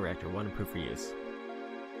use of Mako Reactor 1 approved for use.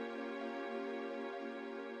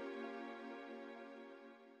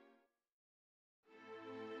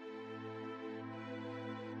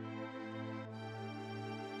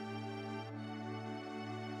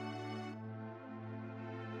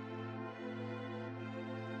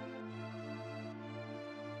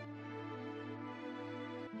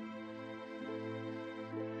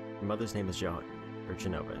 Her mother's name is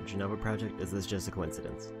Genova. Genova project, is this just a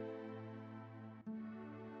coincidence?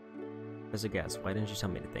 As a guess, why didn't you tell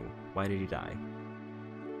me anything? Why did he die?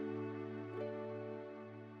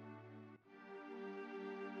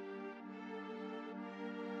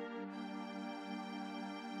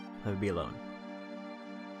 I would be alone.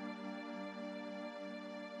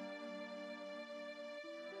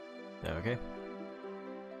 Okay.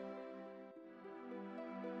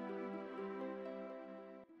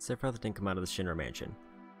 Sephiroth didn't come out of the Shinra mansion.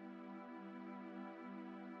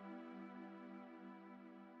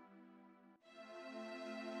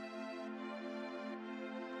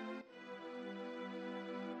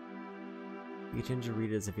 You continue to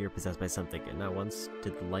read it as if you were possessed by something, and not once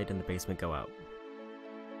did the light in the basement go out.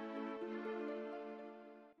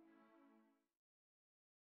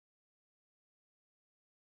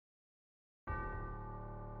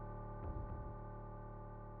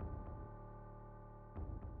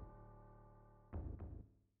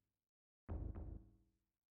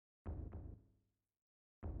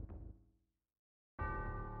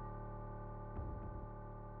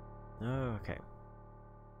 Okay.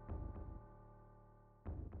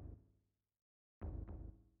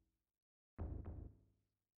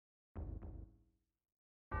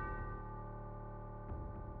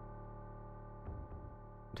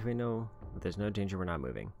 Do we know that there's no danger we're not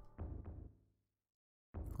moving?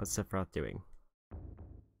 What's Sephiroth doing?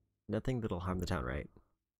 Nothing that'll harm the town, right?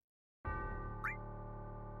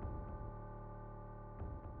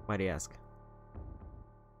 Why'd he ask?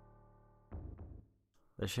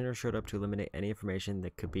 The Shinra showed up to eliminate any information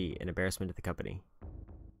that could be an embarrassment to the company.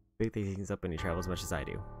 Pick these things up when you travel as much as I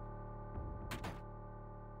do.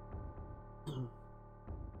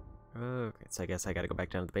 Okay, so I guess I gotta go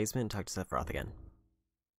back down to the basement and talk to Sephiroth again.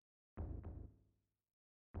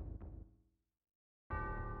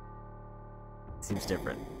 Seems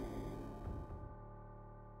different.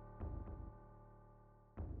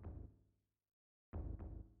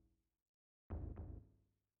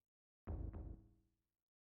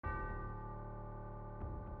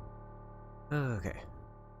 Okay.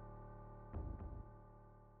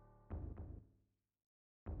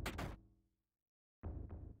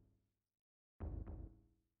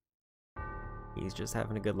 He's just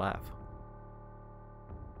having a good laugh.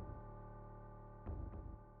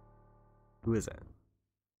 Who is it?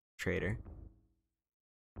 Traitor.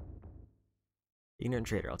 Ignorant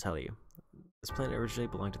traitor, I'll tell you. This planet originally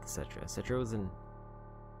belonged to the Cetra. Cetra was an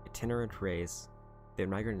itinerant race. They would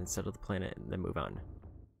migrate and settle the planet and then move on. At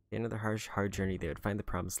the end of their harsh, hard journey, they would find the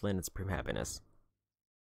promised land and supreme happiness.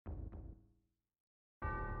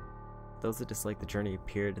 Those that disliked the journey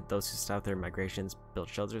appeared, those who stopped their migrations, built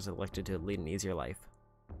shelters, and elected to lead an easier life.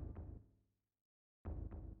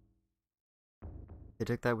 They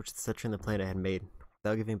took that which the Cetra and the planet had made,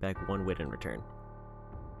 without giving back one whit in return.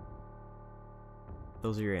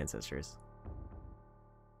 Those are your ancestors.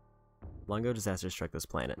 Long ago, disaster struck this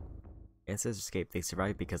planet. Ancestors escaped, they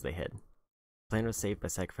survived because they hid. The planet was saved by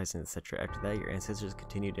sacrificing the Cetra. After that, your ancestors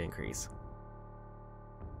continued to increase.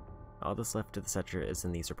 All that's left of the Cetra is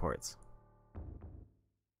in these reports.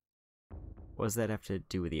 What does that have to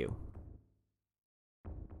do with you?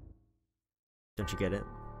 Don't you get it?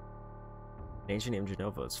 An ancient named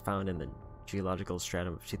Genova was found in the geological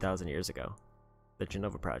stratum of 2,000 years ago. The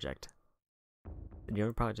Genova Project. The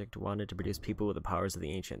Genova Project wanted to produce people with the powers of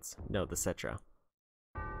the ancients. No, the Cetra.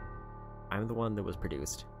 I'm the one that was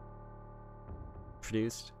produced.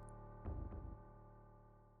 Produced?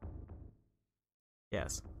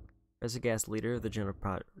 Yes. As a gas leader of the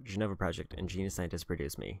Genova Project and genius scientist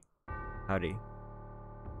produced me. Howdy.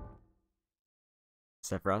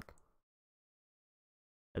 Sephiroth?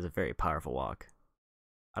 That's a very powerful walk.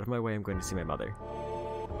 Out of my way, I'm going to see my mother.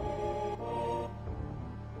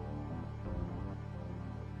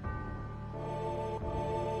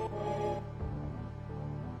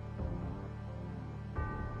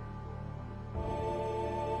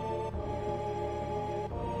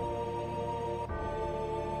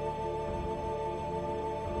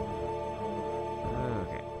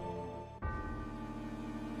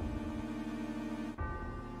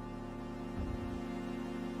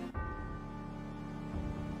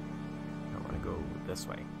 This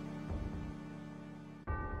way.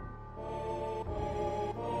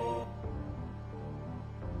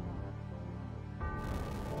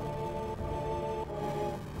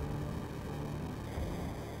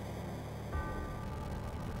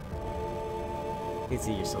 Hey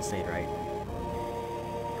Z, you're still sane, right?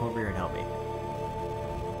 Come over here and help me.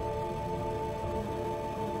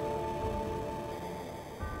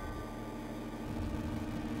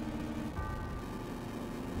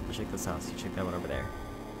 Check this house, you check that one over there.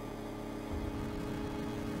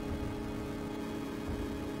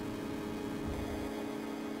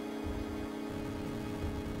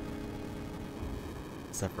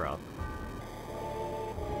 Sephiroth.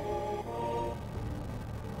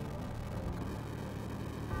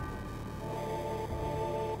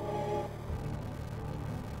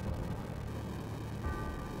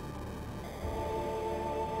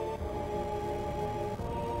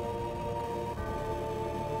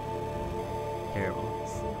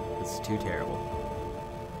 Terrible. This is too terrible.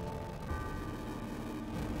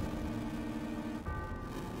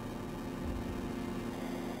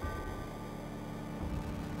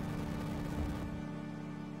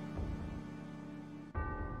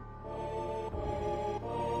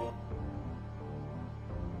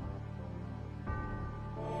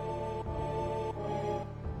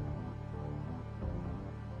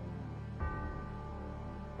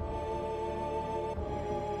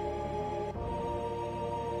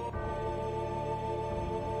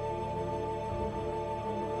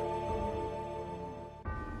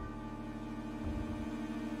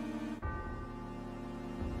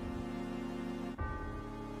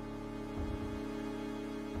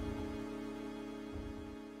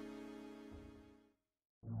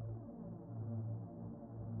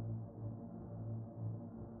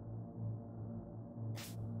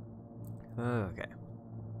 Okay.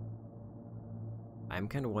 I'm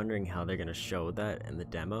kind of wondering how they're gonna show that in the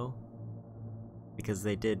demo, because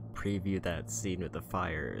they did preview that scene with the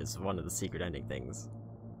fire as one of the secret ending things.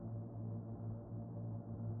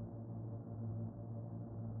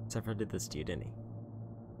 Sephiroth did this to you, didn't he?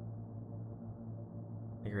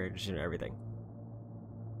 I agree with everything.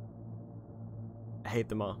 I hate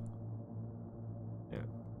them all. Yeah.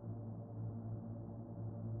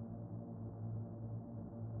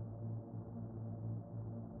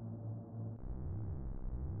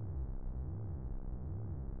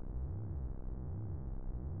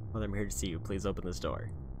 Well, I'm here to see you. Please open this door.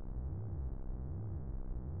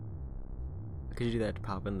 How could you do that to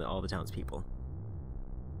pop in all the townspeople?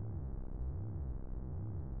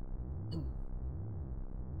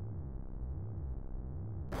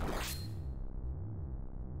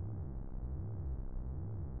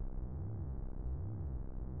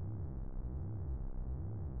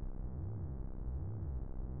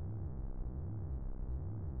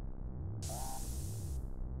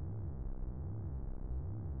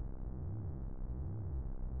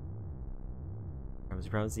 I was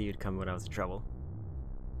promised that you'd come when I was in trouble.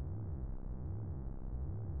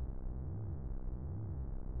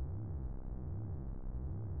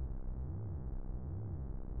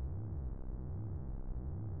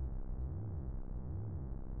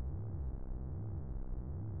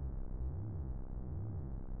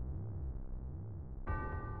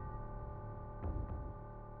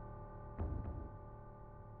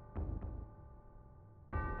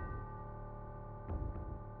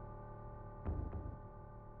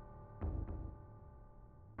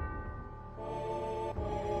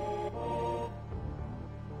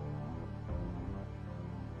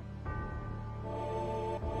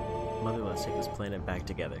 Let's take this planet back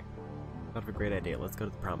together. Thought of a great idea. Let's go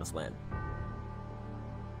to the Promised Land.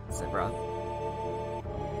 Sephiroth?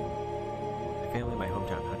 My family, my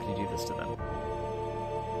hometown. How could you do this to them?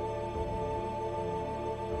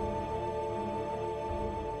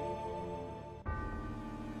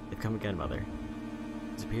 They've come again, Mother.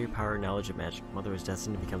 Superior power, knowledge, and magic. Mother was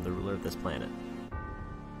destined to become the ruler of this planet.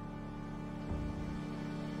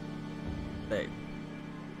 They.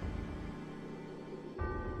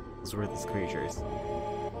 Those worthless creatures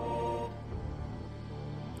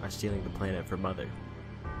are stealing the planet from Mother.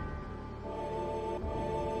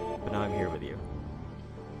 But now I'm here with you.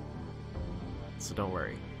 So don't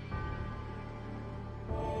worry.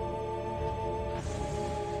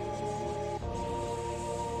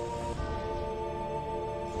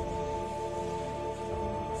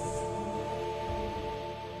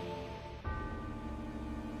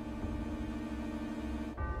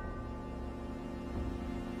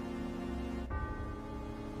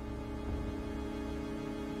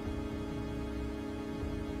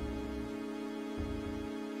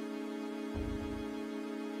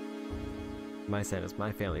 My sadness,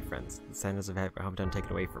 my family, friends. The sadness of having my hometown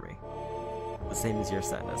taken away from me. The same as your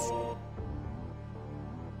sadness.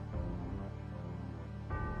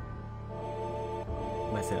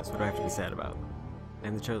 My sadness, what do I have to be sad about?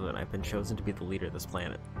 I'm the chosen one. I've been chosen to be the leader of this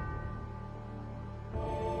planet.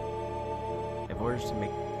 I have orders to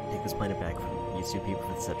take this planet back from you two people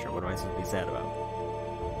for the Shinra. What am I supposed to be sad about?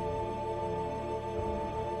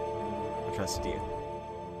 I trusted you.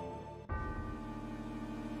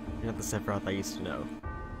 You're not the Sephiroth I used to know.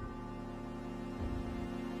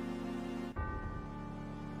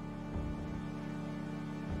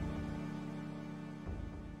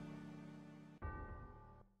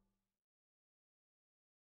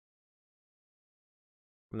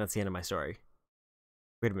 And that's the end of my story.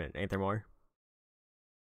 Wait a minute, ain't there more?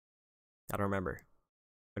 I don't remember.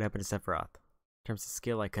 What happened to Sephiroth? In terms of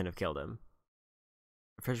skill, I couldn't have killed him.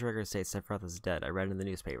 Official record states Sephiroth is dead. I read it in the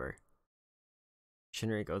newspaper.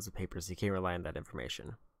 Shinra owes the papers, he can't rely on that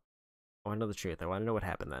information. I want to know the truth, I want to know what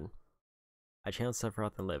happened then. I challenged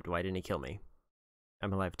Sephiroth and lived, why didn't he kill me?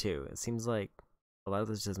 I'm alive too. It seems like a lot of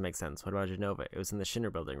this doesn't make sense. What about Genova? It was in the Shinra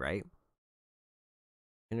building, right?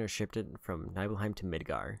 Shinra shipped it from Nibelheim to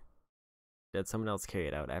Midgar. Did someone else carry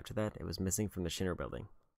it out after that? It was missing from the Shinra building.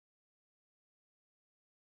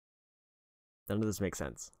 None of this makes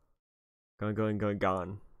sense.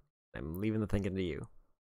 Gone. I'm leaving the thinking to you.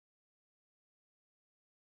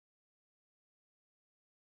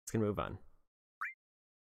 Let's move on.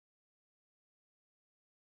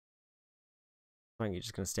 Fine, you're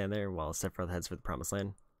just gonna stand there while Sephiroth heads for the Promised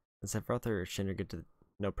Land? And Sephiroth or Shinra get to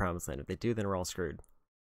no Promised Land. If they do, then we're all screwed.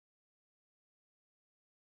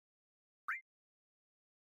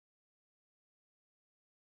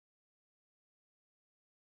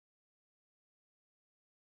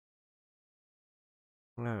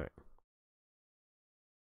 Alright.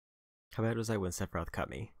 How bad was I when Sephiroth cut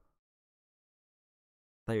me?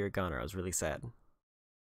 I thought you were gone, or I was really sad.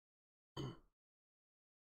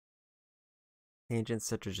 Agent,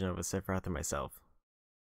 Citra, Genova, Sephiroth, and myself.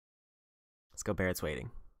 Let's go, Barrett's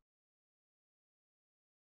waiting.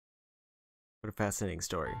 What a fascinating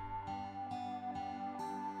story.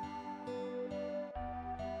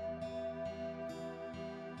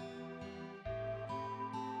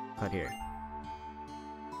 Cut here.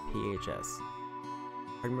 PHS.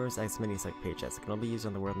 Hard mirrors acts many like PHS. It can only be used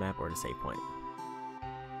on the world map or at a save point.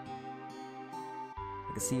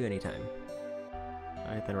 I can see you anytime.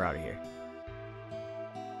 Alright, then we're out of here.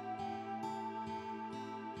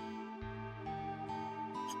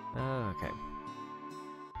 Okay.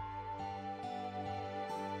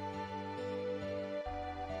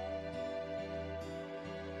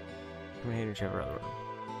 Come here and check out the world.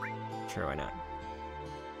 Sure, why not?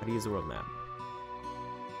 How to use the world map.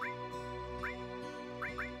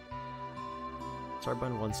 Start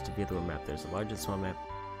button wants to view the world map. There's a large and small map.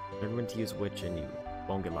 Learn when to use which and you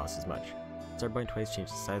won't get lost as much. Start button twice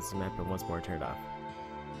changes the size of the map and once more turn it off.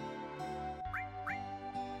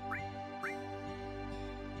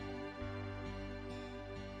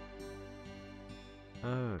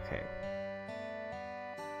 Okay.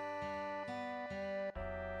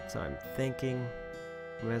 So I'm thinking,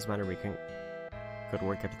 as minor we can go to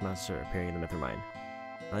work after the monster appearing in the Mythril Mine.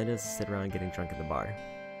 I just sit around getting drunk at the bar.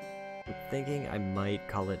 I'm thinking I might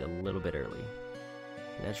call it a little bit early.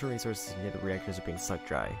 Natural resources near the reactors are being sucked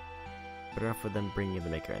dry. Better off with them bringing in the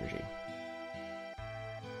Maker Energy.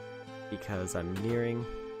 Because I'm nearing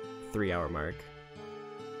the 3-hour mark.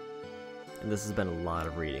 And this has been a lot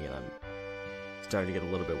of reading and I'm starting to get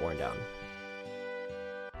a little bit worn down.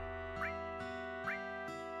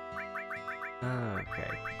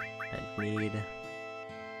 Okay, I need...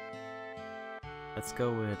 Let's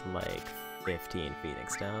go with like 15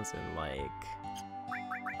 Phoenix Downs and like...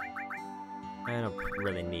 I don't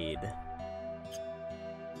really need... I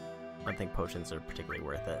don't think potions are particularly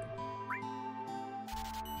worth it.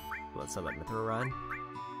 Let's sell that Mithril Rod.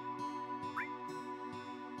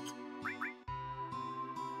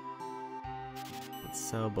 Let's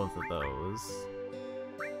sell both of those.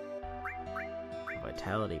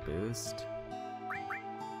 Vitality boost.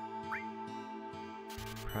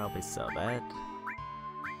 Probably sell that.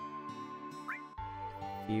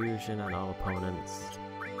 Fusion on all opponents.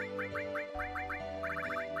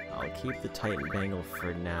 I'll keep the Titan Bangle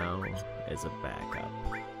for now as a backup.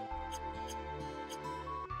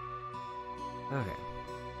 Okay.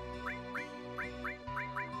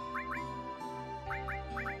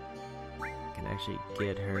 Can actually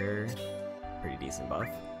get her a pretty decent buff.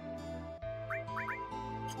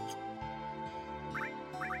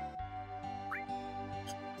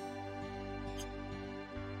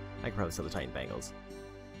 I can probably sell the Titan Bangles.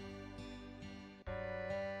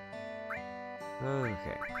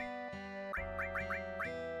 Okay.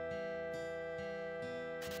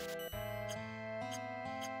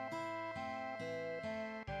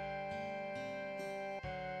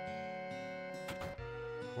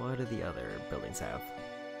 What do the other buildings have?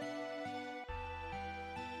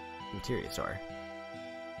 Materia store.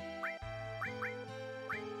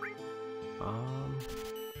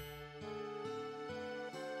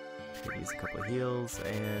 Could use a couple of heals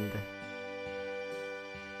and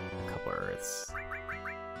a couple of earths.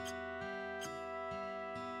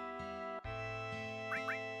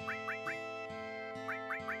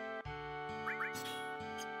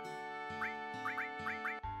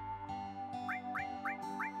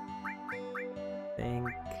 I think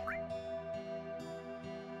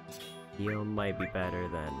heal might be better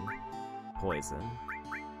than poison.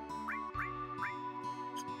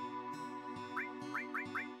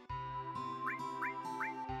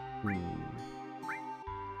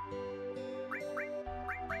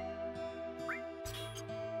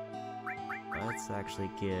 Let's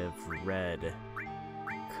actually give red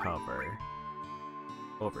cover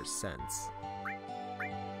over sense.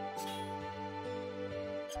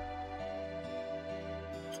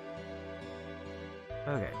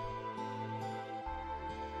 Okay.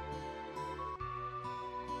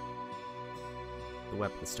 The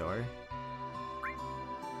weapon store.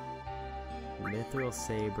 Mithril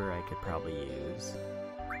Saber I could probably use.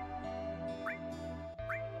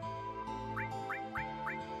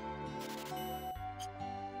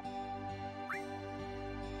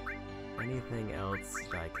 Anything else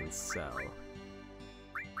that I can sell?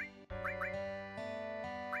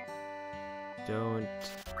 Don't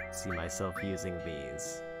see myself using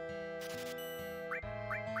these.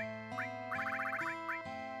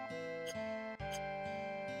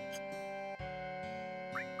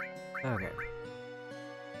 Okay.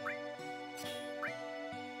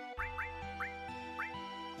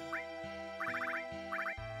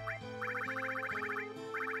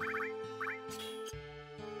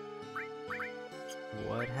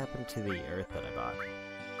 What happened to the earth that I bought?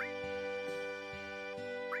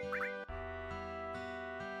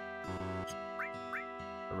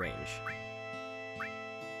 Range.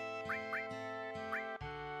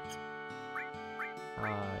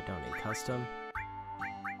 I don't need custom.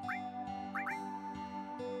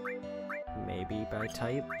 Maybe by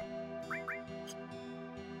type?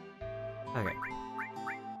 Okay.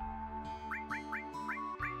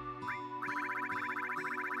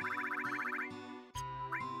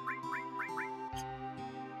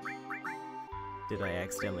 Did I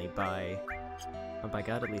accidentally buy... Oh, I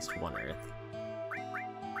got at least one earth.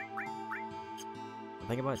 I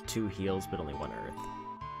think I bought 2 heals, but only 1 earth.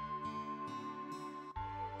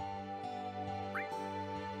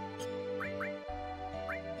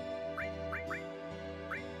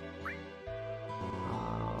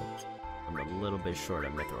 I'm a little bit short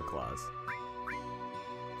on Mithril Claws.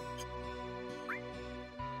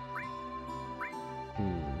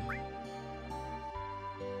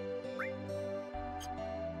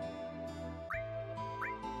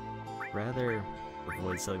 Rather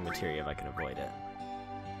avoid selling materia if I can avoid it.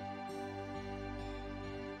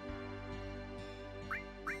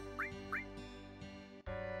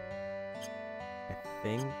 I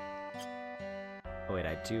think... Oh wait,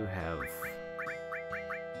 I do have...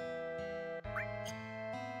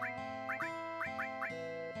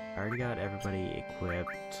 I already got everybody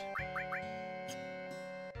equipped.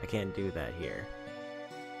 I can't do that here.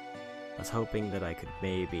 I was hoping that I could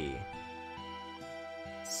maybe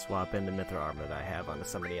swap in the Mithril armor that I have onto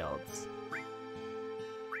somebody else.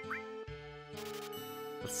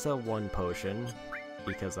 Let's sell one potion,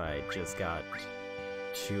 because I just got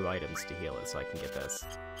 2 items to heal it, so I can get this.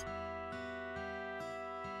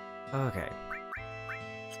 Okay.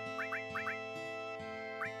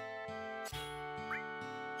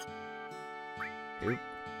 Oop.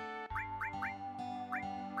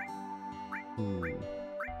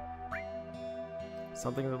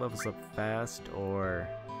 Something that levels up fast, or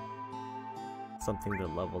something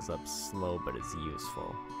that levels up slow but is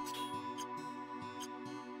useful.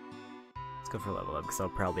 Let's go for level up, because I'll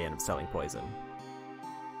probably end up selling poison.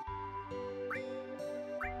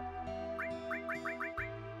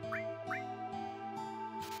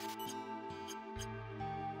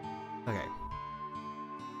 Okay.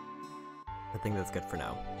 I think that's good for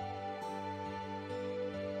now.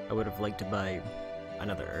 I would have liked to buy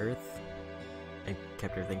another earth and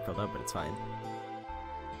kept everything filled up, but it's fine.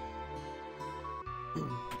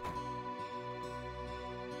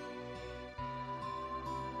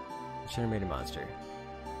 Shinra made a monster.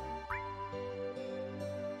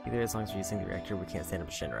 Either as long as we're using the reactor, we can't stand up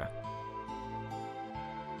to Shinra.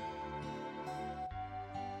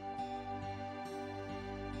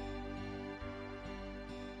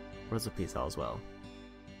 Where's the peace all as well?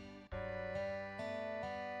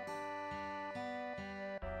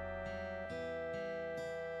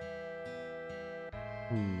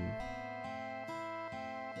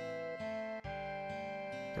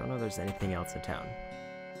 Don't know if there's anything else in town.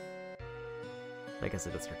 I guess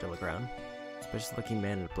I did start to look around. Special looking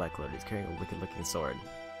man in a black cloak is carrying a wicked looking sword.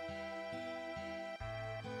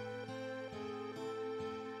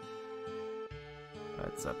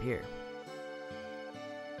 What's up here?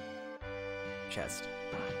 Chest.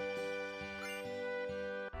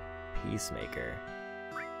 Peacemaker.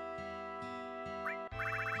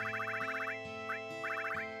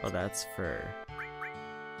 Oh, that's for...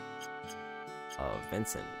 Oh,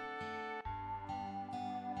 Vincent.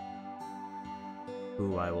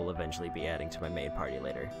 Who I will eventually be adding to my main party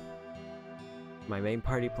later. My main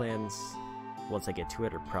party plans, once I get to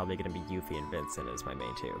it, are probably going to be Yuffie and Vincent as my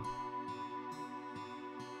main two.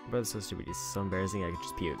 But it's so stupid, he's so embarrassing I could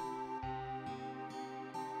just puke.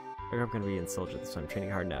 I grew up going to be in soldier, so I'm training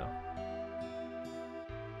hard now.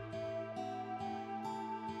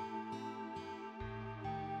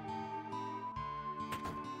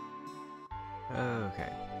 Okay.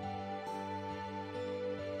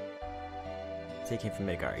 They came from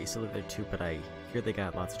Midgar. I used to live there too, but I hear they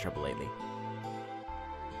got lots of trouble lately.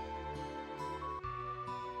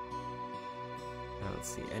 I don't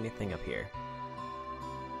see anything up here.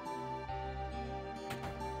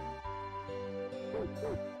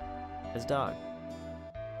 His dog.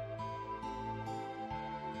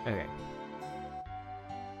 Okay.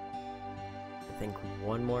 I think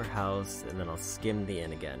one more house, and then I'll skim the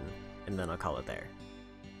inn again, and then I'll call it there.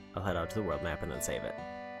 I'll head out to the world map and then save it.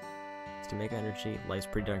 To make energy, life's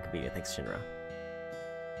pretty darn convenient, thanks Shinra.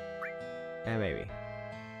 Yeah, maybe.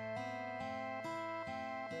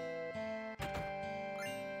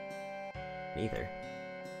 Neither.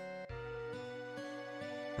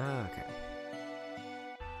 Okay.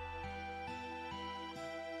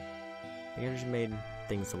 The energy made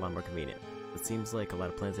things a lot more convenient. It seems like a lot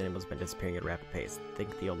of plants and animals have been disappearing at a rapid pace. I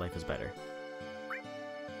think the old life is better.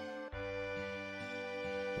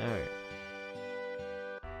 Alright.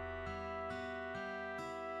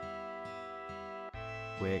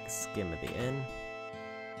 Quick skim of the inn,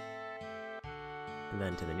 and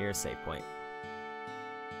then to the nearest save point.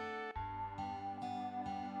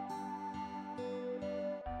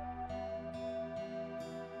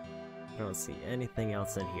 I don't see anything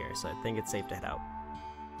else in here, so I think it's safe to head out.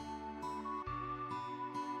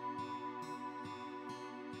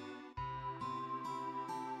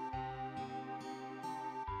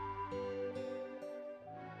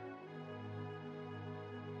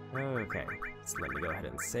 Okay, so let me go ahead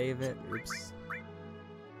and save it. Oops.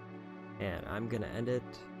 And I'm gonna end it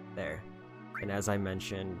there. And as I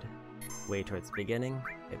mentioned way towards the beginning,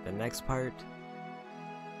 in the next part,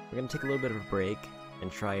 we're gonna take a little bit of a break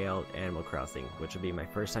and try out Animal Crossing, which will be my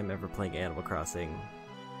first time ever playing Animal Crossing.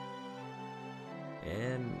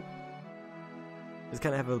 And just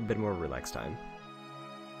kind of have a bit more relaxed time.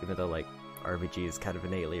 Even though, like, RPGs kind of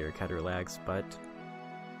innately are kind of relaxed, but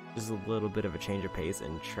just a little bit of a change of pace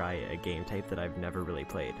and try a game type that I've never really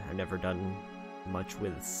played. I've never done much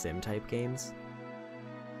with sim-type games,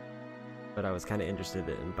 but I was kind of interested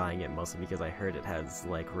in buying it mostly because I heard it has,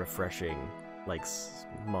 like, refreshing, like,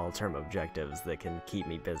 small-term objectives that can keep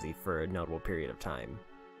me busy for a notable period of time,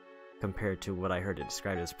 compared to what I heard it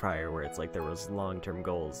described as prior, where it's like there was long-term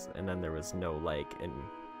goals, and then there was no, like, and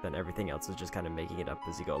then everything else is just kind of making it up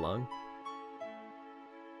as you go along.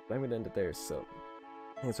 But I'm gonna end it there, so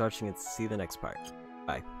Thanks for watching and see you the next part.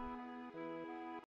 Bye.